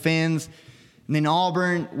rebounds, defends. And then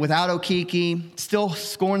Auburn, without Okeke, still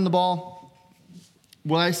scoring the ball.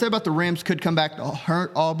 What I said about the rims could come back to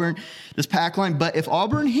hurt Auburn, this pack line. But if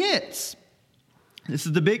Auburn hits, this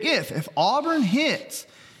is the big if Auburn hits,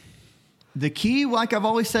 the key, like I've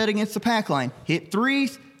always said against the pack line, hit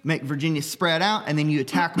threes, make Virginia spread out, and then you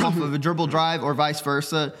attack them off of a dribble drive or vice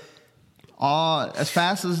versa. As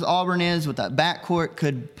fast as Auburn is with that backcourt,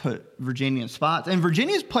 could put Virginia in spots. And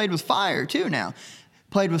Virginia's played with fire, too, now.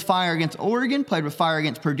 Played with fire against Oregon, played with fire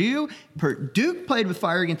against Purdue. Duke played with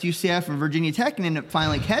fire against UCF and Virginia Tech and ended up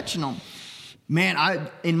finally catching them. Man,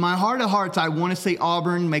 in my heart of hearts, I want to say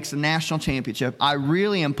Auburn makes the national championship. I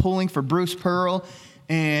really am pulling for Bruce Pearl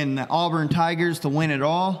and the Auburn Tigers to win it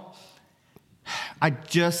all. I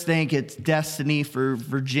just think it's destiny for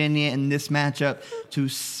Virginia in this matchup to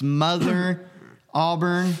smother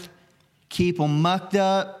Auburn, keep them mucked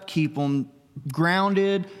up, keep them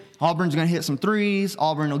grounded. Auburn's going to hit some threes.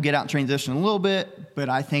 Auburn will get out in transition a little bit, but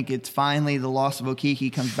I think it's finally the loss of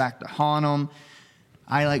Okeke comes back to haunt them.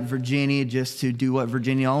 I like Virginia just to do what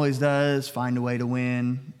Virginia always does, find a way to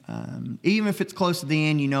win. Even if it's close to the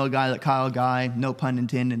end, you know a guy like Kyle Guy, no pun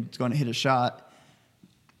intended, is going to hit a shot.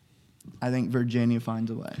 I think Virginia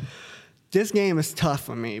finds a way. This game is tough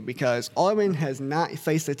for me because Auburn has not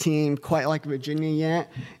faced a team quite like Virginia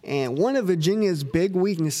yet. And one of Virginia's big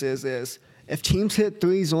weaknesses is if teams hit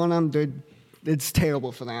threes on them, it's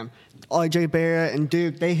terrible for them. R.J. Barrett and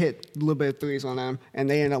Duke, they hit a little bit of threes on them, and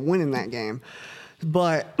they end up winning that game.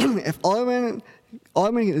 But if Auburn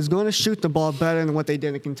is going to shoot the ball better than what they did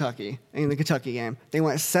in the Kentucky game. They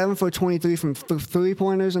went 7 for 23 from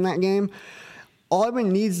three-pointers in that game.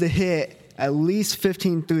 Auburn needs to hit at least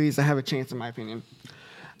 15 threes to have a chance, in my opinion.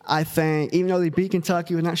 I think even though they beat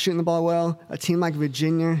Kentucky with not shooting the ball well, a team like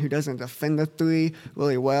Virginia, who doesn't defend the three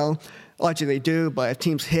really well, actually they do, but if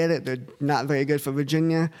teams hit it, they're not very good for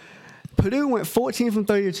Virginia. Purdue went 14 from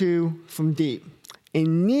 32 from deep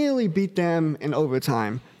and nearly beat them in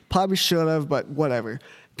overtime. Probably should have, but whatever.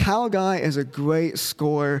 Kyle Guy is a great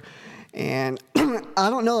scorer, and I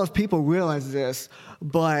don't know if people realize this,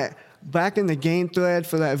 but back in the game thread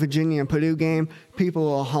for that Virginia and Purdue game,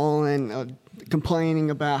 people were hollering,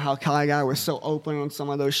 complaining about how Kyle Guy was so open on some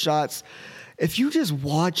of those shots. If you just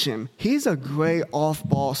watch him, he's a great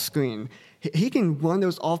off-ball screen. He can run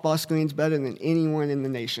those off-ball screens better than anyone in the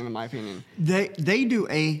nation, in my opinion. They do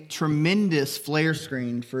a tremendous flare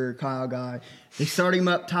screen for Kyle Guy. They start him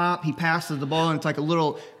up top. He passes the ball, and it's like a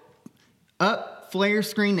little up flare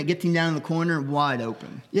screen that gets him down in the corner wide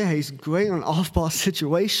open. Yeah, he's great on off-ball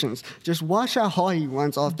situations. Just watch how hard he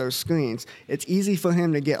runs off those screens. It's easy for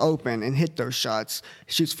him to get open and hit those shots.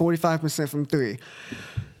 He shoots 45% from three.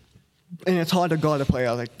 And it's hard to guard a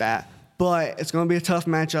player like that. But it's going to be a tough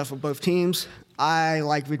matchup for both teams. I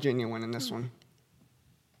like Virginia winning this one.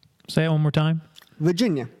 Say it one more time.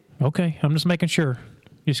 Virginia. Okay, I'm just making sure.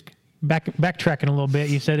 Just backtracking a little bit.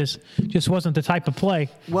 You said it just wasn't the type of play.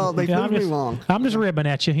 Well, they proved me wrong. I'm just ribbing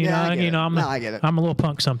at you. I get it. I get it. I'm a little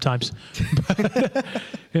punk sometimes.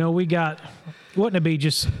 We got. Wouldn't it be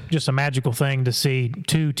just a magical thing to see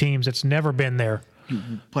two teams that's never been there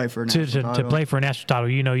Play for a national title. to play for a national title?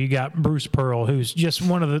 You got Bruce Pearl, who's just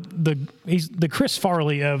one of he's the Chris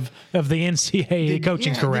Farley of the NCAA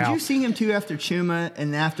coaching corral. Did you see him too after Chuma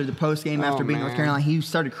and after the post game after beating North Carolina? He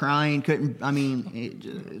started crying. Good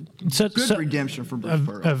redemption for Bruce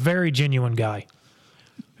Pearl. A very genuine guy.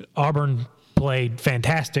 Auburn played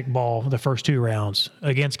fantastic ball the first two rounds.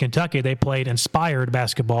 Against Kentucky, they played inspired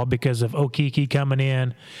basketball because of Okeke coming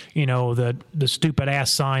in, the stupid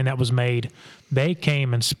ass sign that was made. They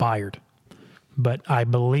came inspired. But I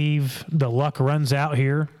believe the luck runs out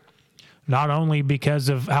here, not only because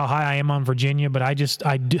of how high I am on Virginia, but I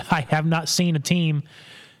have not seen a team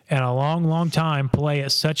in a long, long time play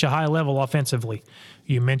at such a high level offensively.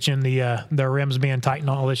 You mentioned the rims being tight and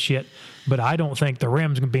all this shit, but I don't think the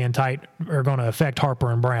rims being tight are going to affect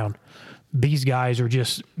Harper and Brown. These guys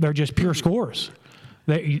they're just pure scorers.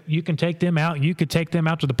 You can take them out. You could take them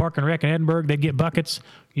out to the Park and Rec in Edinburgh. They'd get buckets.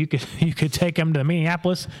 You could take them to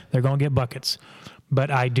Minneapolis. They're going to get buckets.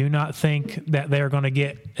 But I do not think that they're going to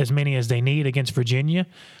get as many as they need against Virginia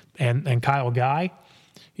and Kyle Guy.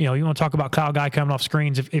 You want to talk about Kyle Guy coming off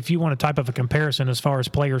screens. If you want a type of a comparison as far as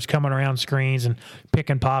players coming around screens and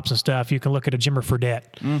picking pops and stuff, you can look at a Jimmer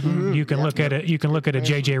Fredette. Mm-hmm. You can look at a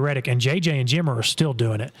JJ Redick, and JJ and Jimmer are still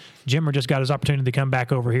doing it. Jimmer just got his opportunity to come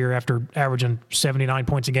back over here after averaging 79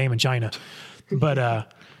 points a game in China. But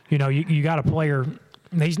you got a player.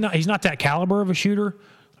 He's not that caliber of a shooter,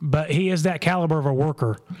 but he is that caliber of a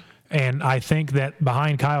worker. And I think that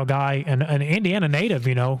behind Kyle Guy and an Indiana native,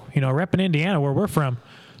 repping Indiana where we're from,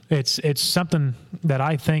 it's something that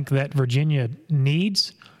I think that Virginia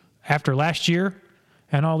needs after last year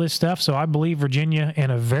and all this stuff. So I believe Virginia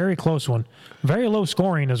in a very close one, very low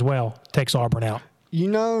scoring as well, takes Auburn out. You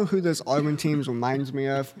know who this Auburn team reminds me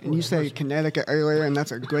of? And you say Connecticut earlier, and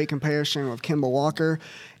that's a great comparison with Kemba Walker.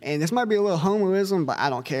 And this might be a little homerism, but I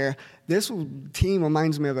don't care. This team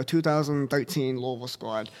reminds me of the 2013 Louisville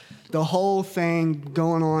squad. The whole thing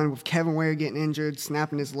going on with Kevin Ware getting injured,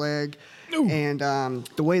 snapping his leg, and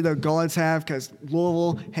the way the guards have, because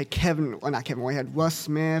Louisville had Russ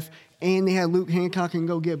Smith, and they had Luke Hancock can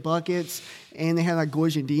go get buckets, and they had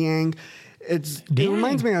Gorgie Dieng. It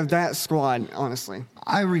reminds me of that squad, honestly.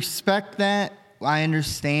 I respect that. I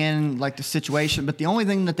understand the situation, but the only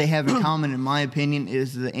thing that they have in common, in my opinion,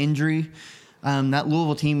 is the injury. That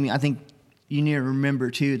Louisville team, I think you need to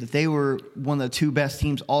remember too that they were one of the two best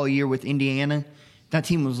teams all year with Indiana. That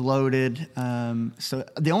team was loaded. So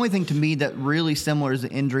the only thing to me that really similar is the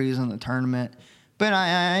injuries in the tournament. But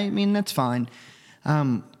I mean that's fine.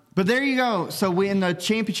 But there you go. So we in the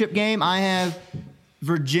championship game, I have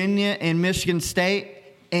Virginia and Michigan State,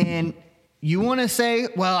 and you want to say,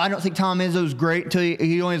 well, I don't think Tom Izzo's great until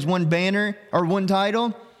he only has one banner or one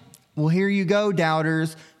title. Well, here you go,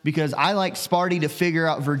 doubters. because I like Sparty to figure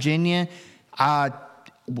out Virginia.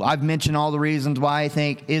 I've mentioned all the reasons why I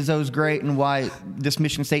think Izzo's great and why this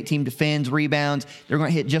Michigan State team defends, rebounds. They're going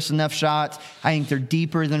to hit just enough shots. I think they're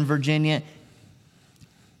deeper than Virginia.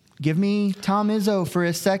 Give me Tom Izzo for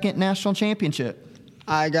his second national championship.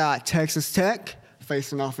 I got Texas Tech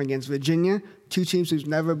facing off against Virginia, two teams who's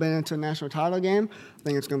never been into a national title game. I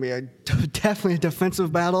think it's going to be definitely a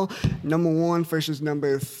defensive battle, number 1 versus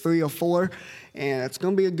number 3 or 4, and it's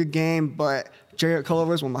going to be a good game, but Jarrett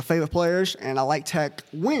Culver is one of my favorite players, and I like Tech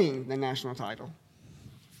winning the national title.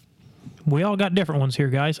 We all got different ones here,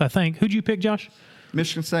 guys, I think. Who'd you pick, Josh?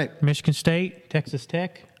 Michigan State. Michigan State, Texas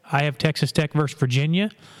Tech. I have Texas Tech versus Virginia.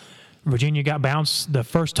 Virginia got bounced the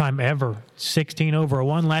first time ever,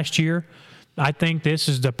 16-1 last year. I think this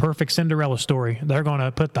is the perfect Cinderella story. They're going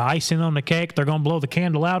to put the icing on the cake. They're going to blow the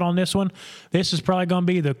candle out on this one. This is probably going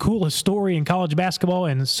to be the coolest story in college basketball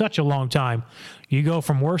in such a long time. You go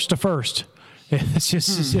from worst to first. It's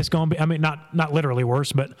just it's going to be, I mean, not literally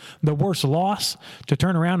worse, but the worst loss to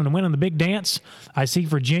turn around and win in the big dance. I see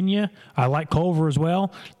Virginia. I like Culver as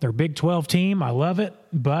well. They're a Big 12 team. I love it,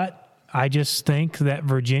 but I just think that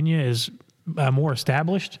Virginia is more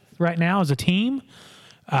established right now as a team.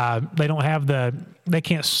 They don't have they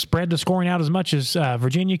can't spread the scoring out as much as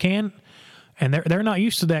Virginia can, and they're not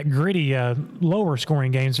used to that gritty lower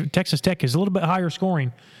scoring games. Texas Tech is a little bit higher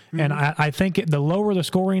scoring, and I think the lower the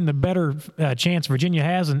scoring, the better chance Virginia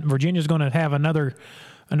has, and Virginia's going to have another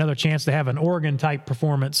chance to have an Oregon type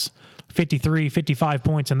performance, 53, 55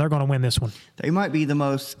 points, and they're going to win this one. They might be the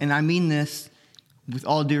most, and I mean this with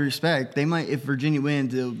all due respect, they might, if Virginia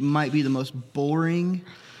wins, it might be the most boring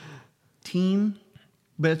team.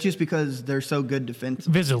 But it's just because they're so good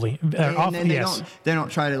defensively. Visibly. And they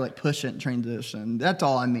don't try to like push it in transition. That's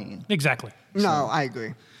all I mean. Exactly. No, I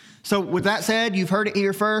agree. So with that said, you've heard it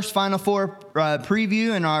here first. Final Four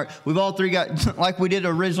preview, and we've all three got, like we did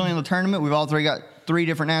originally in the tournament, we've all three got 3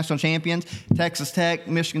 different national champions: Texas Tech,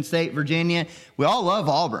 Michigan State, Virginia. We all love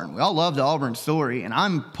Auburn. We all love the Auburn story, and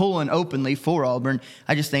I'm pulling openly for Auburn.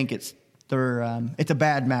 I just think it's a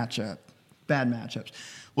bad matchup. Bad matchups.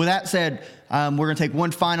 With that said, we're going to take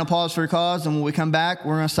one final pause for a cause, and when we come back,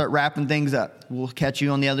 we're going to start wrapping things up. We'll catch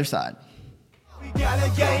you on the other side. We got a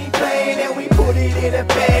game plan and we put it in a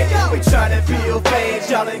bag. We tryna build fans,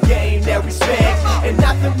 y'all in game that respect. And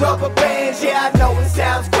not the rubber bands, yeah, I know it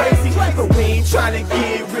sounds crazy, but we ain't tryna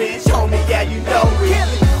get rich, homie, yeah, you know it.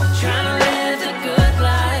 Tryna live the good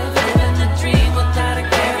life, living the dream without a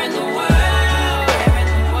care in the world.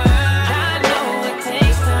 I know it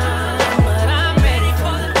takes time, but I'm ready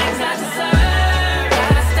for the things I deserve.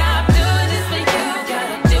 Gotta stop doing this for you,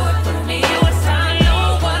 gotta do it for me. Once I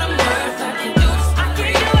know what I'm worth, I can do this. I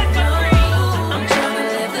can do it for free. I'm tryna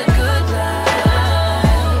live the good life.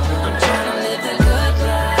 I'm tryna live the good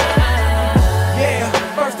life. Yeah,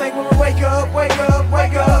 first thing when we wake up,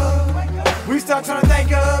 we start trying to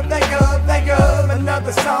think of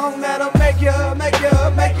another song that'll make you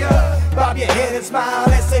bob your head and smile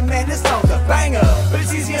and say, man, this song's a banger. But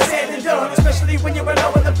it's easier said than done, especially when you're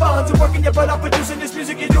alone with the funds and working your butt off producing this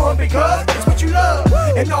music you're doing because it's what you love.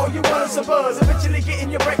 And all you want is a buzz, eventually getting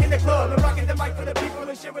your break in the club and rocking the mic for the people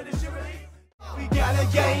and shit with the shit. We got a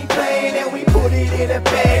game plan and we put it in a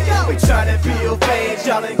bag. We tryna build fans,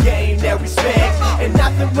 y'all in game that respect. And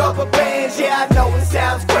not the rubber bands, yeah, I know it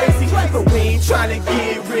sounds crazy, but we ain't tryna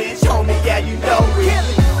get rich, homie, yeah, you know it.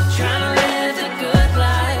 Tryna live the good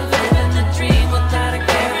life, living the dream without a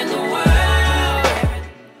care in the world.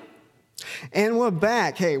 And we're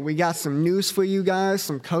back. Hey, we got some news for you guys,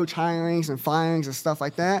 some coach hirings and firings and stuff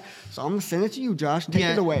like that. So I'm going to send it to you, Josh. Take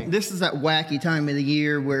it away. This is that wacky time of the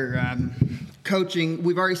year where coaching,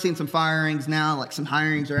 we've already seen some firings now, like some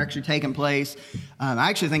hirings are actually taking place. I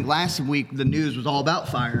actually think last week the news was all about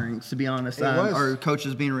firings, to be honest, or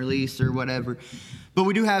coaches being released or whatever. But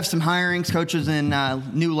we do have some hirings, coaches in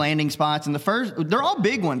new landing spots. And they're all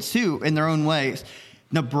big ones, too, in their own ways.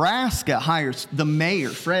 Nebraska hires the mayor,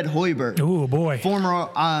 Fred Hoiberg. Ooh, boy. Former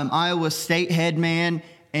Iowa State head man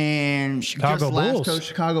and Chicago just last Bulls. coach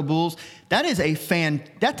Chicago Bulls. That's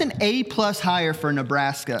an A+ hire for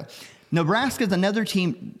Nebraska. Nebraska's another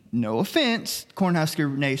team, no offense,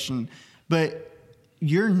 Cornhusker Nation, but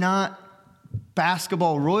you're not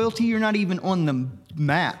basketball royalty. You're not even on the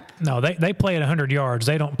map. No, they play at 100 yards.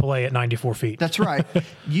 They don't play at 94 feet. That's right.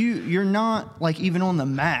 You're not like even on the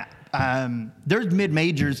map. There's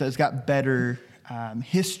mid-majors that's got better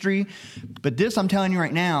history, but this I'm telling you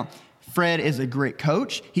right now, Fred is a great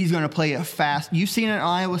coach. He's going to play a fast. You've seen it at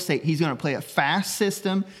Iowa State. He's going to play a fast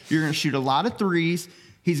system. You're going to shoot a lot of threes.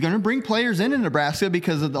 He's going to bring players into Nebraska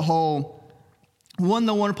because of the whole, one,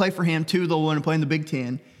 they'll want to play for him. 2, they'll want to play in the Big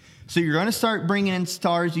Ten. So you're going to start bringing in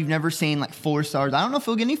stars you've never seen, like 4 stars. I don't know if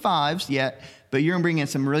he'll get any 5s yet, but you're going to bring in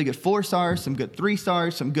some really good 4 stars, some good 3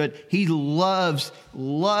 stars, some good. He loves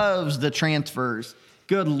the transfers.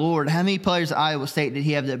 Good Lord, how many players at Iowa State did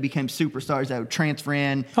he have that became superstars that would transfer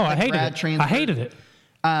in? Oh, I hated it. I hated it.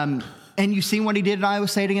 And you've seen what he did at Iowa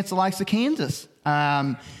State against the likes of Kansas.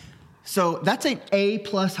 So that's an A+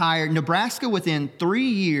 hire. Nebraska, within 3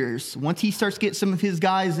 years, once he starts getting some of his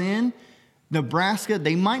guys in, Nebraska,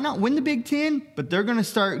 they might not win the Big Ten, but they're going to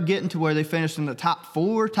start getting to where they finish in the top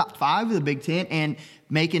 4, top 5 of the Big Ten and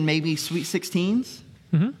making maybe Sweet 16s.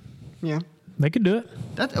 Mm-hmm. Yeah. They could do it.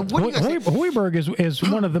 What do you guys think? Hoiberg is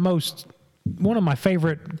one of my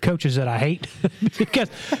favorite coaches that I hate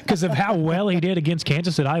because of how well he did against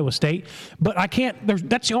Kansas at Iowa State. But I can't.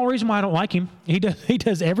 That's the only reason why I don't like him. He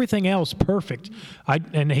does everything else perfect.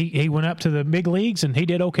 And he went up to the big leagues and he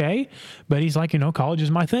did okay. But he's like, college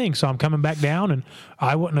is my thing, so I'm coming back down. And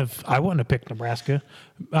I wouldn't have picked Nebraska.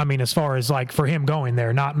 I mean, as far as like for him going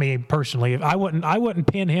there, not me personally. I wouldn't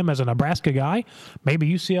pin him as a Nebraska guy.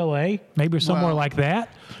 Maybe UCLA, maybe somewhere like that.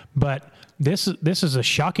 But this is a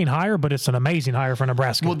shocking hire, but it's an amazing hire for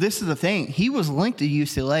Nebraska. Well, this is the thing. He was linked to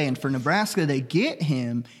UCLA, and for Nebraska, they get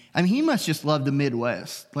him. I mean, he must just love the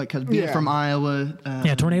Midwest, like because being from Iowa.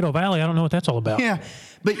 Tornado Valley. I don't know what that's all about. Yeah,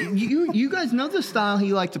 but you guys know the style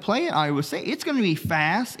he liked to play at Iowa State. It's going to be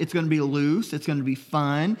fast. It's going to be loose. It's going to be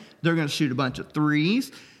fun. They're going to shoot a bunch of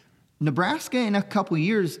threes. Nebraska, in a couple of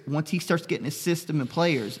years, once he starts getting his system and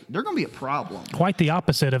players, they're going to be a problem. Quite the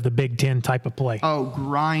opposite of the Big Ten type of play. Oh,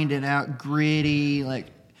 grind it out, gritty, like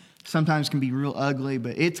sometimes can be real ugly,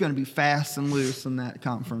 but it's going to be fast and loose in that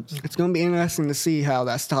conference. It's going to be interesting to see how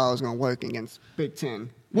that style is going to work against Big Ten.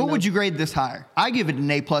 What would you grade this hire? I give it an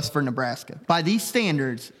A+ for Nebraska. By these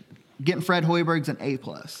standards, getting Fred Hoiberg's an A+.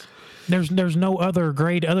 There's no other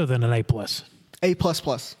grade other than an A+. A++.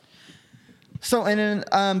 So, in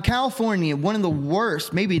California, one of the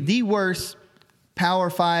worst, maybe the worst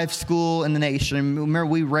Power 5 school in the nation. Remember,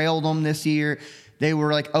 we railed them this year. They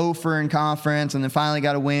were like 0-for in conference and then finally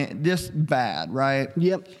got a win. Just bad, right?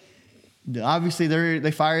 Yep. Obviously,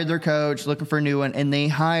 they fired their coach, looking for a new one, and they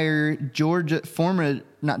hired former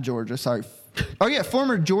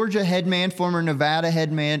Georgia headman, former Nevada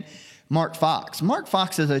headman, Mark Fox. Mark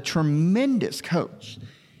Fox is a tremendous coach.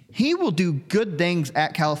 He will do good things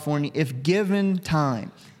at California if given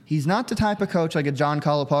time. He's not the type of coach like a John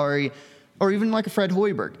Calipari or even like a Fred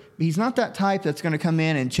Hoiberg. He's not that type that's going to come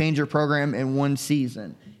in and change your program in one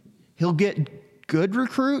season. He'll get good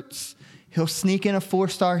recruits. He'll sneak in a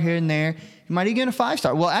 4-star here and there. He might even get a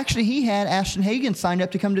 5-star. Well, actually, he had Ashton Hagen signed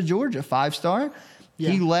up to come to Georgia, 5-star. Yeah.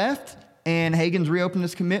 He left, and Hagen's reopened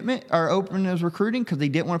his commitment or opened his recruiting because he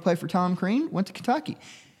didn't want to play for Tom Crean. Went to Kentucky.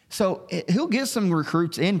 So he'll get some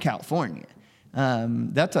recruits in California.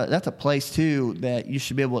 That's a place, too, that you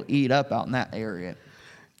should be able to eat up out in that area.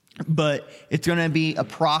 But it's going to be a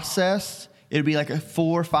process. It'll be like a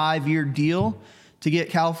 4 or 5 year deal to get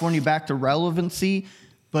California back to relevancy.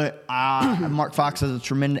 But Mark Fox is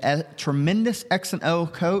a tremendous X&O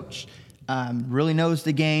coach, really knows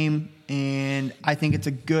the game, and I think it's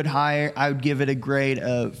a good hire. I would give it a grade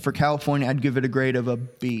of, for California, I'd give it a grade of a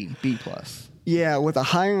B+. Yeah, with a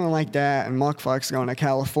hiring like that and Mark Fox going to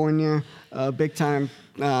California, a big-time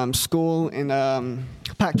school in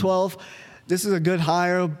Pac-12, this is a good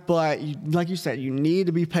hire, but like you said, you need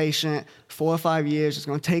to be patient. 4 or 5 years, it's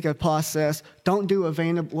going to take a process. Don't do what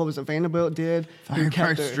Vanderbilt did.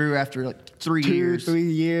 Fired Drew after like 3 years. 3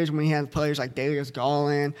 years when he had players like Darius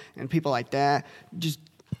Garland and people like that. Just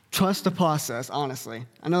trust the process, honestly.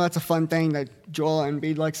 I know that's a fun thing that Joel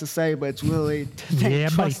Embiid likes to say, but it's really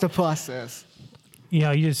trust the process. You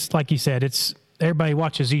just like you said, it's everybody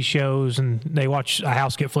watches these shows and they watch a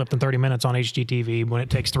house get flipped in 30 minutes on HGTV when it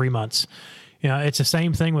takes 3 months. It's the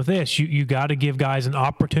same thing with this. You got to give guys an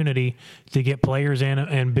opportunity to get players in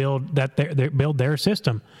and build their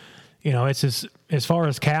system. It's as far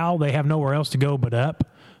as Cal, they have nowhere else to go but up.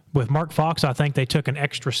 With Mark Fox, I think they took an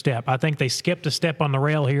extra step. I think they skipped a step on the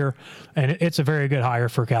rail here, and it's a very good hire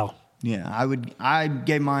for Cal. Yeah, I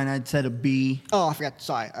gave mine. I'd said a B. Oh, I forgot.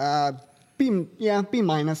 Sorry. B-.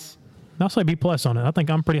 I'll say B+ on it. I think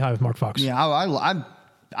I'm pretty high with Mark Fox. Yeah,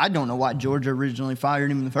 I don't know why Georgia originally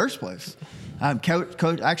fired him in the first place.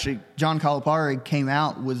 Coach, actually, John Calipari came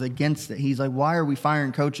out, was against it. He's like, why are we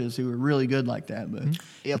firing coaches who are really good like that? But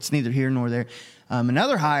it's neither here nor there.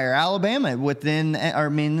 Another hire, Alabama,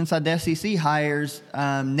 inside the SEC, hires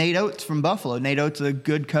Nate Oates from Buffalo. Nate Oates is a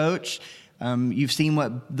good coach. You've seen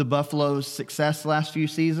what the Buffalo's success the last few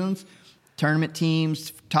seasons. Tournament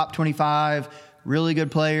teams, top 25, really good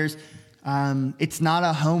players. It's not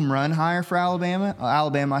a home run hire for Alabama.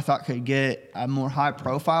 Alabama, I thought, could get a more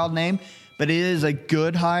high-profile name, but it is a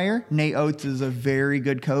good hire. Nate Oates is a very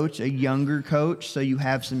good coach, a younger coach, so you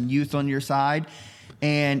have some youth on your side.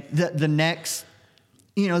 And the next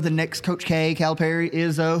Coach K, Calipari,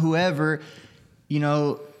 Izzo, whoever,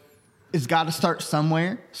 has got to start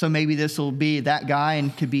somewhere. So maybe this will be that guy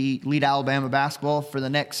and could lead Alabama basketball for the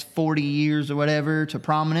next 40 years or whatever to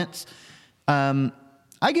prominence.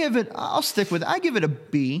 I'll stick with it. I give it a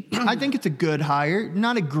B. I think it's a good hire.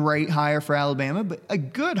 Not a great hire for Alabama, but a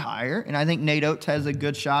good hire. And I think Nate Oates has a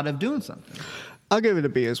good shot of doing something. I'll give it a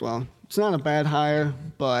B as well. It's not a bad hire,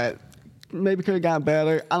 but maybe could have got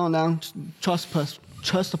better. I don't know. Trust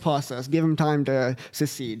the process. Give him time to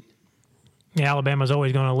succeed. Yeah, Alabama's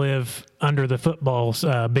always going to live under the football's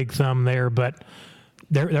big thumb there, but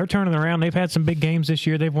they're turning around. They've had some big games this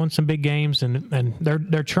year. They've won some big games, and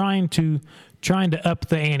they're trying to up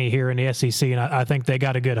the ante here in the SEC, and I think they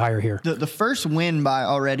got a good hire here. The first win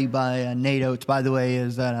by Nate Oates, by the way,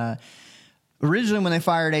 is that originally when they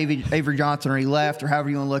fired Avery Johnson, or he left, or however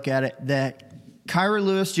you want to look at it, that Kyra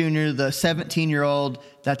Lewis Jr., the 17-year-old,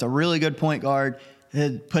 that's a really good point guard,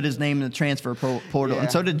 had put his name in the transfer portal, and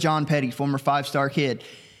so did John Petty, former five-star kid.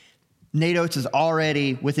 Nate Oates has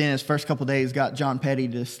already, within his first couple days, got John Petty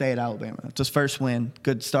to stay at Alabama. It's his first win.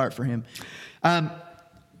 Good start for him.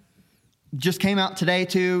 Just came out today,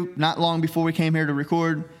 too, not long before we came here to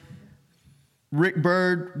record. Rick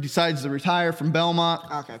Byrd decides to retire from Belmont.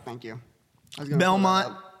 Okay, thank you.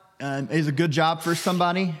 Belmont is a good job for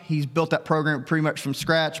somebody. He's built that program pretty much from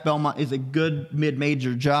scratch. Belmont is a good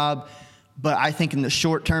mid-major job. But I think in the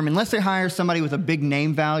short term, unless they hire somebody with a big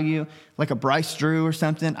name value, like a Bryce Drew or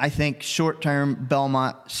something, I think short term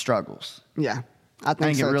Belmont struggles. Yeah, I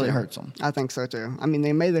think it really too. hurts them. I think so too. I mean,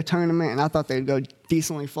 they made the tournament, and I thought they'd go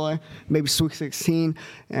decently far, maybe Sweet 16.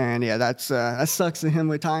 And yeah, that sucks to him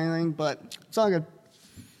retiring, but it's all good.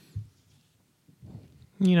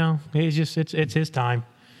 It's his time.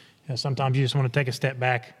 Sometimes you just want to take a step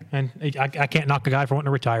back, and I can't knock a guy for wanting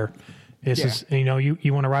to retire. This is,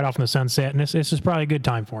 you want to ride off in the sunset, and this is probably a good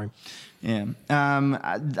time for him. Yeah.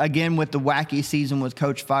 Again, with the wacky season with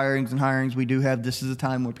coach firings and hirings we do have, this is a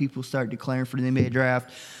time where people start declaring for the NBA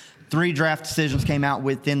draft. 3 draft decisions came out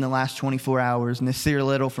within the last 24 hours. Nasir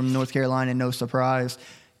Little from North Carolina, no surprise,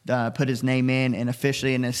 put his name in, and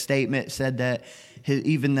officially in his statement said that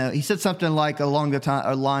even though he said something like along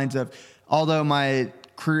the lines of, although my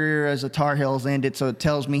career as a Tar Heels ended, so it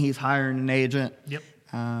tells me he's hiring an agent. Yep.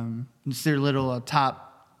 Nasir Little, a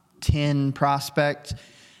top 10 prospect.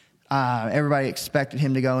 Everybody expected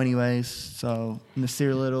him to go anyways. So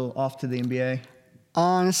Nasir Little off to the NBA.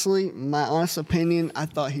 Honestly, my honest opinion, I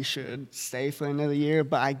thought he should stay for another year,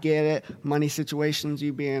 but I get it. Money situations,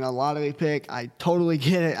 you being a lottery pick, I totally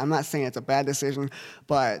get it. I'm not saying it's a bad decision,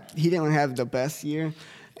 but he didn't have the best year,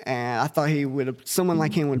 and I thought someone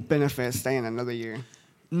like him would benefit staying another year.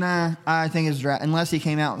 Nah, I think his draft, unless he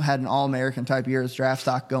came out and had an All-American type year, his draft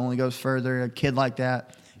stock only goes further. A kid like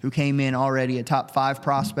that who came in already a top 5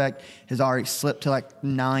 prospect has already slipped to like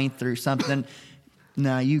 9th or something.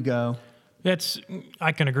 Nah, you go.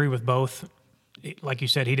 I can agree with both. Like you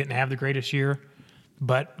said, he didn't have the greatest year,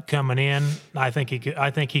 but coming in, I think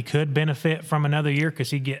he could benefit from another year because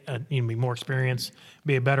he'd get be more experience,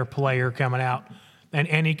 be a better player coming out,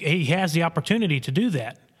 and he has the opportunity to do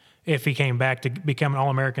that if he came back to become an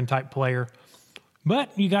All-American type player.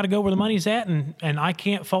 But you got to go where the money's at, and I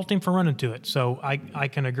can't fault him for running to it. So I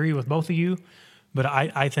can agree with both of you, but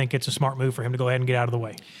I think it's a smart move for him to go ahead and get out of the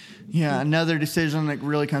way. Yeah, another decision that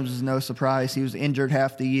really comes as no surprise. He was injured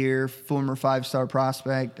half the year, former 5-star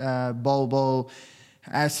prospect, Bol.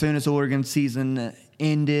 As soon as Oregon season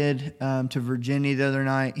ended to Virginia the other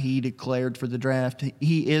night, he declared for the draft.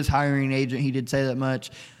 He is hiring an agent. He did say that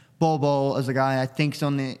much. Bol is a guy I think is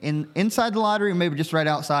on the inside the lottery, maybe just right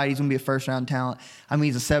outside. He's going to be a first-round talent. I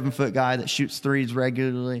mean, he's a 7-foot guy that shoots threes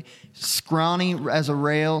regularly. Scrawny as a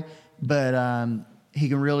rail, but he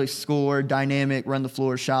can really score, dynamic, run the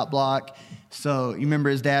floor, shot block. So you remember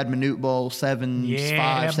his dad, Manute Bol, 7'5",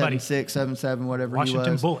 7'6", 7'7", whatever Washington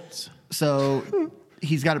he was. Bullets. So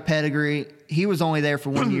he's got a pedigree. He was only there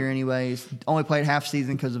for 1 year anyways. Only played half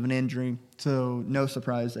season because of an injury. So no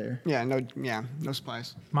surprise there. Yeah, no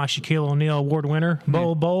surprise. My Shaquille O'Neal Award winner,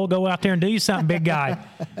 Bol, go out there and do you something, big guy.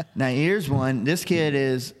 Now here's one. This kid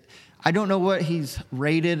is, I don't know what he's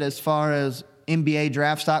rated as far as NBA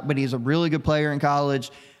draft stock, but he's a really good player in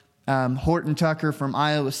college. Horton Tucker from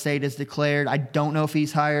Iowa State has declared. I don't know if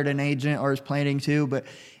he's hired an agent or is planning to, but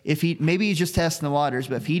maybe he's just testing the waters.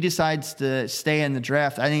 But if he decides to stay in the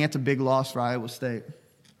draft, I think that's a big loss for Iowa State.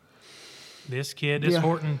 This kid, this Yeah.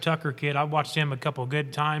 Horton Tucker kid, I've watched him a couple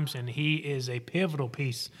good times, and he is a pivotal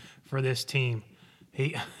piece for this team.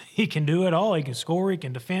 He can do it all. He can score. He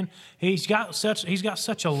can defend. He's got such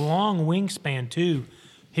a long wingspan too.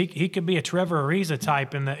 He could be a Trevor Ariza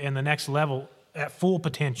type in the next level at full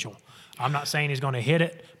potential. I'm not saying he's going to hit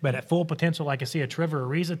it, but at full potential, I can see a Trevor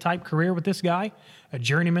Ariza type career with this guy, a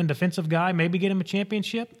journeyman defensive guy. Maybe get him a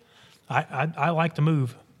championship. I like the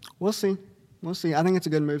move. We'll see. I think it's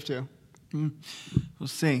a good move too. We'll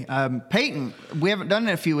see. Peyton, we haven't done it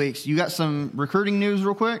in a few weeks. You got some recruiting news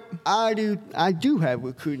real quick? I do have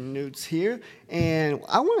recruiting news here, and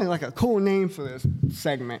I wanted like a cool name for this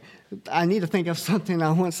segment. I need to think of something. I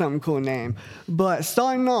want something cool name. But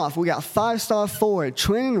starting off, we got 5-star forward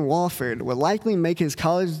Trenton Wofford will likely make his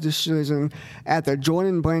college decision at the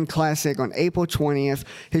Jordan Brand Classic on April 20th.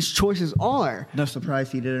 His choices are No surprise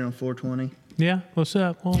he did it on 420. Yeah, what's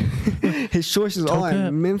up? Well, His choices Talk are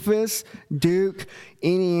up. Memphis, Duke,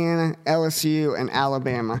 Indiana, LSU, and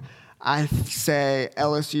Alabama. I say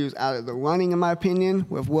LSU's out of the running, in my opinion,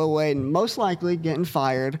 with Will Wade most likely getting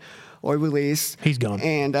fired or released. He's gone.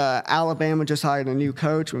 And Alabama just hired a new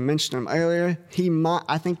coach. We mentioned him earlier.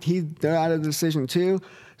 I think they're out of the decision too.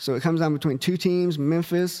 So it comes down between two teams,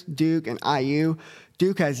 Memphis, Duke, and IU.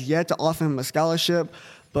 Duke has yet to offer him a scholarship,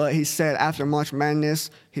 but he said after March Madness,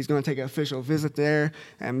 he's going to take an official visit there,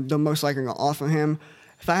 and they're most likely going to offer him.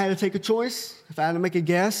 If I had to take a choice, if I had to make a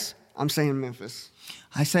guess, I'm saying Memphis.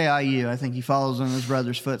 I say IU. I think he follows in his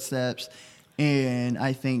brother's footsteps, and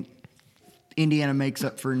I think Indiana makes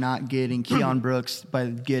up for not getting Keon Brooks by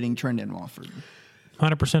getting Trenton Wofford.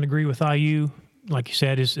 100% agree with IU. Like you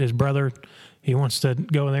said, his brother, he wants to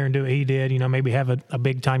go in there and do what he did. Maybe have a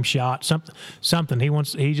big time shot, something.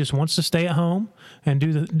 He just wants to stay at home and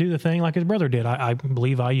do the thing like his brother did. I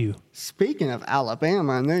believe IU. Speaking of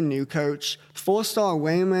Alabama and their new coach, 4-star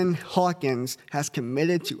Raymond Hawkins has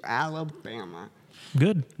committed to Alabama.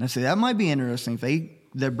 Good. Now, see, that might be interesting. If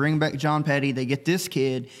they bring back John Petty, they get this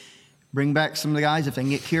kid, bring back some of the guys. If they can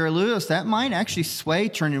get Kira Lewis, that might actually sway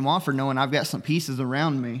Trenton Wofford, knowing I've got some pieces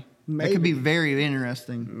around me. That could be very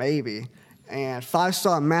interesting. Maybe. And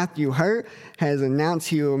 5-star Matthew Hurt has announced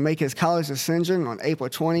he will make his college decision on April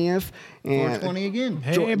 20th. And 420 again.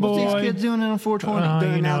 Hey, What's boy. these kids doing it on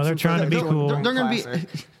 420? They're trying to be cool. They're going to be.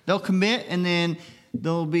 They'll commit, and then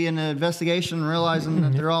there'll be an investigation, realizing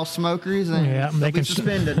that they're all smokers, and Yeah, they'll they be can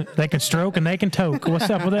suspended. they can stroke and they can toke. What's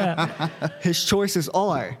up with that? His choices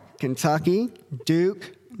are Kentucky,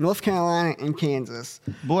 Duke, North Carolina, and Kansas.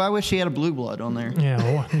 Boy, I wish he had a blue blood on there. Yeah,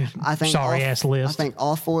 well, I think sorry ass list. I think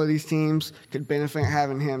all 4 of these teams could benefit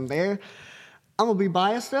having him there. I'm gonna be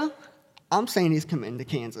biased though. I'm saying he's committing to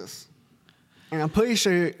Kansas, and I'm pretty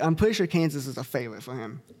sure Kansas is a favorite for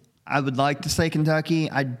him. I would like to say Kentucky.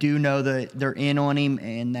 I do know that they're in on him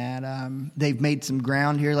and that they've made some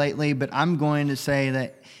ground here lately, but I'm going to say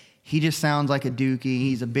that he just sounds like a Dookie.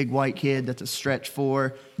 He's a big white kid that's a stretch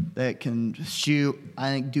 4 that can shoot.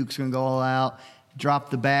 I think Duke's going to go all out,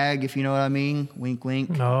 drop the bag, if you know what I mean. Wink,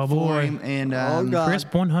 wink. Oh, for boy. him. And, God. Crisp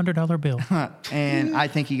 $100 bill. and I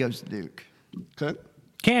think he goes to Duke. Okay.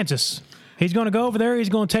 Kansas. He's going to go over there. He's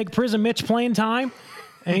going to take Prison Mitch playing time,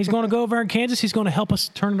 and he's going to go over in Kansas. He's going to help us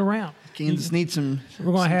turn it around. Kansas needs some,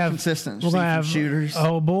 We're going to have consistency We're going to have shooters.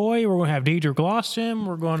 Oh boy, we're going to have Deidre Glosson.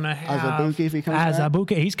 We're going to have Azubuike if he comes back.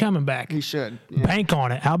 Azubuike. He's coming back. He should. Yeah. Bank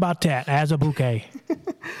on it. How about that? Azubuike.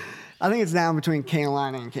 I think it's down between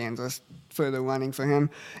Carolina and Kansas for the running for him.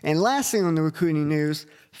 And last thing on the recruiting news,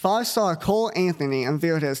 5-star Cole Anthony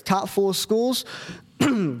unveiled his top 4 schools.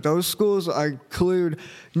 Those schools include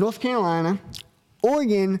North Carolina,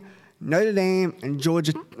 Oregon, Notre Dame, and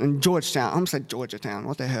Georgetown. I almost said Georgetown.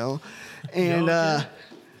 What the hell? And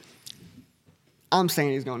I'm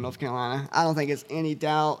saying he's going to North Carolina. I don't think it's any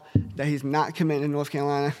doubt that he's not committing to North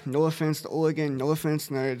Carolina. No offense to Oregon, no offense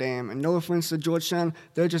to Notre Dame, and no offense to Georgetown.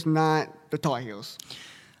 They're just not the Tar Heels.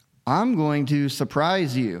 I'm going to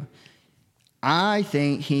surprise you. I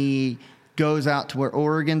think he goes out to where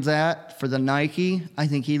Oregon's at for the Nike. I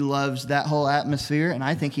think he loves that whole atmosphere, and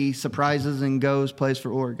I think he surprises and plays for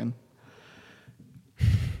Oregon.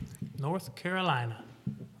 North Carolina.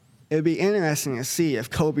 It'd be interesting to see if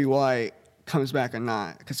Kobe White comes back or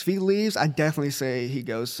not. Because if he leaves, I definitely say he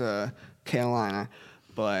goes to Carolina.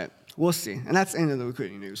 But we'll see. And that's the end of the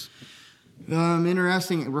recruiting news.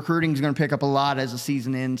 Interesting. Recruiting is going to pick up a lot as the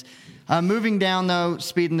season ends. Moving down, though,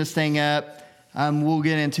 speeding this thing up, we'll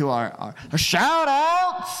get into our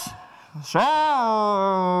shout-outs.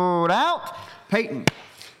 Shout-out. Peyton,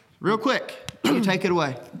 real quick, You take it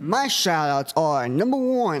away. My shout-outs are, number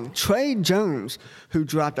 1, Trey Jones, who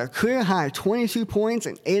dropped a career-high 22 points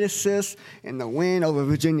and 8 assists in the win over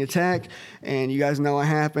Virginia Tech. And you guys know what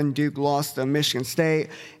happened. Duke lost to Michigan State,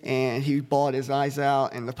 and he bawled his eyes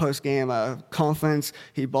out in the post-game conference.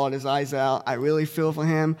 He bawled his eyes out. I really feel for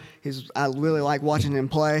him. I really like watching him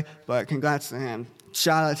play, but congrats to him.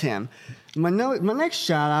 Shout out to him. My next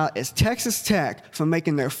shout-out is Texas Tech for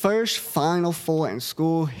making their first Final Four in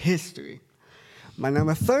school history. My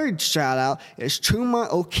number 3 shout-out is Chuma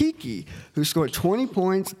Okeke, who scored 20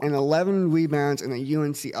 points and 11 rebounds in the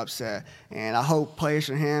UNC upset. And I hope players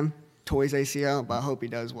for him, tore his ACL, but I hope he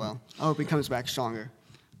does well. I hope he comes back stronger.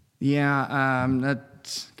 Yeah,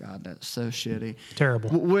 that's so shitty.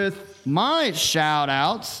 Terrible. With my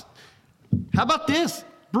shout-outs, how about this?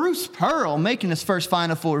 Bruce Pearl making his first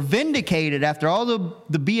Final Four, vindicated after all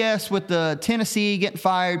the BS with the Tennessee getting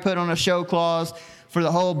fired, put on a show clause for the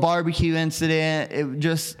whole barbecue incident. It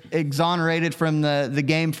just exonerated from the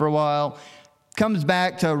game for a while. Comes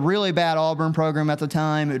back to a really bad Auburn program at the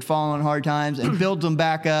time. It had fallen on hard times and builds them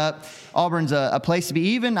back up. Auburn's a place to be.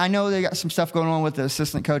 Even, I know they got some stuff going on with the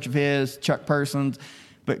assistant coach of his, Chuck Persons.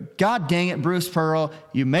 But God dang it, Bruce Pearl,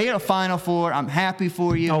 you made a Final Four. I'm happy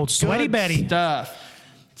for you. Old Sweaty Good Betty. stuff.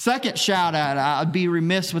 Second shout out, I'd be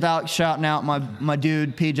remiss without shouting out my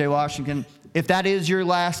dude, PJ Washington. If that is your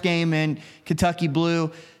last game in Kentucky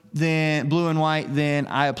blue and white, then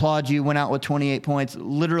I applaud you. Went out with 28 points,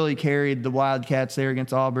 literally carried the Wildcats there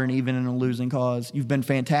against Auburn, even in a losing cause. You've been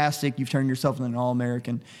fantastic. You've turned yourself into an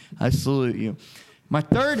All-American. I salute you. My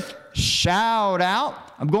third shout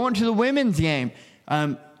out, I'm going to the women's game.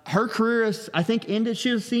 Her career is, I think, ended.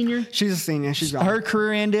 She was a senior. She's a senior. She's gone. Her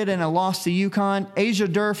career ended in a loss to UConn. Asia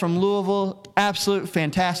Durr from Louisville, absolute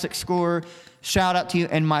fantastic scorer. Shout out to you.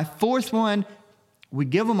 And my fourth one, we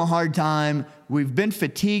give them a hard time. We've been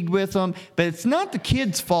fatigued with them, but it's not the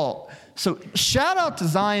kid's fault. So shout out to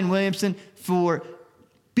Zion Williamson for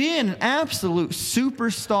being an absolute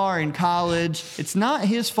superstar in college. It's not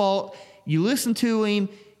his fault. You listen to him.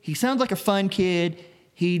 He sounds like a fun kid.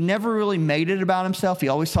 He never really made it about himself. He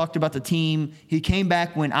always talked about the team. He came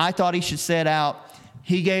back when I thought he should sit out.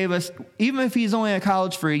 He gave us, even if he's only in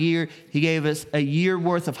college for a year, he gave us a year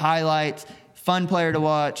worth of highlights. Fun player to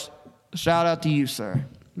watch. Shout out to you, sir.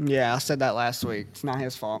 Yeah, I said that last week. It's not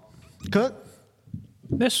his fault. Cook?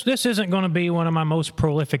 This isn't going to be one of my most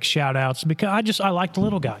prolific shout-outs because I like the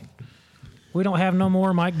little guy. We don't have no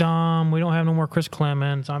more Mike Dom. We don't have no more Chris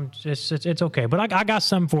Clemens. It's okay. But I got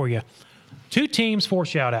some for you. 2 teams, 4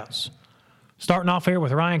 shout-outs. Starting off here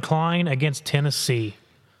with Ryan Klein against Tennessee.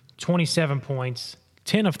 27 points,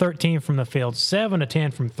 10 of 13 from the field, 7 of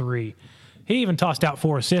 10 from 3. He even tossed out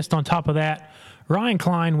 4 assists on top of that. Ryan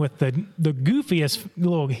Klein with the goofiest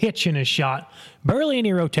little hitch in his shot. Barely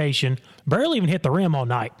any rotation. Barely even hit the rim all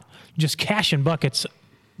night. Just cashing buckets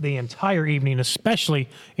the entire evening, especially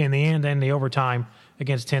in the end and the overtime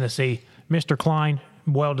against Tennessee. Mr. Klein,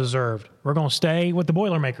 well-deserved. We're going to stay with the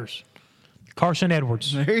Boilermakers. Carson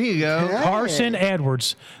Edwards. There you go. Carson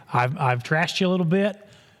Edwards. I've trashed you a little bit.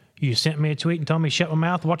 You sent me a tweet and told me shut my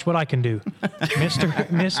mouth. Watch what I can do.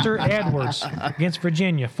 Mr. Edwards against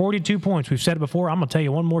Virginia, 42 points. We've said it before. I'm going to tell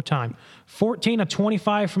you one more time. 14 of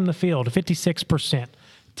 25 from the field, 56%.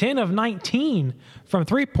 10 of 19 from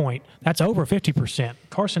three-point. That's over 50%.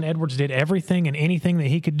 Carson Edwards did everything and anything that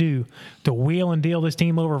he could do to wheel and deal this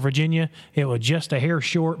team over Virginia. It was just a hair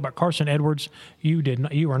short, but Carson Edwards, you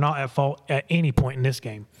were not at fault at any point in this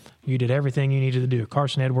game. You did everything you needed to do.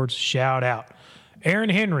 Carson Edwards, shout out. Aaron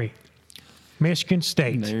Henry, Michigan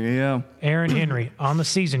State. There you go. Aaron Henry, on the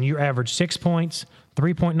season, you averaged 6 points,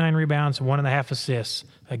 3.9 rebounds, 1.5 assists.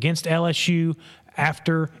 Against LSU,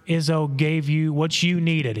 after Izzo gave you what you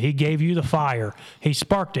needed, he gave you the fire. He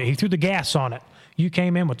sparked it. He threw the gas on it. You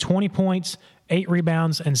came in with 20 points, 8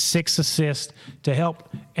 rebounds, and 6 assists to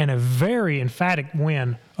help in a very emphatic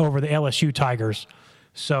win over the LSU Tigers.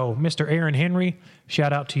 So, Mr. Aaron Henry,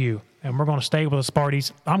 shout out to you. And we're going to stay with the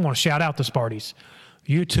Sparties. I'm going to shout out the Sparties.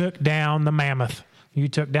 You took down the Mammoth. You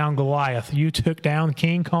took down Goliath. You took down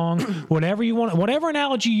King Kong. Whatever you want, whatever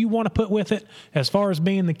analogy you want to put with it, as far as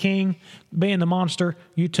being the king, being the monster,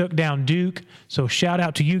 you took down Duke. So shout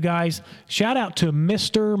out to you guys. Shout out to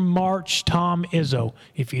Mr. March Tom Izzo.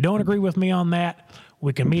 If you don't agree with me on that,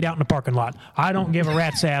 we can meet out in the parking lot. I don't give a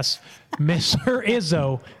rat's ass. Mr.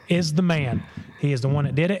 Izzo is the man. He is the one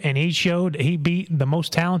that did it, and he beat the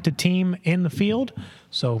most talented team in the field.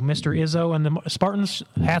 So, Mr. Izzo and the Spartans,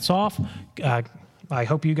 hats off. I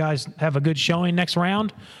hope you guys have a good showing next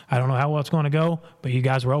round. I don't know how well it's going to go, but you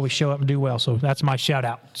guys will always show up and do well. So that's my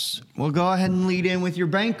shout-outs. Well, go ahead and lead in with your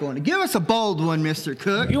bank on it. Give us a bold one, Mr.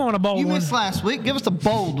 Cook. You want a bold You one? missed last week. Give us a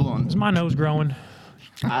bold one. Is my nose growing?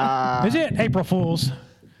 Is it April Fool's?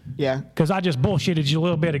 Yeah. Because I just bullshitted you a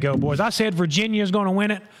little bit ago, boys. I said Virginia is going to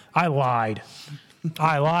win it. I lied.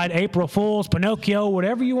 April Fool's, Pinocchio,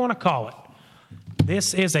 whatever you want to call it.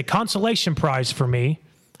 This is a consolation prize for me.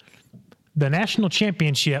 The national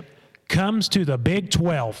championship comes to the Big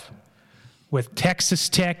 12 with Texas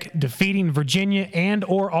Tech defeating Virginia and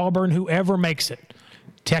or Auburn, whoever makes it.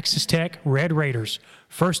 Texas Tech, Red Raiders.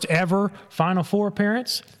 First ever Final Four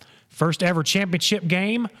appearance, first ever championship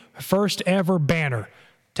game, first ever banner.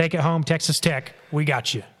 Take it home, Texas Tech. We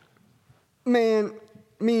got you. Man,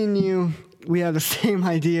 me and you, we have the same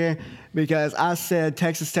idea because I said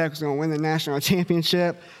Texas Tech was going to win the national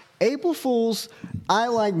championship. April Fools, I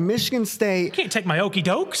like Michigan State. You can't take my okey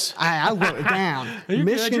dokes. I wrote it down. You're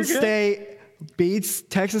Michigan good. State beats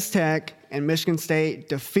Texas Tech, and Michigan State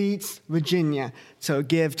defeats Virginia to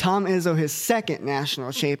give Tom Izzo his second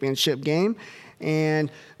national championship game.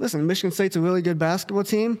 And listen, Michigan State's a really good basketball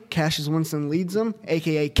team. Cassius Winston leads them,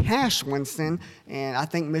 a.k.a. Cash Winston. And I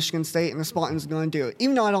think Michigan State and the Spartans are going to do it.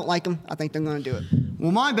 Even though I don't like them, I think they're going to do it.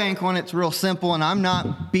 Well, my bank on it's real simple, and I'm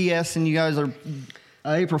not BSing. You guys are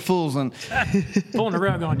April Fools. And Pulling the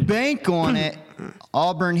rug on you. bank on it,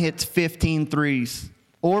 Auburn hits 15 threes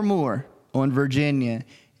or more on Virginia.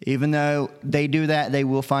 Even though they do that, they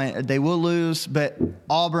will lose, but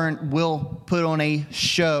Auburn will put on a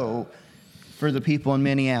show for the people in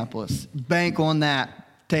Minneapolis. Bank on that.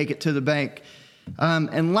 Take it to the bank.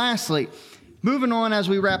 And lastly, moving on as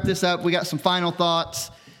we wrap this up, we got some final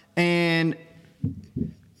thoughts. And,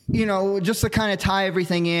 you know, just to kind of tie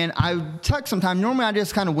everything in, I took some time. Normally I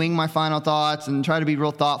just kind of wing my final thoughts and try to be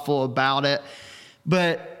real thoughtful about it.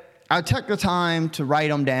 But I took the time to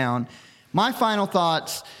write them down. My final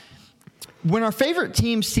thoughts: when our favorite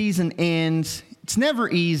team season ends, it's never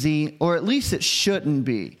easy, or at least it shouldn't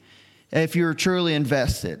be if you're truly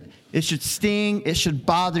invested. It should sting, it should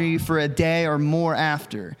bother you for a day or more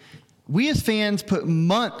after. We as fans put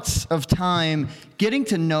months of time getting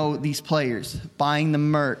to know these players, buying the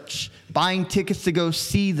merch, buying tickets to go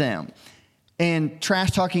see them, and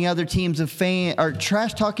trash talking other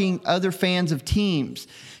other fans of teams,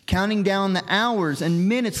 counting down the hours and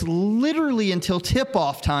minutes literally until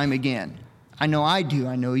tip-off time again. I know I do.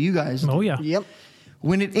 I know you guys do. Oh, yeah. Yep.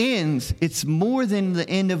 When it ends, it's more than the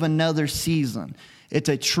end of another season. It's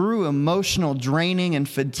a true emotional draining and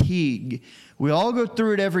fatigue. We all go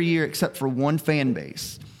through it every year except for one fan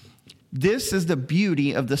base. This is the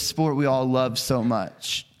beauty of the sport we all love so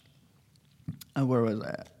much. Where was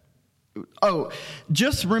that? Oh,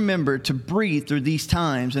 just remember to breathe through these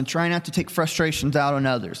times and try not to take frustrations out on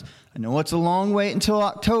others. I know it's a long wait until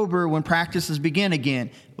October when practices begin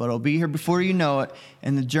again, but it'll be here before you know it,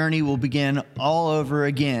 and the journey will begin all over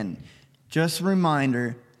again. Just a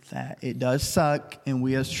reminder that it does suck, and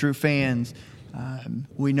we as true fans,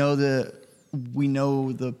 we know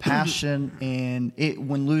the passion, and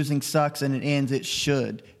when losing sucks and it ends, it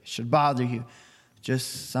should bother you.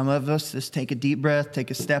 Just some of us just take a deep breath,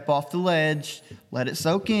 take a step off the ledge, let it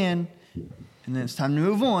soak in, and then it's time to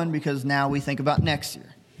move on because now we think about next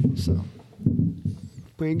year. So,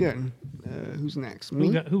 Pretty good. Who's next?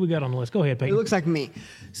 Me? Who we got on the list? Go ahead, It Peyton. looks like me.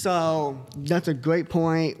 So that's a great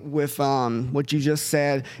point with what you just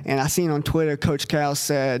said. And I seen on Twitter, Coach Cal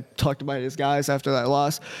talked about his guys after that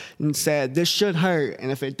loss and said, this should hurt.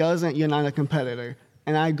 And if it doesn't, you're not a competitor.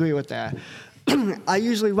 And I agree with that. I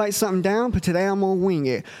usually write something down, but today I'm going to wing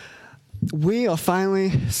it. We are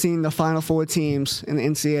finally seeing the Final Four teams in the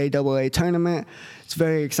NCAA tournament. It's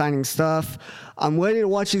very exciting stuff. I'm ready to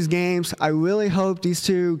watch these games. I really hope these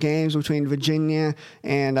two games between Virginia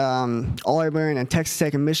and Auburn and Texas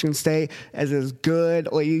Tech and Michigan State is as good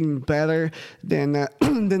or even better than the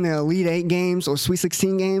Elite Eight games or Sweet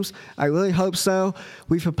 16 games. I really hope so.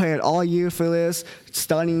 We've prepared all year for this,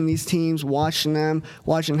 studying these teams, watching them,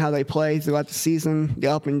 watching how they play throughout the season, the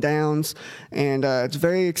up and downs, and it's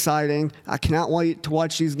very exciting. I cannot wait to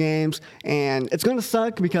watch these games, and it's going to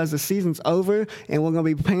suck because the season's over and we're going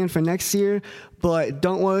to be preparing for next year. But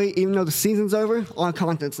don't worry, even though the season's over, our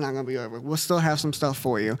content's not going to be over. We'll still have some stuff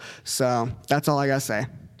for you. So that's all I got to say.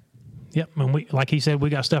 Yep, and we, like he said, we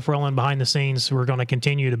got stuff rolling behind the scenes. We're going to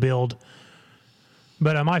continue to build.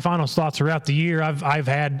 But my final thoughts throughout the year, I've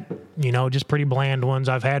had, just pretty bland ones.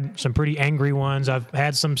 I've had some pretty angry ones. I've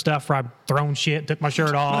had some stuff where I've thrown shit, took my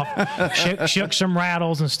shirt off, shook some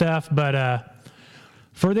rattles and stuff. But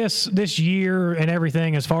for this year and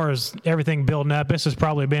everything, as far as everything building up, this has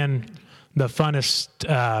probably been the funnest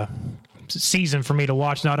season for me to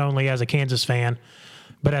watch, not only as a Kansas fan,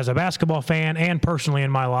 but as a basketball fan and personally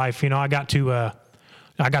in my life. You know, I got to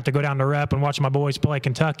go down to Rep and watch my boys play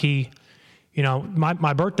Kentucky. You know,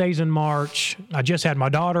 my birthday's in March. I just had my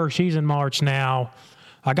daughter. She's in March now.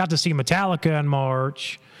 I got to see Metallica in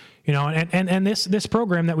March. You know, and this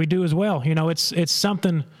program that we do as well. You know, it's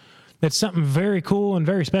something that's something very cool and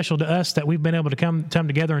very special to us that we've been able to come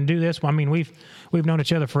together and do this. I mean, we've known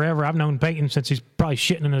each other forever. I've known Peyton since he's probably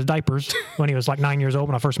shitting in his diapers when he was like 9 years old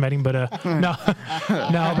when I first met him. But but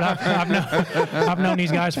I've known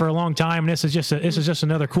these guys for a long time, and this is just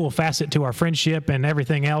another cool facet to our friendship and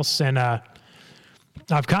everything else. And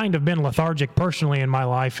I've kind of been lethargic personally in my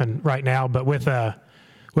life and right now, but with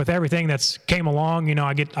everything that's came along, you know,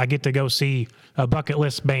 I get to go see a bucket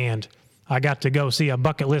list band. I got to go see a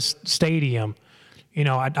bucket list stadium. You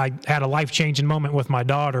know, I had a life-changing moment with my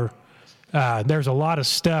daughter. There's a lot of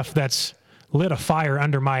stuff that's lit a fire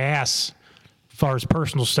under my ass as far as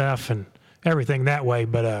personal stuff and everything that way.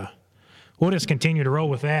 But we'll just continue to roll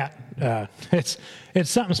with that. It's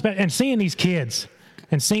something special. And seeing these kids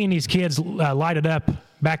light it up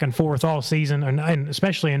back and forth all season, and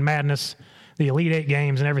especially in Madness, the Elite Eight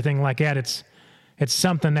games and everything like that, it's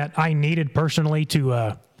something that I needed personally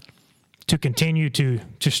to continue to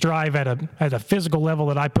strive at a physical level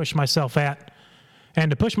that I push myself at, and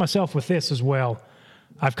to push myself with this as well.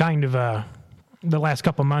 I've kind of the last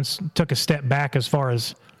couple of months took a step back as far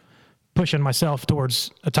as pushing myself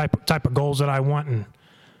towards a type of goals that I want, and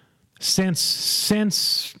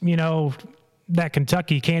since you know that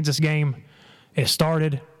Kentucky Kansas game, it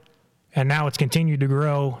started, and now it's continued to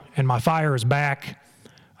grow, and my fire is back.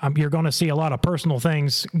 You're going to see a lot of personal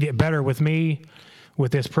things get better with me,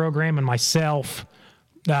 with this program and myself.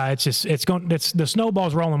 The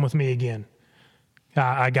snowball's rolling with me again.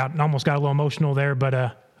 I almost got a little emotional there,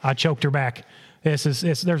 but I choked her back. There's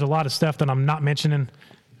a lot of stuff that I'm not mentioning,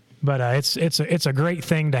 but it's a great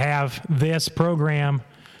thing to have this program.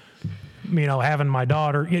 You know, having my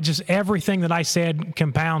daughter, just everything that I said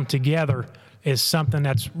compound together is something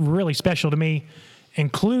that's really special to me,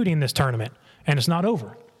 including this tournament. And it's not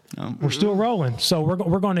over. We're still rolling, so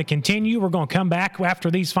we're going to continue. We're going to come back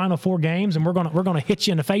after these final 4 games, and we're going to hit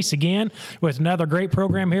you in the face again with another great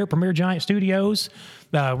program here at Premier Giant Studios.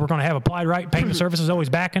 We're going to have Applied Right Painting Services always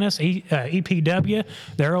backing us. EPW,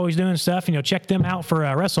 they're always doing stuff. You know, check them out for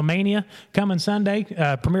WrestleMania coming Sunday.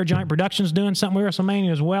 Premier Giant Productions doing something with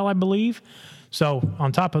WrestleMania as well, I believe. So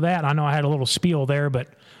on top of that, I know I had a little spiel there, but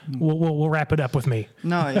we'll wrap it up with me.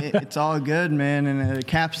 No, it's all good, man, and it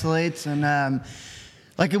encapsulates and.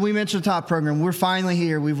 Like we mentioned, the top program, we're finally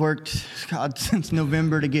here. We've worked, since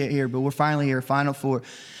November to get here, but we're finally here, Final Four.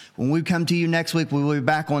 When we come to you next week, we will be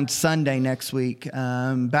back on Sunday next week,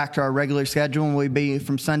 back to our regular schedule, and we'll be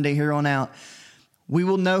from Sunday here on out. We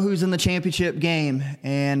will know who's in the championship game,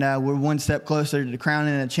 and we're one step closer to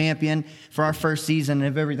crowning a champion for our first season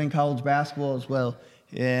of Everything College Basketball as well.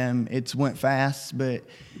 It's went fast, but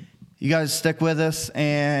you guys stick with us,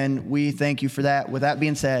 and we thank you for that. With that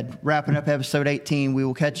being said, wrapping up episode 18, we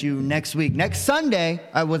will catch you next week, next Sunday,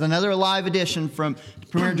 with another live edition from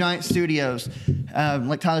Premier Giant Studios.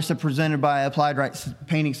 Like Tyler said, presented by Applied Right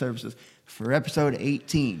Painting Services for episode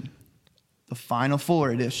 18, the Final Four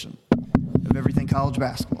edition of Everything College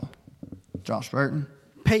Basketball. Josh Burton.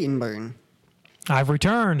 Peyton Burton. I've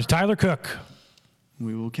returned, Tyler Cook.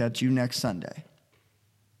 We will catch you next Sunday.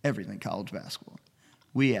 Everything College Basketball.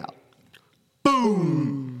 We out.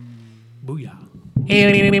 Booyah.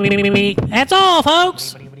 That's all,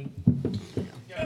 folks.